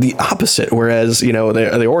almost the opposite. Whereas, you know,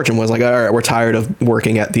 the origin was like, all right, we're tired of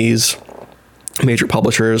working at these major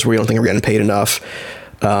publishers. We don't think we're getting paid enough.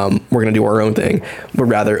 We're going to do our own thing. But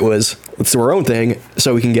rather it was, let's do our own thing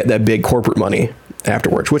so we can get that big corporate money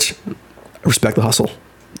afterwards, which I respect the hustle.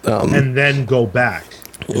 And then go back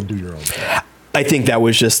and do your own thing. I think that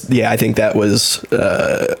was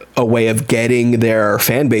a way of getting their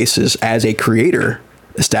fan bases as a creator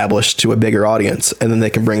established to a bigger audience, and then they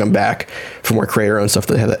can bring them back for more creator-owned stuff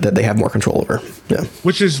that they have more control over. Yeah,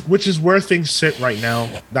 which is where things sit right now.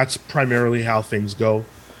 That's primarily how things go,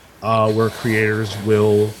 where creators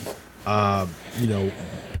will, you know,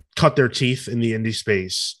 cut their teeth in the indie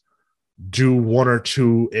space, do one or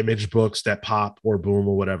two Image books that pop or boom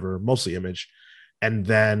or whatever, mostly Image, and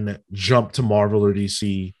then jump to Marvel or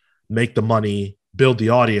DC, make the money, build the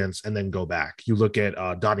audience, and then go back. You look at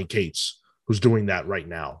Donny Cates, who's doing that right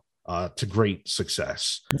now to great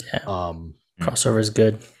success. Yeah. Crossover is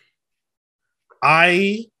good.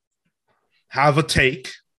 I have a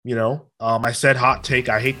take, you know. I said hot take.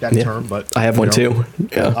 I hate that term, but I have one too.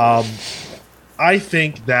 Yeah. I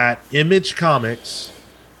think that Image Comics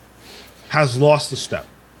has lost a step.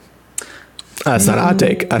 That's not a hot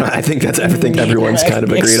take. I think everyone's kind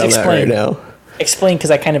of agreed on that right now. Explain,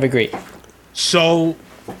 because I kind of agree. So,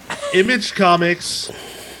 Image Comics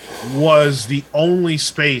was the only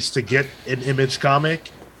space to get an Image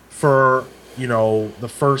comic for, the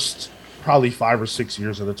first probably 5 or 6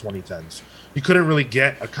 years of the 2010s. You couldn't really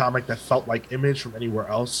get a comic that felt like Image from anywhere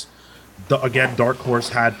else. Again, Dark Horse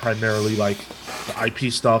had primarily like the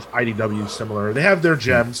IP stuff, IDW similar. They have their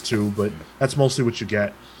gems too, but that's mostly what you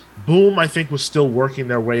get. Boom, I think, was still working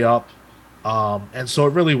their way up. And so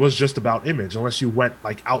it really was just about Image, unless you went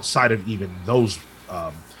like outside of even those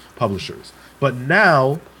publishers. But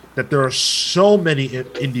now that there are so many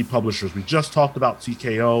indie publishers, we just talked about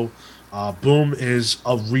TKO. Boom is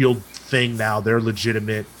a real thing now. They're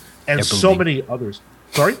legitimate. And so many others.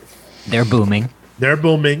 Sorry? They're booming. They're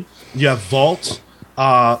booming. You have Vault,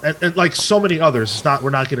 and like so many others. We're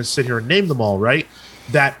not going to sit here and name them all, right?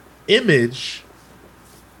 That Image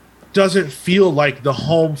doesn't feel like the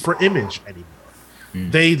home for Image anymore.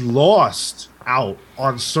 They lost out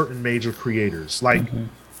on certain major creators. Like,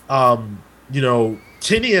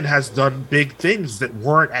 Tinian has done big things that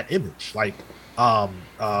weren't at Image. Like,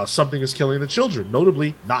 Something is Killing the Children,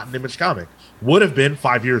 notably not an Image comic. Would have been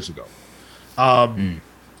 5 years ago. And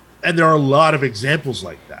there are a lot of examples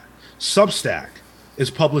like that. Substack is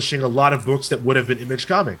publishing a lot of books that would have been Image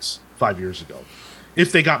comics 5 years ago,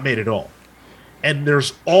 if they got made at all. And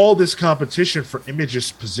there's all this competition for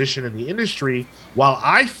Image's position in the industry, while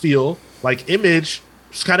I feel like Image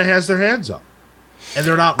just kind of has their hands up. And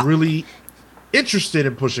they're not really interested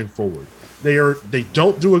in pushing forward. They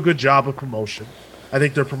don't do a good job of promotion. I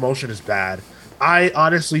think their promotion is bad. I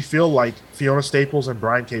honestly feel like Fiona Staples and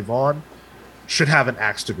Brian K. Vaughan should have an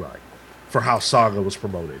axe to grind for how Saga was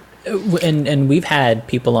promoted. And we've had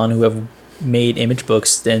people on who have made Image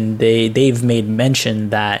books, and they've made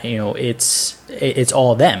mention that it's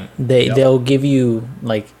all them. They'll give you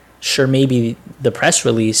like, sure, maybe the press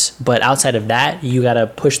release, but outside of that, you gotta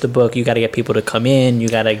push the book. You gotta get people to come in. You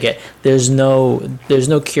gotta get there's no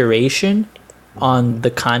curation on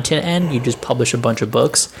the content end. You just publish a bunch of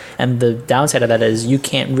books, and the downside of that is you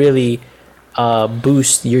can't really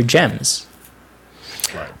boost your gems.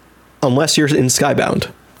 Right. Unless you're in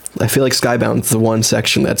Skybound. I feel like Skybound's the one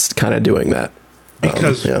section that's kind of doing that.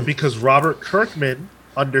 Because Robert Kirkman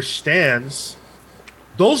understands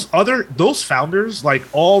those founders, like,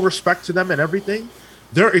 all respect to them and everything,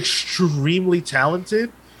 they're extremely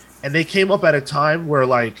talented, and they came up at a time where,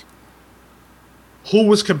 like, who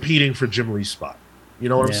was competing for Jim Lee's spot? You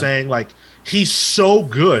know what I'm saying? Like, he's so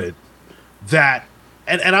good that,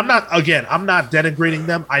 and I'm not denigrating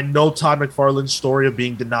them. I know Todd McFarlane's story of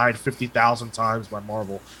being denied 50,000 times by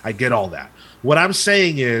Marvel. I get all that. What I'm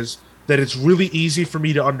saying is that it's really easy for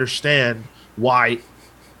me to understand why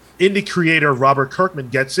indie creator Robert Kirkman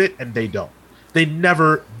gets it and they don't. They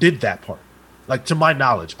never did that part. Like, to my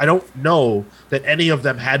knowledge, I don't know that any of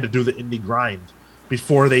them had to do the indie grind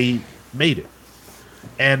before they made it.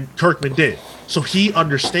 And Kirkman did. So he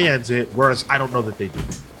understands it, whereas I don't know that they do.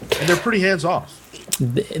 And they're pretty hands-off.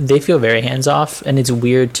 They feel very hands-off, and it's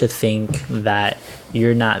weird to think that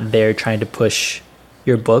you're not there trying to push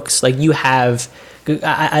your books. Like, you have...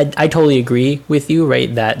 I totally agree with you,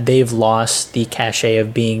 right, that they've lost the cachet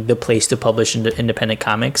of being the place to publish independent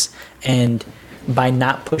comics, and by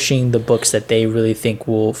not pushing the books that they really think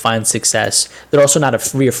will find success, they're also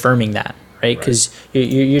not reaffirming that, right? Because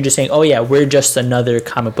you're just saying, oh yeah, we're just another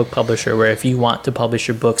comic book publisher, where if you want to publish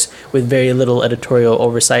your books with very little editorial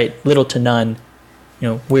oversight, little to none,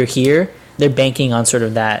 we're here. They're banking on sort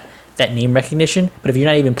of that name recognition, but if you're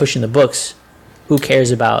not even pushing the books, who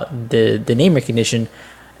cares about the name recognition?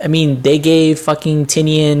 I mean, they gave fucking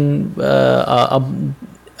Tinian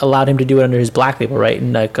allowed him to do it under his black label, right?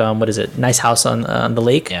 And like, what is it? Nice House on the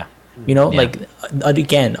Lake. Yeah. Like,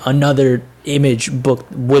 again, another Image book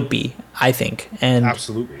would be, I think. And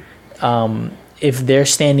absolutely. If they're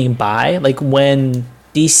standing by, like when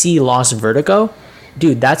DC lost Vertigo,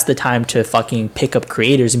 dude, that's the time to fucking pick up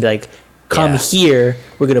creators and be like, come here,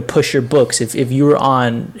 we're gonna push your books. If you're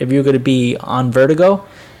gonna be on Vertigo,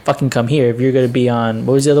 fucking come here. If you're gonna be on,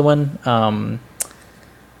 what was the other one? Not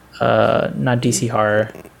DC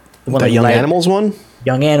Horror. The one Young Animals one?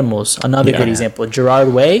 Young Animals, another good example.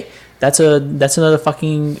 Gerard Way, that's another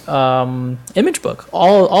fucking Image book.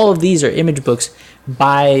 All of these are Image books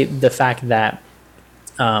by the fact that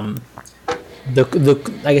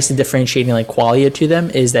the I guess the differentiating like quality to them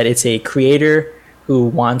is that it's a creator who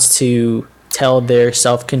wants to tell their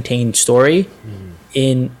self-contained story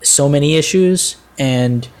in so many issues,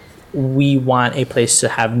 and we want a place to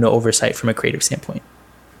have no oversight from a creative standpoint.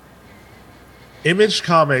 Image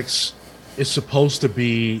Comics is supposed to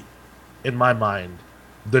be in my mind,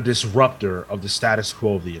 the disruptor of the status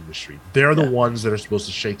quo of the industry. They're the ones that are supposed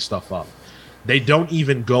to shake stuff up. They don't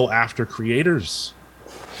even go after creators.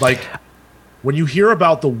 Like, when you hear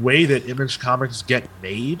about the way that Image Comics get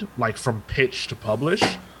made, like from pitch to publish,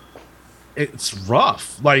 it's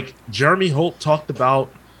rough. Like, Jeremy Holt talked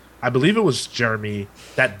about, I believe it was Jeremy,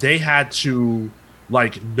 that they had to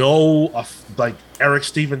like know like Eric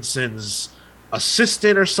Stevenson's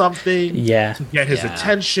assistant or something to get his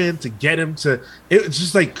attention, to get him to, it's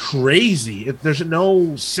just like crazy. There's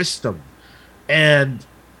no system, and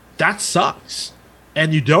that sucks.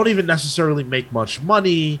 And you don't even necessarily make much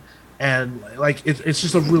money, and like it's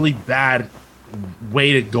just a really bad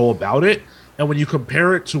way to go about it. And when you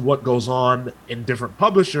compare it to what goes on in different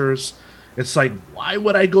publishers, it's like, why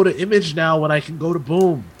would I go to Image now when I can go to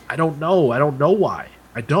Boom? I don't know why.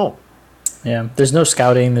 I don't. Yeah, there's no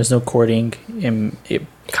scouting, there's no courting.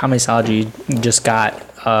 Comixology just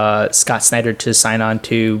got Scott Snyder to sign on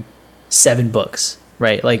to 7 books,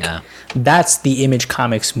 right? Like, that's the Image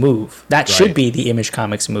Comics move. That should be the Image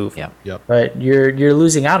Comics move. Yeah. Yep. But you're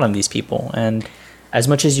losing out on these people. And as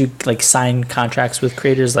much as you like sign contracts with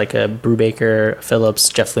creators like a Brubaker, Phillips,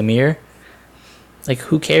 Jeff Lemire, like,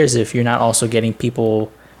 who cares if you're not also getting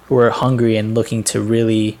people who are hungry and looking to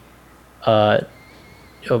really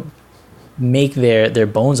make their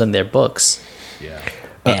bones on their books. Yeah.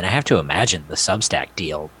 Man, I have to imagine the Substack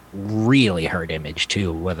deal really hurt Image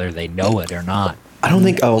too, whether they know it or not. I don't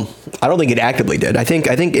think it actively did. I think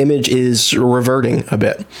Image is reverting a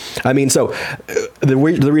bit. I mean, so the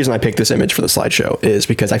reason I picked this image for the slideshow is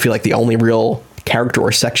because I feel like the only real character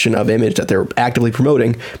or section of Image that they're actively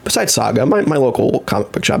promoting, besides Saga, my local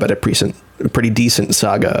comic book shop had a pretty decent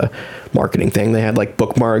Saga marketing thing. They had like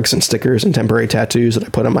bookmarks and stickers and temporary tattoos that I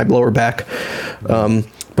put on my lower back.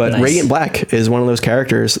 But nice. Radiant Black is one of those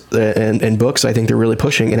characters and books I think they're really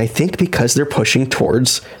pushing. And I think because they're pushing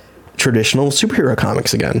towards traditional superhero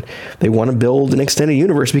comics again, they want to build an extended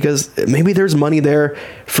universe because maybe there's money there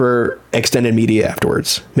for extended media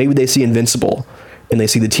afterwards. Maybe they see Invincible and they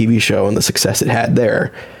see the TV show and the success it had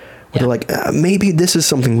there. They're like, maybe this is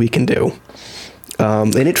something we can do.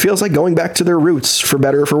 And it feels like going back to their roots, for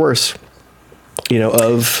better or for worse,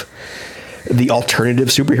 of the alternative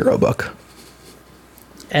superhero book.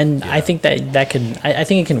 And I think I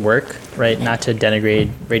think it can work, right? Not to denigrate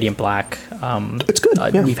Radiant Black. It's good.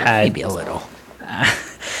 We've had maybe a little,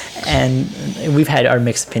 and we've had our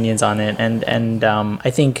mixed opinions on it, and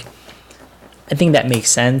I think that makes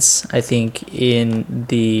sense. I think in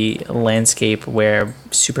the landscape where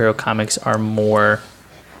superhero comics are more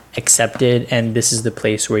accepted, and this is the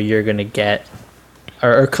place where you're going to get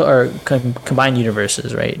or combined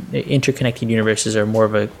universes, right? Interconnected universes are more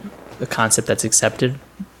of a concept that's accepted.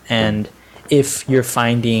 And if you're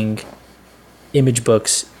finding Image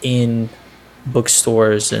books in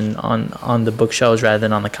bookstores and on the bookshelves rather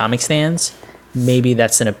than on the comic stands, maybe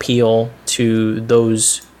that's an appeal to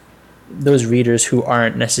those readers who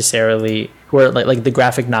aren't necessarily, who are like the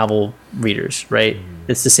graphic novel readers, right?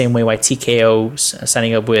 It's the same way why TKO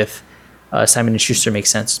signing up with Simon & Schuster makes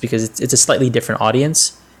sense, because it's a slightly different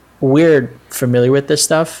audience. We're familiar with this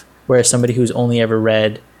stuff, whereas somebody who's only ever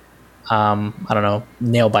read I don't know,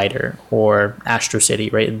 Nailbiter or Astro City,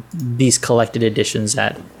 right? These collected editions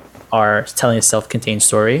that are telling a self-contained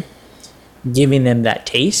story, giving them that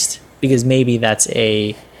taste, because maybe that's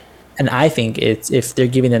and I think if they're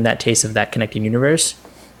giving them that taste of that connected universe,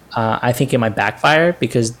 I think it might backfire,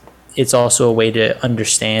 because it's also a way to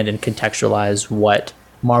understand and contextualize what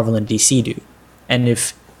Marvel and DC do. And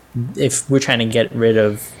if we're trying to get rid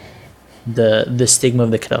of the stigma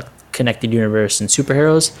of the connected universe and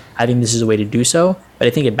superheroes, I think this is a way to do so. But I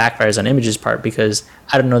think it backfires on Image's part, because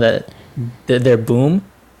I don't know that their Boom,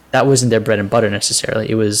 that wasn't their bread and butter necessarily.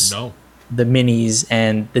 It was the minis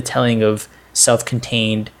and the telling of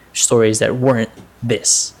self-contained stories that weren't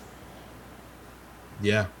this.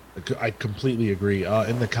 Yeah, I completely agree.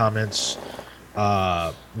 In the comments,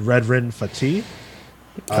 Redrin Fatih,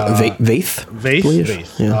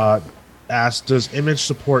 Vaith, yeah. Asked, does Image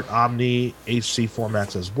support Omni HC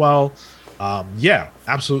formats as well? Yeah,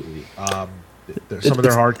 absolutely. Some of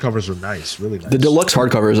their hardcovers are nice, really nice. The deluxe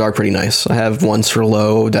hardcovers are pretty nice. I have ones for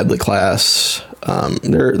Low, Deadly Class.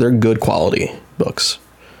 They're good quality books.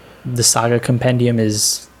 The Saga Compendium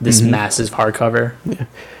is this massive hardcover. Yeah.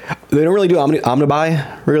 They don't really do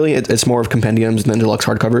omnibuy, really. It's more of compendiums than deluxe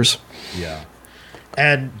hardcovers. Yeah.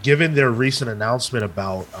 And given their recent announcement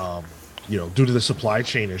about, due to the supply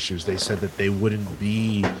chain issues, they said that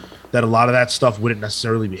that a lot of that stuff wouldn't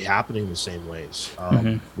necessarily be happening the same ways.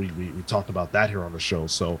 We talked about that here on the show.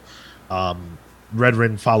 So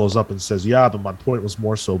Redrin follows up and says, yeah, but my point was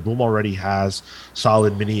more so Boom already has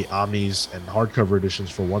solid mini omnis and hardcover editions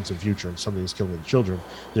for Once and Future and Something Is Killing the Children.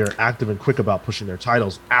 They're active and quick about pushing their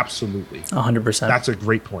titles. Absolutely. 100%. That's a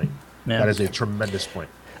great point. Yeah. That is a tremendous point.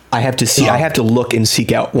 I have to look and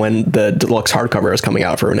seek out when the deluxe hardcover is coming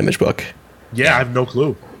out for an Image book. Yeah, I have no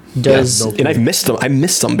clue. And I've missed them. I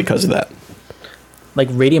missed them because of that. Like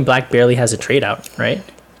Radiant Black barely has a trade out, right?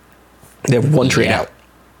 They have one trade out.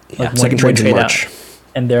 Like Second trade's in March.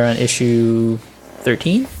 And they're on issue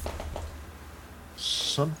 13?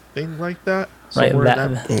 Something like that. Right.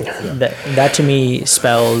 That to me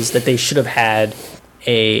spells that they should have had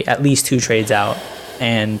at least 2 trades out,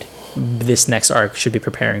 and this next arc should be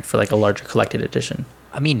preparing for like a larger collected edition.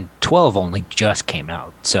 I mean, 12 only just came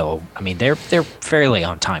out, so I mean they're fairly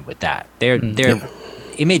on time with that. Their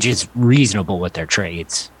Image is reasonable with their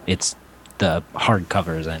trades. It's the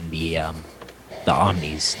hardcovers and the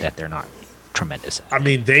omnis that they're not tremendous at. I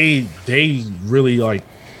mean, they really like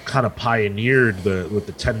kind of pioneered with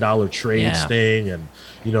the $10 trades thing, and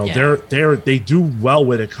you know they do well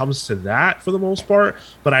when it comes to that for the most part.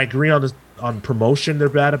 But I agree on promotion they're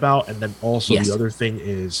bad about, and then also the other thing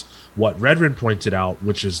is what Redrin pointed out,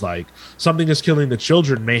 which is like Something Is Killing the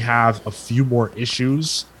Children may have a few more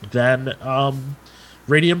issues than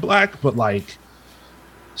Radiant Black, but like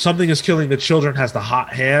Something Is Killing the Children has the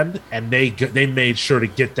hot hand, and they made sure to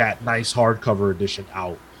get that nice hardcover edition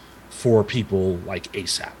out for people like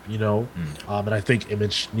ASAP, you know? And I think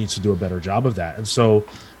Image needs to do a better job of that. And so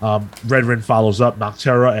Redrin follows up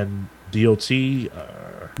Noctera and DOT.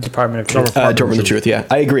 Department of Truth. Department of Truth, yeah.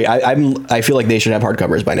 I agree. I feel like they should have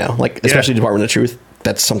hardcovers by now. Like, especially Department of Truth.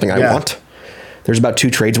 That's something I want. There's about 2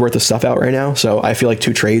 trades worth of stuff out right now, so I feel like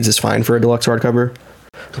 2 trades is fine for a deluxe hardcover.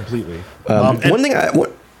 Completely. One thing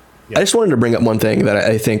I just wanted to bring up one thing that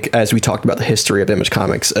I think, as we talked about the history of Image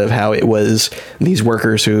Comics, of how it was these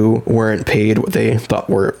workers who weren't paid what they thought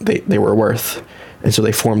they were worth, and so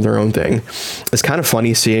they formed their own thing. It's kind of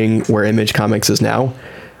funny seeing where Image Comics is now,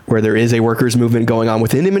 where there is a workers movement going on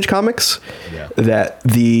within Image Comics, that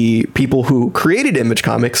the people who created Image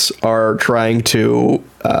Comics are trying to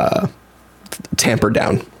tamper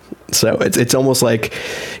down. So it's almost like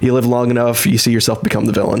you live long enough, you see yourself become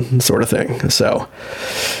the villain, sort of thing. So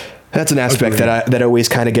that's an aspect that always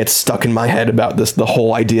kind of gets stuck in my head about the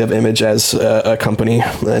whole idea of Image as a company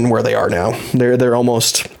and where they are now. They're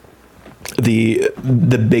almost the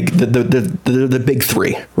big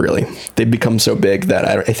 3, really. They've become so big that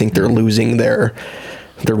I think they're losing their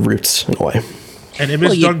roots in a way. And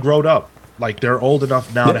Image done growed up. Like, they're old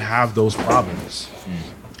enough now to have those problems.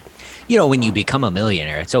 You know, when you become a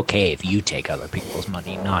millionaire, it's okay if you take other people's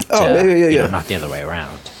money, not you know, not the other way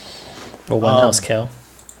around. Or one house kill.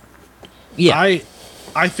 Yeah,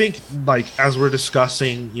 I think, like, as we're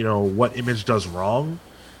discussing, you know, what Image does wrong,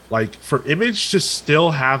 like, for Image to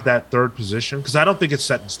still have that 3rd position, because I don't think it's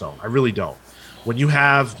set in stone. I really don't. When you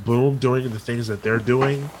have Boom doing the things that they're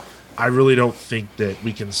doing, I really don't think that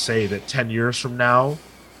we can say that 10 years from now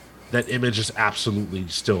that Image is absolutely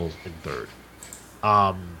still in 3rd.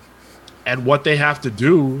 And what they have to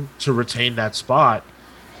do to retain that spot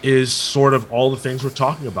is sort of all the things we're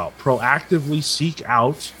talking about. Proactively seek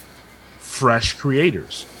out fresh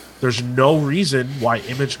creators. There's no reason why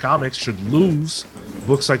Image Comics should lose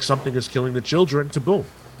books like Something Is Killing the Children to Boom.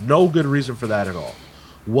 No good reason for that at all.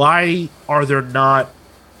 Why are there not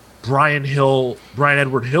Brian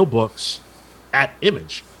Edward Hill books at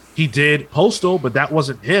Image? He did Postal, but that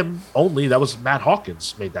wasn't him only. That was Matt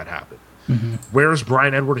Hawkins made that happen. Where's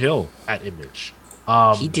Brian Edward Hill at Image?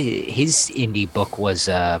 He did. His indie book was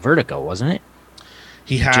Vertigo, wasn't it?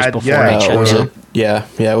 He had, it was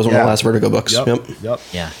one of the last Vertigo books. Yep.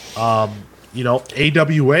 Yeah. You know,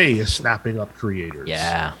 AWA is snapping up creators.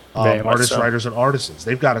 Yeah. Artists, writers, and artisans.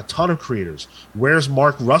 They've got a ton of creators. Where's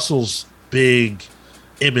Mark Russell's big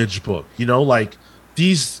Image book? You know, like,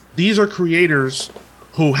 these are creators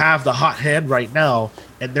who have the hot hand right now,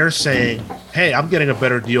 and they're saying, hey, I'm getting a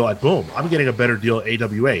better deal at Boom. I'm getting a better deal at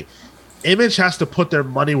AWA. Image has to put their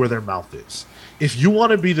money where their mouth is. If you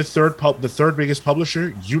want to be the third biggest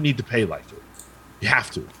publisher, you need to pay like it. You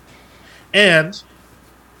have to. And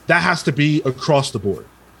that has to be across the board.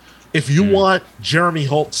 If you want Jeremy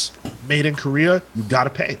Holtz made in Korea, you got to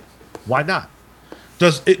pay. Why not?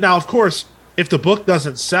 Now, of course, if the book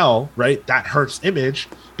doesn't sell, right, that hurts Image,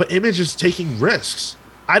 but Image is taking risks.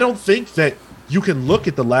 I don't think that you can look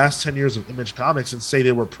at the last 10 years of Image Comics and say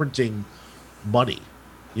they were printing money.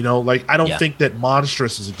 You know, like, I don't think that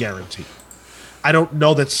Monstrous is a guarantee. I don't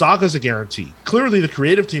know that Saga's a guarantee. Clearly, the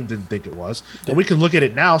creative team didn't think it was, and we can look at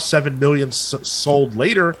it now, 7 million sold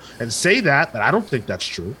later, and say that I don't think that's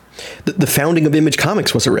true. The founding of Image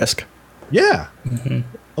Comics was a risk. Yeah,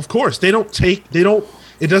 of course. They don't.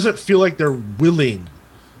 It doesn't feel like they're willing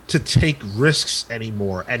to take risks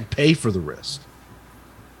anymore and pay for the risk.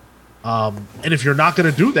 And if you're not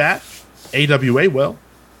going to do that, AWA will,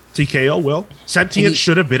 TKO will. Sentient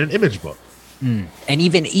should have been an Image book. And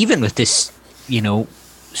even with this,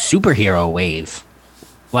 superhero wave,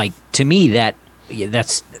 like, to me,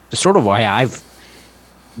 that's sort of why I've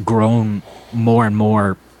grown more and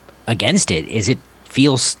more against it, is it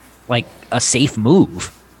feels like a safe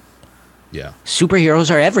move. Yeah. Superheroes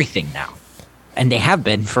are everything now. And they have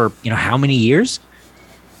been for, how many years?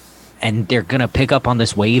 And they're going to pick up on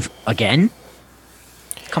this wave again?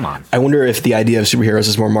 Come on. I wonder if the idea of superheroes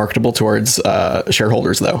is more marketable towards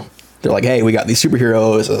shareholders, though. They're like, hey, we got these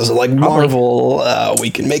superheroes. This is like Marvel. We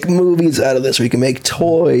can make movies out of this. We can make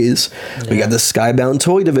toys. Yeah. We got the Skybound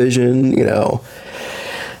toy division, Yeah,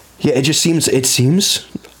 it seems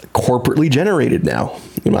corporately generated now,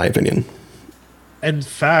 in my opinion. In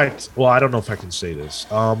fact, well, I don't know if I can say this.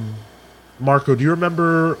 Marco, do you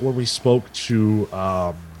remember when we spoke to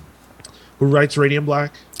who writes Radiant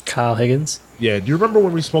Black? Kyle Higgins. Yeah, do you remember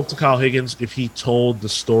when we spoke to Kyle Higgins, if he told the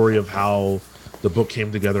story of how the book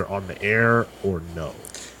came together on the air or no?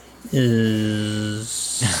 To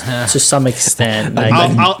some extent.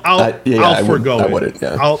 I'll forgo it. I wouldn't,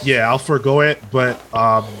 I'll forgo it, but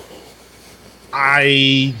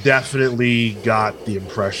I definitely got the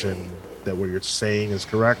impression that what you're saying is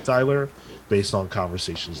correct, Tyler, based on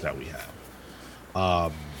conversations that we had.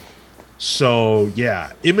 So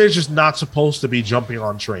yeah, Image is not supposed to be jumping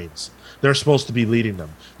on trains. They're supposed to be leading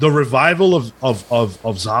them. The revival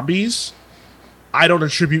of zombies, I don't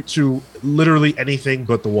attribute to literally anything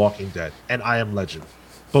but The Walking Dead and I Am Legend.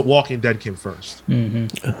 But Walking Dead came first.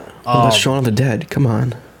 That's Shaun of the Dead. Come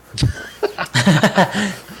on.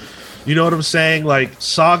 You know what I'm saying? Like,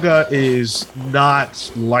 Saga is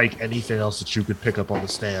not like anything else that you could pick up on the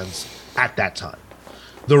stands at that time.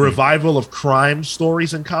 The revival of crime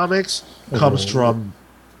stories in comics comes from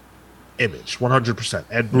Image, 100%.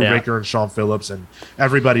 Ed Brubaker and Sean Phillips and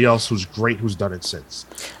everybody else who's great who's done it since.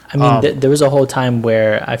 I mean, there was a whole time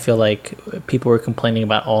where I feel like people were complaining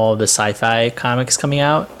about all the sci-fi comics coming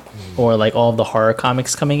out or like all of the horror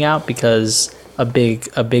comics coming out because a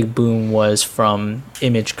big boom was from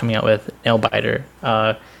Image coming out with Nailbiter.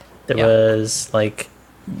 There was like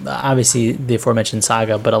obviously the aforementioned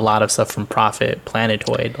Saga, but a lot of stuff from Prophet,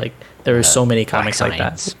 Planetoid. Like there were so many comics like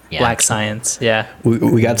that. Yeah. Black Science, yeah.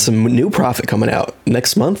 We got some new Prophet coming out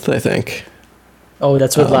next month, I think. Oh,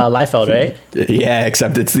 that's with Liefeld, right? Yeah,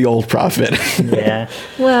 except it's the old Prophet. Yeah.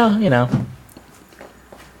 Well,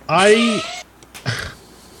 I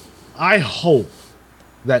hope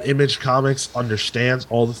that Image Comics understands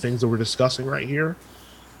all the things that we're discussing right here.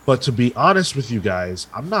 But to be honest with you guys,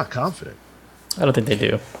 I'm not confident. I don't think they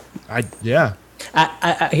do. I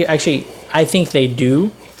think they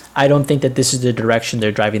do. I don't think that this is the direction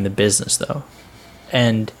they're driving the business, though.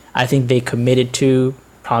 And I think they committed to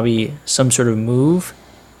probably some sort of move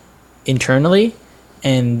internally,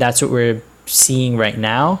 and that's what we're seeing right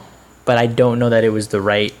now. But I don't know that it was the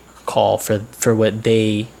right call for what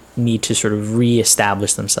they need to sort of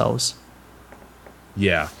reestablish themselves.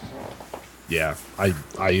 Yeah, I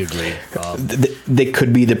agree. They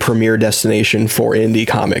could be the premier destination for indie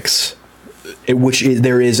comics,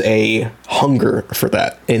 there is a hunger for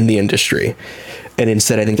that in the industry, and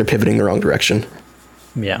instead I think they're pivoting the wrong direction.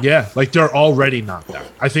 Yeah, like they're already not that.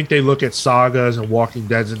 I think they look at Sagas and Walking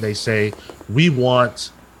Deads and they say, we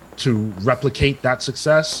want to replicate that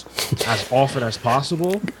success as often as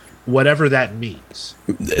possible, whatever that means.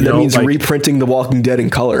 That means like, reprinting The Walking Dead in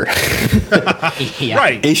color. Yeah.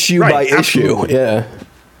 Right. Issue by absolutely. issue. Yeah.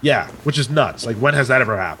 Yeah, which is nuts. Like, when has that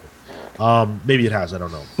ever happened? Maybe it has, I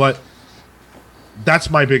don't know. But that's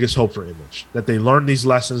my biggest hope for Image. That they learn these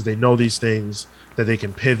lessons, they know these things, that they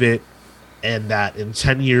can pivot, and that in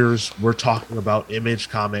 10 years, we're talking about Image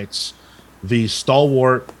Comics, the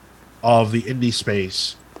stalwart of the indie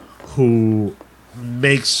space, who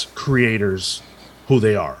makes creators who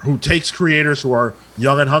they are, who takes creators who are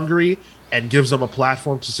young and hungry and gives them a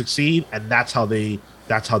platform to succeed, and that's how they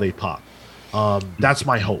pop. That's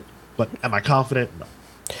my hope. But am I confident? No.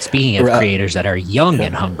 Speaking of creators that are young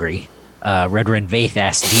and hungry, Redren Vaith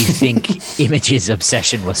asked, do you think Image's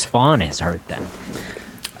obsession with Spawn has hurt them?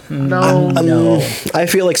 No. I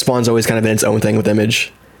feel like Spawn's always kind of been its own thing with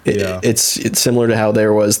Image. It's similar to how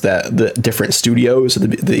there was the different studios,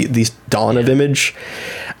 the dawn of Image.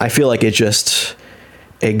 I feel like it just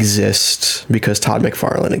exist because Todd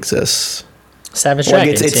McFarlane exists. Savage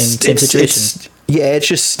Dragon, same situation. It's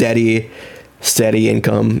just steady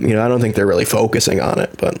income. You know, I don't think they're really focusing on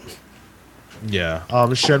it, but yeah.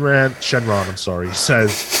 Shenron, I'm sorry,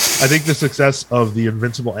 says, I think the success of the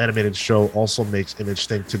Invincible animated show also makes Image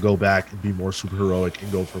think to go back and be more superheroic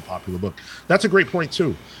and go for a popular book. That's a great point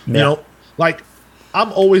too. Yeah. You know, like,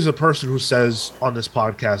 I'm always a person who says on this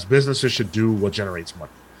podcast, businesses should do what generates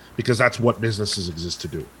money because that's what businesses exist to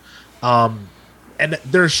do. And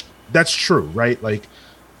that's true, right? Like,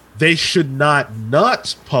 they should not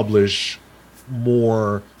publish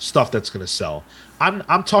more stuff that's going to sell.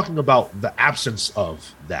 I'm talking about the absence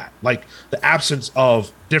of that, like the absence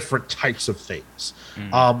of different types of things.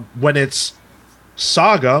 When it's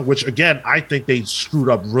Saga, which again, I think they screwed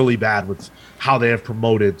up really bad with how they have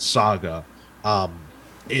promoted Saga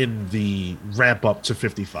in the ramp up to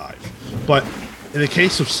 55. But in the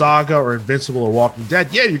case of Saga or Invincible or Walking Dead,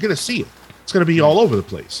 yeah, you're going to see it. It's going to be all over the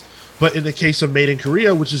place. But in the case of Made in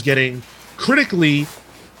Korea, which is getting critically,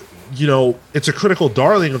 you know, it's a critical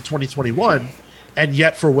darling of 2021, and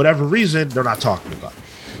yet for whatever reason, they're not talking about it.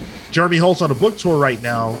 Jeremy Holt's on a book tour right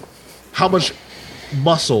now. How much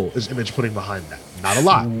muscle is Image putting behind that? Not a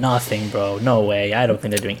lot. Nothing, bro. No way. I don't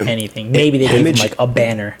think they're doing anything. Maybe they gave him like a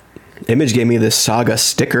banner. Image gave me this Saga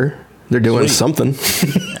sticker. They're doing something.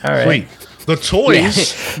 All right. Sweet. The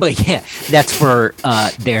toys. Yeah. But yeah, that's for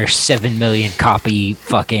their 7 million copy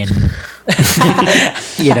fucking.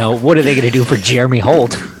 You know, what are they going to do for Jeremy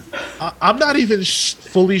Holt? I'm not even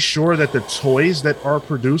fully sure that the toys that are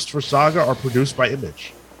produced for Saga are produced by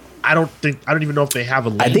Image. I don't even know if they have a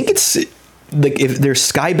link. I think it's like if their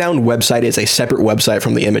Skybound website is a separate website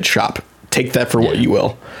from the Image shop. Take that for what you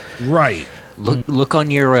will. Right. Look on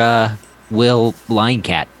your Will Lion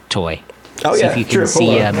Cat toy. Oh, see yeah. if you can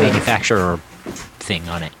see a manufacturer thing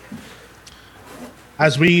on it.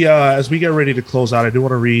 As we get ready to close out, I do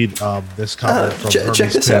want to read this comment from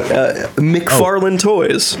check this out. McFarlane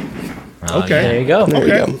Toys. Okay, there you go. There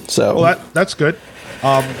you go. So, well, that's good.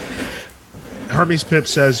 Hermes Pip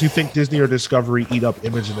says, "You think Disney or Discovery eat up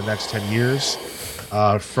Image in the next 10 years?"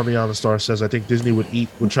 From Beyond the Star says, "I think Disney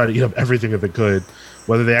would try to eat up everything if it could.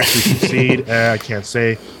 Whether they actually succeed, I can't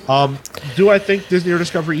say. Do I think Disney or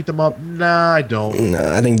Discovery eat them up? Nah, I don't.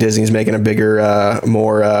 No, I think Disney's making a bigger,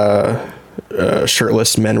 more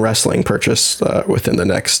shirtless men wrestling purchase within the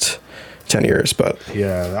next 10 years. But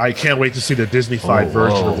yeah, I can't wait to see the Disney-fied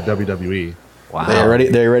version of the WWE. Wow,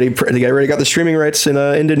 they already got the streaming rights in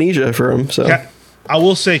Indonesia for them. So I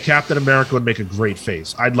will say Captain America would make a great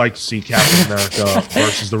face. I'd like to see Captain America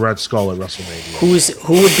versus the Red Skull at WrestleMania.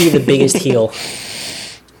 Who would be the biggest heel?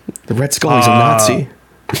 The Red Skull is a Nazi.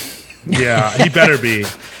 Yeah, he better be.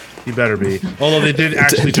 He better be. Although they did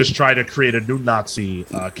actually just try to create a new Nazi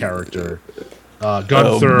character.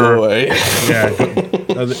 Gunther. Oh boy. Yeah.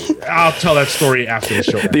 I'll tell that story after the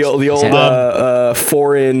show. The old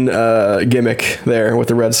foreign gimmick there with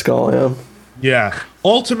the Red Skull. Yeah. Yeah.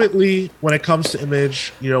 Ultimately, when it comes to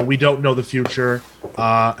Image, you know, we don't know the future.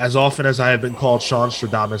 As often as I have been called Sean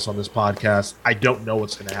Stradamus on this podcast, I don't know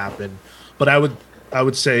what's going to happen. But I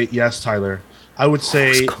would say yes, Tyler. I would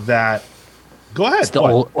say that. Go ahead.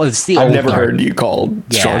 I've never heard you called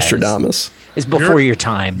Sean Stradamus. It's before your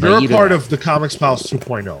time. You're a part of the Comics Pals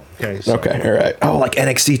 2.0. Okay. So. Okay. All right. Oh, like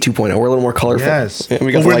NXT 2.0. We're a little more colorful. Yes. Yeah,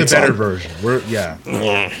 we're the better version.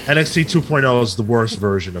 NXT 2.0 is the worst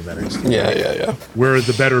version of NXT. Yeah. We're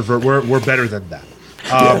the better. We're better than that.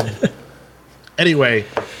 Anyway,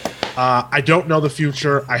 I don't know the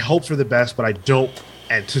future. I hope for the best, but I don't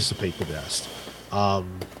anticipate the best.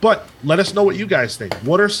 But let us know what you guys think.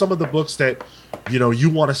 What are some of the books that you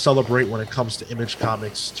want to celebrate when it comes to Image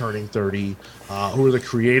Comics turning 30? Who are the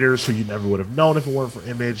creators who you never would have known if it weren't for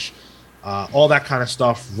Image? All that kind of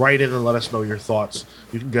stuff. Write in and let us know your thoughts.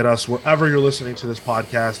 You can get us wherever you're listening to this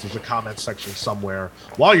podcast. There's a comment section somewhere.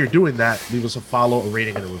 While you're doing that, leave us a follow, a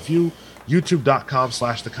rating, and a review.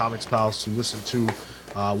 YouTube.com/thecomicspals to listen to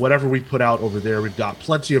whatever we put out over there. We've got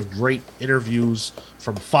plenty of great interviews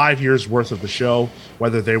from 5 years worth of the show,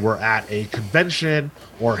 whether they were at a convention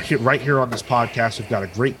or right here on this podcast. We've got a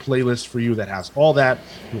great playlist for you that has all that.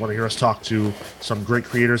 You want to hear us talk to some great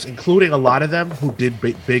creators, including a lot of them who did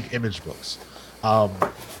big Image books.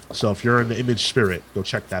 So if you're in the Image spirit, go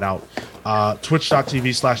check that out.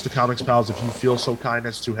 Twitch.tv/thecomicspals if you feel so kind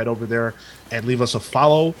as to head over there and leave us a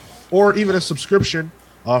follow or even a subscription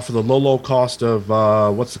for the low cost of,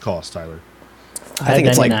 what's the cost, Tyler? I think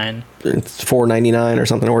it's like $5.99. it's $4.99 or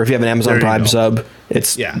something. Or if you have an Amazon Prime sub,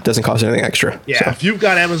 it doesn't cost anything extra. Yeah, so. if you've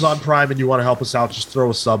got Amazon Prime and you want to help us out, just throw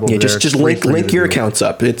a sub over there. Just link your accounts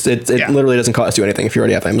up. It literally doesn't cost you anything if you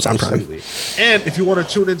already have Amazon Prime. And if you want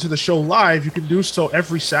to tune into the show live, you can do so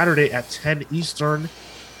every Saturday at 10 Eastern.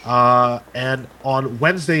 And on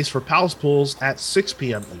Wednesdays for Pals Pools at 6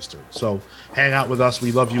 p.m. Eastern. So hang out with us.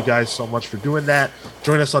 We love you guys so much for doing that.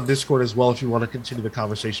 Join us on Discord as well if you want to continue the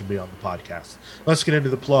conversation beyond the podcast. Let's get into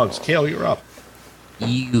the plugs. Kale, you're up.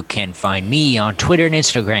 You can find me on Twitter and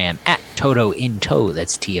Instagram at TotoInTow.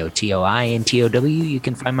 That's TOTOINTOW. You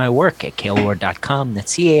can find my work at kaleward.com.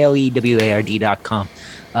 That's CALEWARD.com.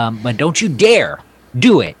 But don't you dare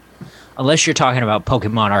do it unless you're talking about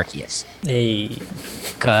Pokemon Arceus. Hey.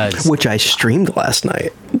 Which I streamed last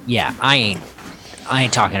night. Yeah, I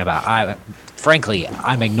ain't talking about. Frankly,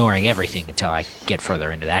 I'm ignoring everything until I get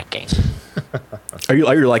further into that game. Are you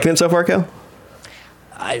liking it so far, Kel?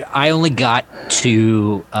 I only got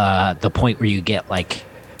to the point where you get like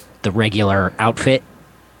the regular outfit.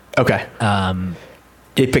 Okay.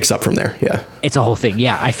 It picks up from there. Yeah. It's a whole thing.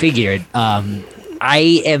 Yeah, I figured.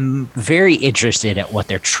 I am very interested at what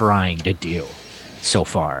they're trying to do so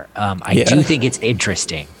far. I do think it's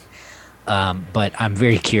interesting, but I'm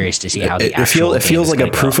very curious to see how the actual it feels like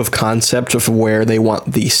a proof of concept of where they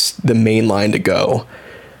want the main line to go.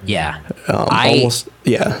 Yeah,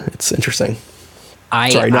 it's interesting.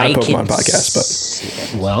 Sorry, not a Pokemon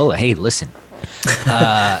podcast, but well, hey, listen,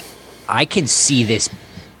 I can see this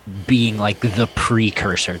being like the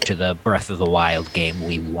precursor to the Breath of the Wild game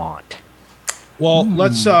we want. Well,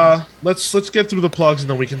 let's get through the plugs and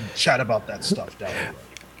then we can chat about that stuff down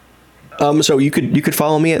the road. So you could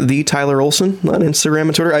follow me at the Tyler Olson on Instagram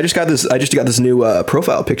and Twitter. I just got this new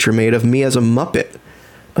profile picture made of me as a Muppet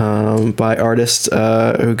by artist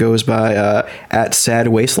who goes by at Sad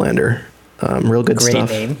Wastelander. Real good Great stuff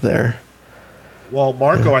name. there. Well,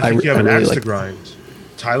 Marco, I think you have an really axe to grind.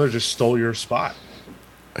 Tyler just stole your spot.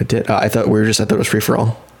 I did. I thought it was free for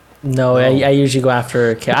all. No, I usually go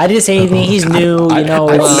after. I didn't say anything. He's new, I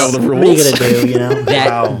don't know the rules. What are you gonna do? You know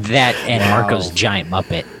that and Marco's giant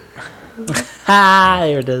Muppet.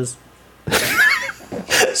 There it is.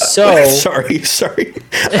 So sorry.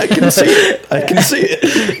 I can see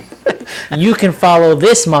it. You can follow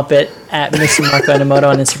this Muppet at Mr. Marco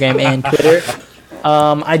Enomoto on Instagram and Twitter.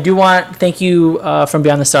 I do want thank you from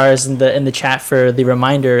Beyond the Stars in the chat for the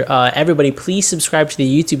reminder. Everybody, please subscribe to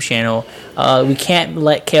the YouTube channel. We can't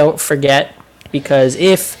let Kale forget, because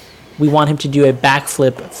if we want him to do a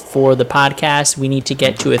backflip for the podcast, we need to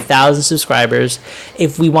get to 1,000 subscribers.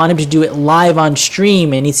 If we want him to do it live on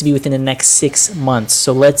stream, it needs to be within the next 6 months.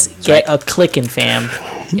 So let's get a clicking, fam.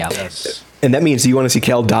 Yeah. And that means you want to see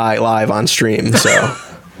Kel die live on stream. So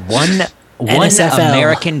one NSFL.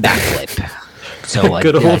 American backflip. So a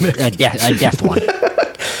death one.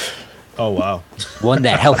 Oh wow! One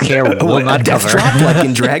that healthcare will not death cover. drop like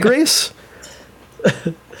in Drag Race.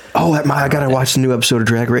 I gotta watch the new episode of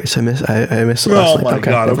Drag Race. I missed it last night. My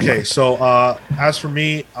god! Okay, so as for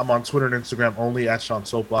me, I'm on Twitter and Instagram only at Sean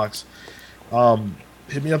Soapbox.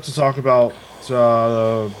 Hit me up to talk about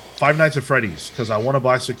Five Nights at Freddy's, because I want to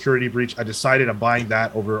buy Security Breach. I decided I'm buying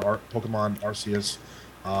that over Pokemon Arceus.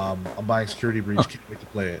 I'm buying Security Breach. Can't wait to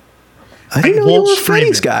play it. I didn't know you were a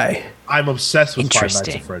Freddy's guy. I'm obsessed with Five Nights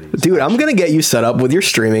at Freddy's. Dude, I'm going to get you set up with your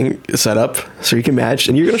streaming setup so you can match,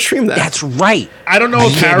 and you're going to stream that. That's right. I don't know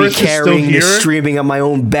if Harris is still here. Streaming on my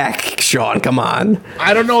own back, Sean. Come on.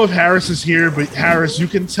 I don't know if Harris is here, but Harris, you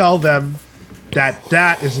can tell them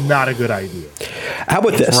that is not a good idea. How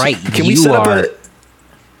about this? Right. Can we set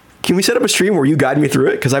up a stream where you guide me through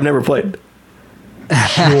it? Because I've never played.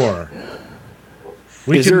 Sure.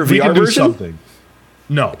 Is there a VR do version? Something.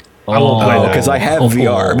 No. I won't play that. Because I have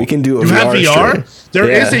VR. We can do a VR. You have VR? Stream. There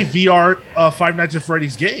is a VR Five Nights at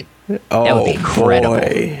Freddy's game. Oh, that would be incredible.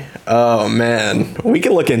 Boy. Oh, man. We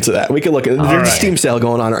can look into that. There's a Steam sale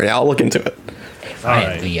going on right now. I'll look into it. If I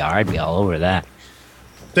had VR, I'd be all over that.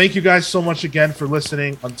 Thank you guys so much again for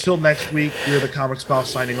listening. Until next week, we're the Comics Pal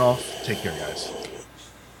signing off. Take care, guys.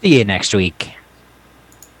 See you next week.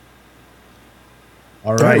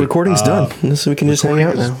 All right. Recording's done. So we can just hang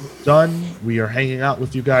out now. Done. We are hanging out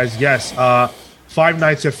with you guys. Yes. Five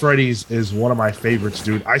Nights at Freddy's is one of my favorites,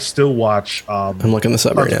 dude. I still watch. I'm looking this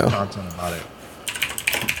up right now. Content about it.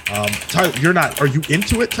 Tyler, you're not. Are you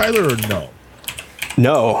into it, Tyler, or no?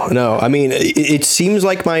 No. I mean, it seems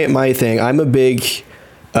like my thing. I'm a big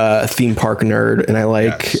theme park nerd, and I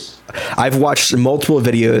like. Yes. I've watched multiple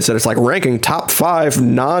videos that it's like ranking top 5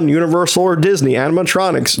 non-Universal or Disney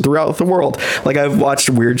animatronics throughout the world. Like, I've watched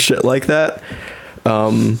weird shit like that.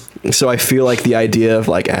 So I feel like the idea of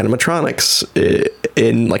like animatronics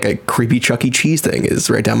in like a creepy Chuck E. Cheese thing is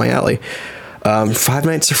right down my alley. Five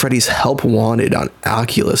Nights at Freddy's Help Wanted on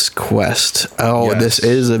Oculus Quest. Oh, Yes. this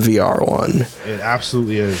is a VR one. It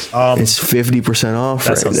absolutely is. It's 50% off That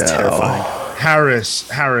right sounds now. terrifying.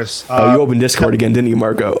 Harris. Oh, you opened Discord again, didn't you,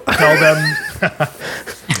 Marco? Tell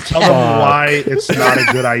them why it's not a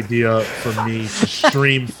good idea for me to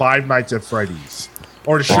stream Five Nights at Freddy's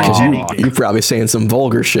or to stream any game. You're probably saying some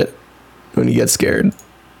vulgar shit when you get scared.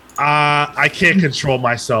 I can't control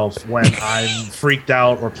myself when I'm freaked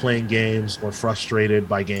out or playing games or frustrated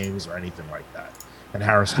by games or anything like that. And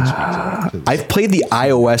Harris can speak to that. 'cause- I've played the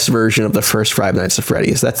iOS version of the first Five Nights at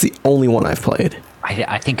Freddy's. That's the only one I've played.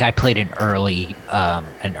 I think I played an early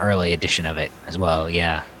edition of it as well.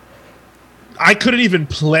 Yeah. I couldn't even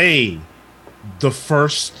play the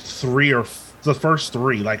first three.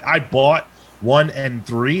 Like I bought 1 and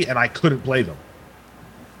 3 and I couldn't play them.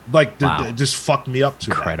 Like Wow. it just fucked me up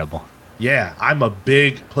too bad. Incredible. Yeah, I'm a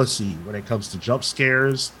big pussy when it comes to jump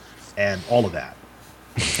scares and all of that.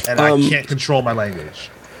 And I can't control my language.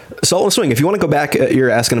 Salt and Swing, if you want to go back, you're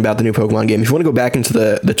asking about the new Pokemon game. If you want to go back into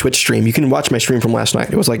the Twitch stream, you can watch my stream from last night.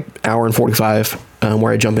 It was like hour and 45,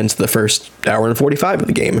 where I jump into the first hour and 45 of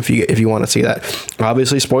the game. If you want to see that,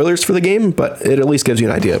 obviously spoilers for the game, but it at least gives you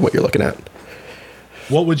an idea of what you're looking at.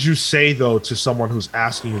 What would you say though to someone who's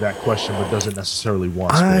asking you that question but doesn't necessarily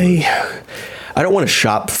want spoilers? I don't want to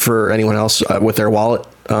shop for anyone else with their wallet.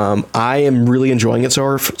 I am really enjoying it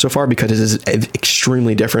so far because it is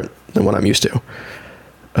extremely different than what I'm used to.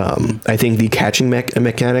 I think the catching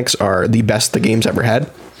mechanics are the best the game's ever had.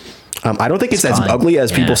 I don't think it's as fine. ugly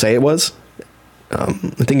as people Yeah. say it was. I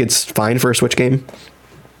think it's fine for a Switch game.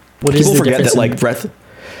 What is People the forget difference that like in, Breath.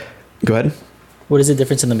 Go ahead. what is the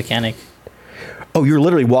difference in the mechanic? Oh, you're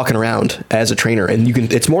literally walking around as a trainer, and you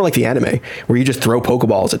can. It's more like the anime where you just throw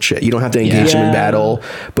Pokeballs at shit. You don't have to engage them in Yeah. battle,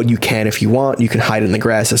 but you can if you want. You can hide in the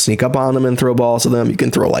grass and sneak up on them and throw balls at them. You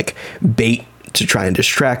can throw like bait to try and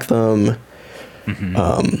distract them.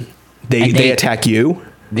 They they- attack you.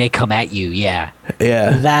 They come at you. Yeah.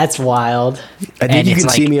 Yeah, That's wild. I think and you it's can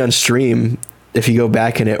see like- me on stream if you go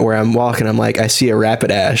back in it where I'm walking. I'm like, I see a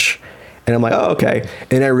Rapidash, and I'm like, oh okay,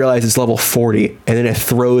 and I realize it's level 40, and then it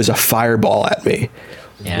throws a fireball at me,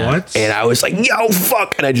 Yeah. What? and I was like, yo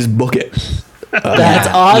fuck, and I just book it. That's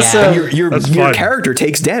And awesome. your That's your fun. character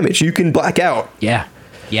takes damage. You can black out. Yeah.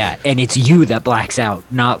 Yeah. And it's you that blacks out,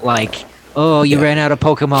 not like, oh, you ran out of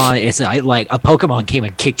Pokemon. It's like a Pokemon came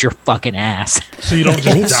and kicked your fucking ass. So you don't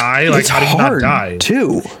just die? Like It's how do you not hard die?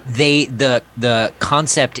 too. The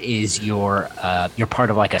concept is you're part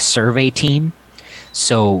of like a survey team.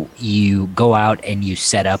 So you go out and you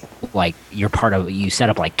set up like you set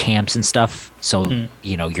up like camps and stuff. So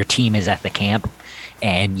you know your team is at the camp,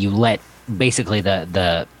 and you let basically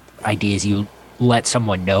the idea is you let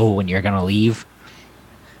someone know when you're gonna leave,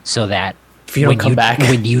 so that If you don't when come back.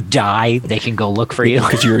 when you die, they can go look for you.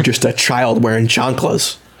 Because you're just a child wearing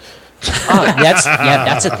chanclas. Oh,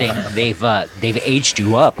 that's a thing. They've aged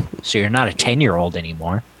you up, so you're not a 10-year-old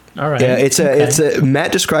anymore. All right. Yeah, it's a.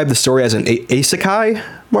 Matt described the story as an isekai.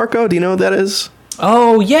 Marco, do you know what that is?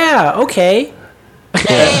 Oh yeah. Okay.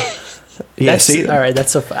 Yeah, That's see, all right.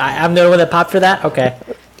 That's I'm the one that popped for that. Okay.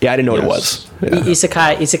 yeah, I didn't know what it Yes. was. Yeah.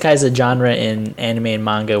 Isekai is a genre in anime and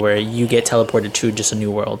manga where you get teleported to just a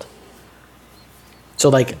new world. So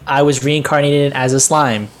like I was reincarnated as a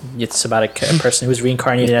slime. It's about a person who was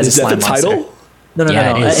reincarnated as Is a that slime the monster. title? No,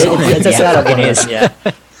 Yeah, no. it is. It's a Yeah, setup. it is. Yeah.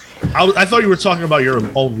 I thought you were talking about your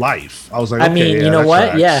own life. I was like, I okay, mean, yeah, you know that what?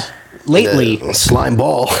 tracks. Yeah. Lately, Slime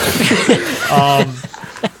ball.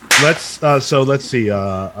 Let's see.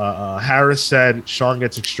 Harris said Sean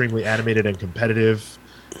gets extremely animated and competitive.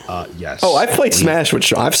 Yes. Oh, I've played Smash with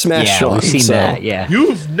Sean. I've smashed yeah, Sean. we've seen so- that. Yeah.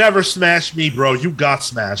 You've never smashed me, bro. You got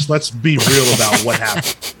smashed. Let's be real about what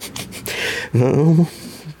happened.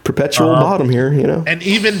 Perpetual bottom here, you know. And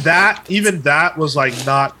even that was like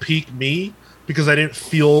not peak me because I didn't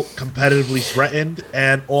feel competitively threatened.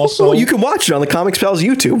 And also, Oh, you can watch it on the Comics Pals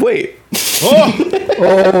YouTube. Wait. oh,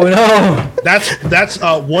 Oh no. that's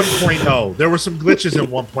 1.0. There were some glitches in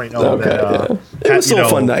 1.0. Okay, that, yeah. It had, was still a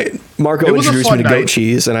fun night. Marco it was a introduced fun me to goat night.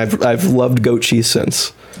 cheese, and I've loved goat cheese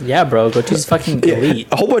since. Yeah, bro. Goku's fucking elite.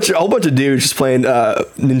 A whole bunch of dudes just playing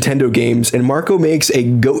Nintendo games, and Marco makes a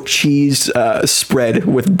goat cheese spread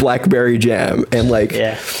with blackberry jam, and like,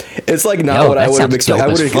 Yeah. it's like not Yo, what I that would have sounds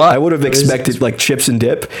expected. dope as fuck. I would have expected like chips and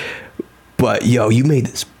dip, but yo, you made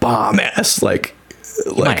this bomb ass like.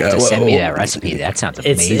 You might have to send me that recipe. That sounds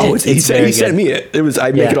It's- amazing. Oh, he very sent good. me it.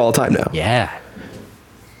 I make Yeah. it all the time now. yeah.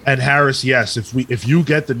 And Harris, yes, if you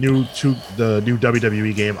get the new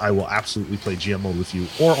WWE game, I will absolutely play GM mode with you.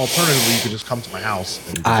 Or alternatively, you can just come to my house.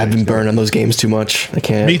 I've been burned on those games too much. I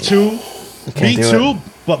can't. Me too. Me too. It.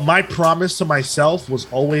 But my promise to myself was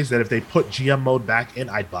always that if they put GM mode back in,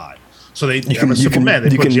 I'd buy. So they, you can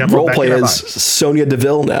GM role mode play back as Sonya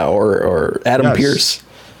Deville now, or Adam Pearce.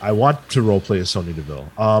 I want to role play as Sonya Deville.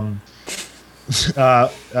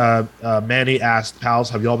 Manny asked, "Pals,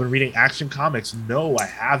 have y'all been reading Action Comics?" No, I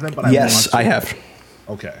haven't. But I have.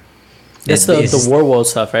 Okay, it's the War World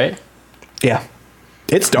stuff, right? Yeah,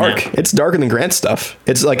 it's dark. Yeah. It's darker than Grant's stuff.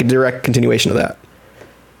 It's like a direct continuation of that.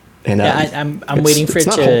 And I'm waiting for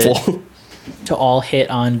it to all hit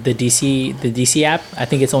on the DC app. I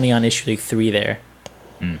think it's only on issue like 3 there.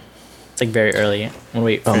 It's like very early. I'm gonna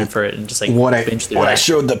wait for it and just like binge through it. What I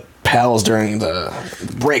showed the pals during the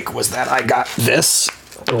break was that I got this,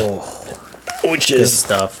 which good is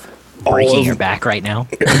stuff. Breaking your back right now.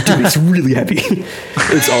 Dude, it's really heavy.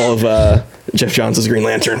 It's all of Jeff Johns' Green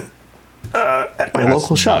Lantern at my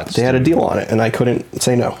local shop. They had a deal on it, and I couldn't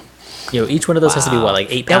say no. Yo, each one of those has to be what,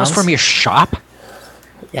 like 8 pounds? That was from your shop?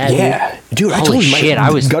 Yeah, dude. I told you, I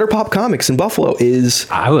was Gutter Pop Comics in Buffalo is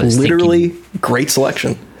literally great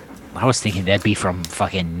selection. I was thinking that'd be from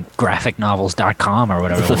fucking graphicnovels.com or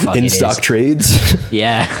whatever the fuck it is. In Stock Trades.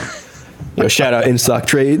 Yeah. Yo, shout out In Stock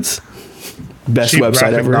Trades. Best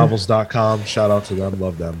website ever. Graphicnovels.com. Shout out to them.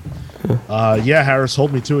 Love them. Yeah, Harris,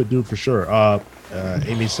 hold me to it, dude, for sure.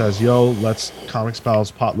 Amy says, "Yo, let's Comics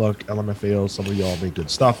Pals potluck LMFAO. Some of y'all make good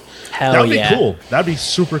stuff. That would be cool. That'd be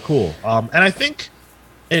super cool. And I think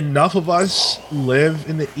enough of us live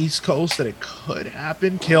in the East Coast that it could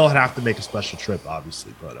happen. Kale would have to make a special trip,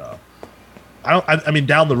 obviously, but I mean,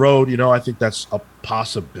 down the road, you know, I think that's a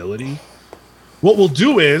possibility. What we'll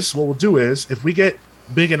do is, if we get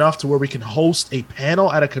big enough to where we can host a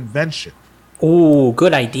panel at a convention. Oh,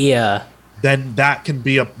 good idea. Then that can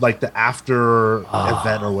be like the after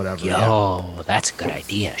event or whatever. That's a good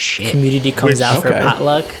idea. Shit. Community comes out for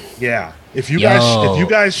potluck. Yeah. If you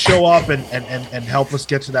guys show up and help us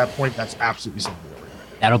get to that point, that's absolutely something.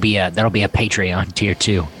 That'll be a Patreon tier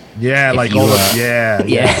 2. Yeah, if like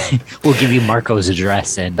yeah. We'll give you Marco's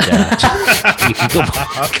address and you can come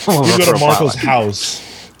over. You go to Marco's house.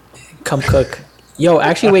 Come cook. Yo,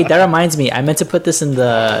 actually, wait. That reminds me. I meant to put this in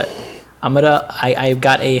the. I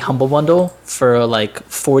got a Humble Bundle for like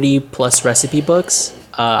 40 plus recipe books.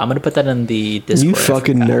 I'm gonna put that in the Discord. You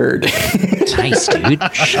fucking nerd. Nice, dude.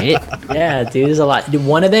 Shit. Yeah, dude, there's a lot.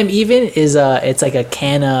 One of them even is it's like a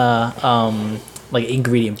can of like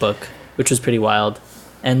ingredient book, which was pretty wild.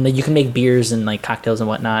 And like, you can make beers and like cocktails and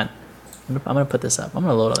whatnot. I'm gonna put this up. I'm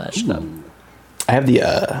gonna load all that shit up. I have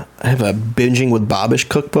a Binging with Bobbish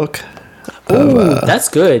cookbook. Ooh, that's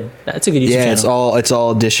good. That's a good YouTube channel. It's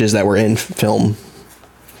all dishes that were in film.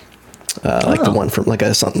 Like the one from like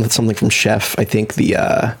something from Chef. I think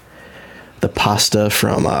the pasta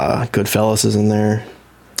from Goodfellas is in there.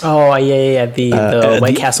 Oh yeah. The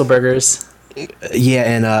White Castle burgers. Yeah,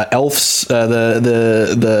 and Elf's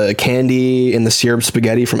the candy and the syrup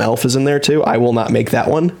spaghetti from Elf is in there too. I will not make that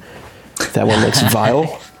one. That one looks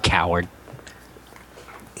vile. Coward.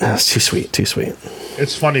 That's too sweet.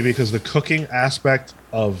 It's funny because the cooking aspect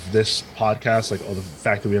of this podcast, like the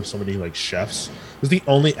fact that we have so many like chefs, is the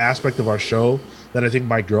only aspect of our show that I think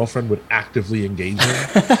my girlfriend would actively engage in.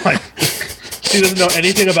 Like, she doesn't know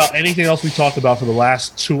anything about anything else we talked about for the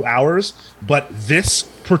last 2 hours, but this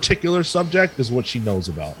particular subject is what she knows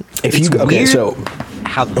about.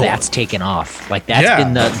 How that's taken off. Like that's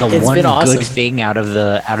been the one good thing out of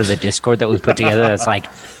the Discord that was put together. That's like,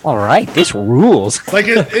 all right, this rules. Like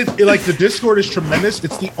it like the Discord is tremendous.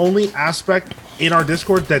 It's the only aspect in our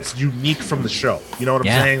Discord that's unique from the show. You know what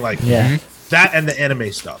I'm saying? Like that and the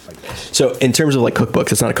anime stuff, I guess. So in terms of like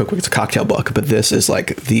cookbooks, it's not a cookbook, it's a cocktail book, but this is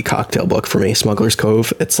like the cocktail book for me, Smuggler's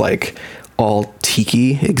Cove. It's like all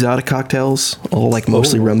tiki exotic cocktails, all like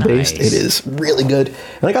mostly rum based. Nice. It is really good.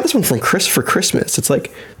 And I got this one from Chris for Christmas. It's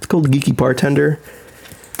called Geeky Bartender,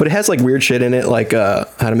 but it has like weird shit in it, like how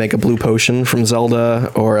to make a blue potion from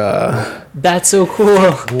Zelda, or that's so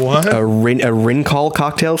cool. What? A Rincal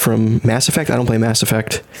cocktail from Mass Effect. I don't play Mass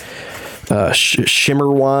Effect. Shimmer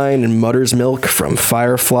wine and Mutter's milk from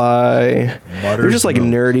Firefly. There's just like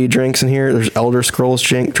nerdy drinks in here. There's Elder Scrolls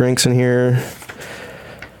drinks in here.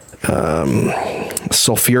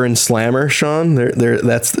 Sulfurin Slammer, Sean.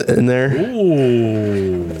 That's in there.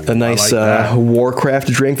 Ooh, a nice Warcraft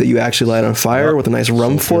drink that you actually light on fire with a nice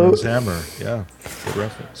rum float. Hammer, yeah, good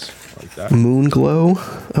reference. I like that. Moon Glow.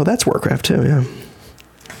 Oh, that's Warcraft too. Yeah,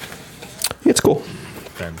 it's cool.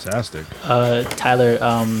 Fantastic. Tyler,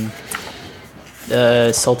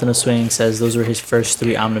 Sultan of Swing says those were his first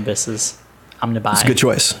 3 omnibuses. Omnibuy. It's a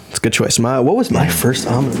good choice. What was my first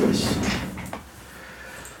omnibus?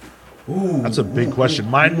 That's a big question.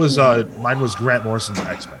 Mine was Grant Morrison's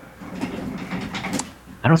X-Men.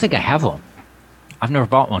 I don't think I have one. I've never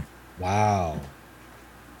bought one. Wow.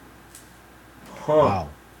 Wow.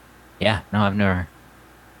 Yeah, no, I've never.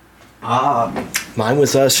 Mine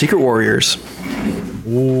was Secret Warriors.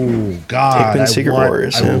 Ooh, God. Hickman Secret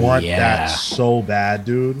Warriors. I want Yeah. that so bad,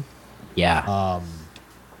 dude. Yeah.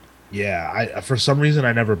 Yeah, for some reason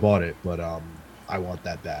I never bought it, but I want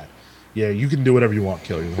that bad. Yeah, you can do whatever you want,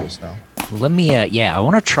 Killer. You host now. Let me, I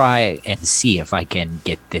want to try and see if I can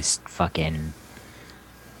get this fucking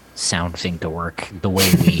sound thing to work the way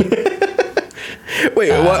we.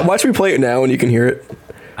 Wait, watch me play it now and you can hear it.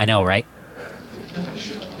 I know, right? All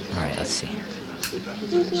right, let's see.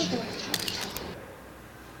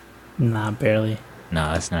 Nah, barely.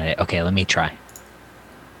 No, that's not it. Okay, let me try.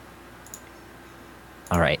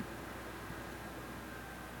 All right.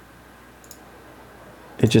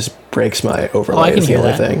 It just breaks my overlay. Oh, I can is the hear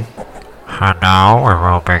only that. thing. And now we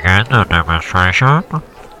will begin the demonstration.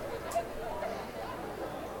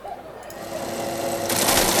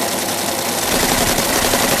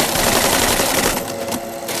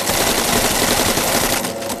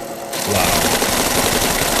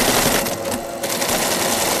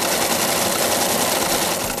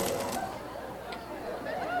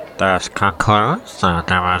 This concludes the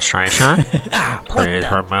demonstration. Please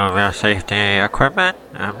remove your safety equipment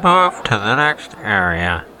and move to the next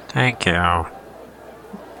area. Thank you.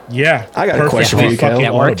 Yeah, I got a question for you, Kyle. Fucking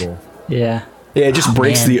That worked? audible. Yeah. Yeah, it just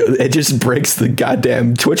breaks man. it just breaks the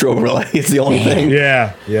goddamn Twitch overlay. It's the only thing.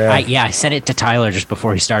 Yeah, yeah. I sent it to Tyler just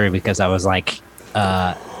before he started because I was like,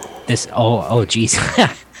 this. Oh, geez.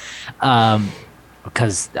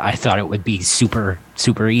 Because I thought it would be super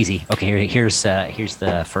easy. Okay, here's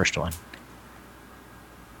the first one.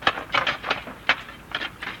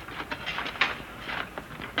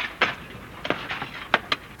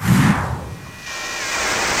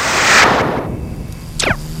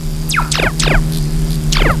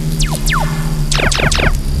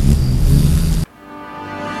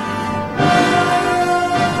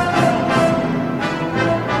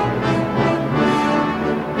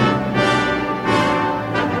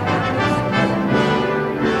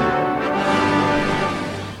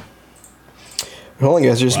 Hold on,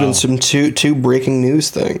 guys. There's been some two breaking news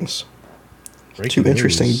things. Two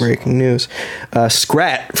interesting breaking news.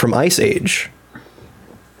 Scrat from Ice Age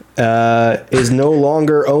is no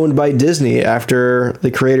longer owned by Disney after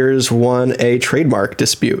the creators won a trademark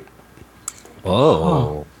dispute.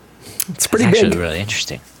 Whoa. It's pretty That's actually big. really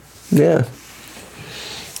interesting. Yeah.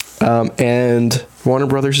 And Warner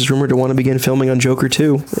Brothers is rumored to want to begin filming on Joker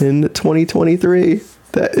 2 in 2023.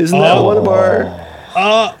 Isn't that one of our...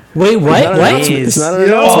 Wait, what? It's not an What? announcement. It's not an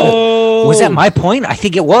announcement. Was that my point? I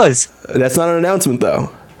think it was. That's not an announcement,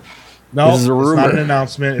 though. No, This is a it's rumor. not an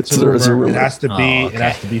announcement. It's a rumor. It has to be. It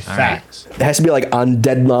has to be fact. It has to be like on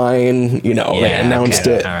deadline. You know, they announced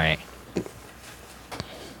it. All right.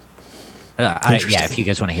 Yeah, if you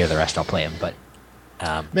guys want to hear the rest, I'll play them. But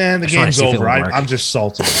Man, the I just wanna game's see if it over. would work. I'm just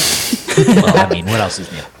salty. well, I mean, what else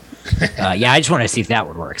is new? Yeah, I just want to see if that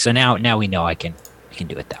would work. So now we know I can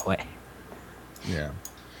do it that way. Yeah.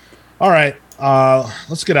 All right.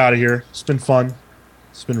 Let's get out of here. It's been fun.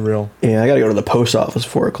 It's been real. Yeah, I gotta go to the post office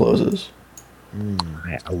before it closes.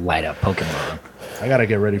 A light up Pokemon. I gotta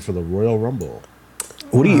get ready for the Royal Rumble.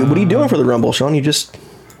 What are you doing for the Rumble, Sean? You just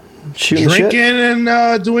shooting the Drinking shit?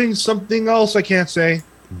 and doing something else. I can't say.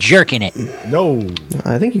 Jerking it. No.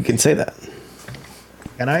 I think you can say that.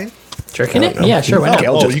 Can I? Jerking it? No. Yeah, sure. Why not?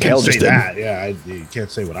 Kale Oh, just- you Kale can say just did. that. Yeah, you can't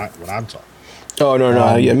say what I'm talking. Oh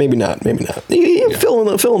no, yeah, maybe not. You fill in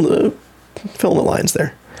the lines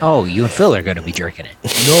there. Oh, you and Phil are going to be jerking it.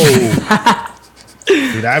 No.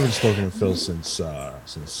 Dude, I haven't spoken to Phil since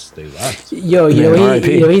they left. Yo, RIP.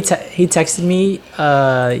 he texted me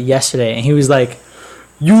yesterday, and he was like,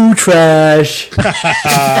 "You trash."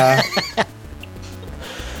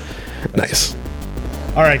 Nice.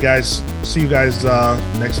 All right, guys. See you guys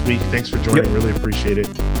next week. Thanks for joining. Yep. Really appreciate it.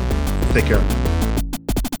 Take care.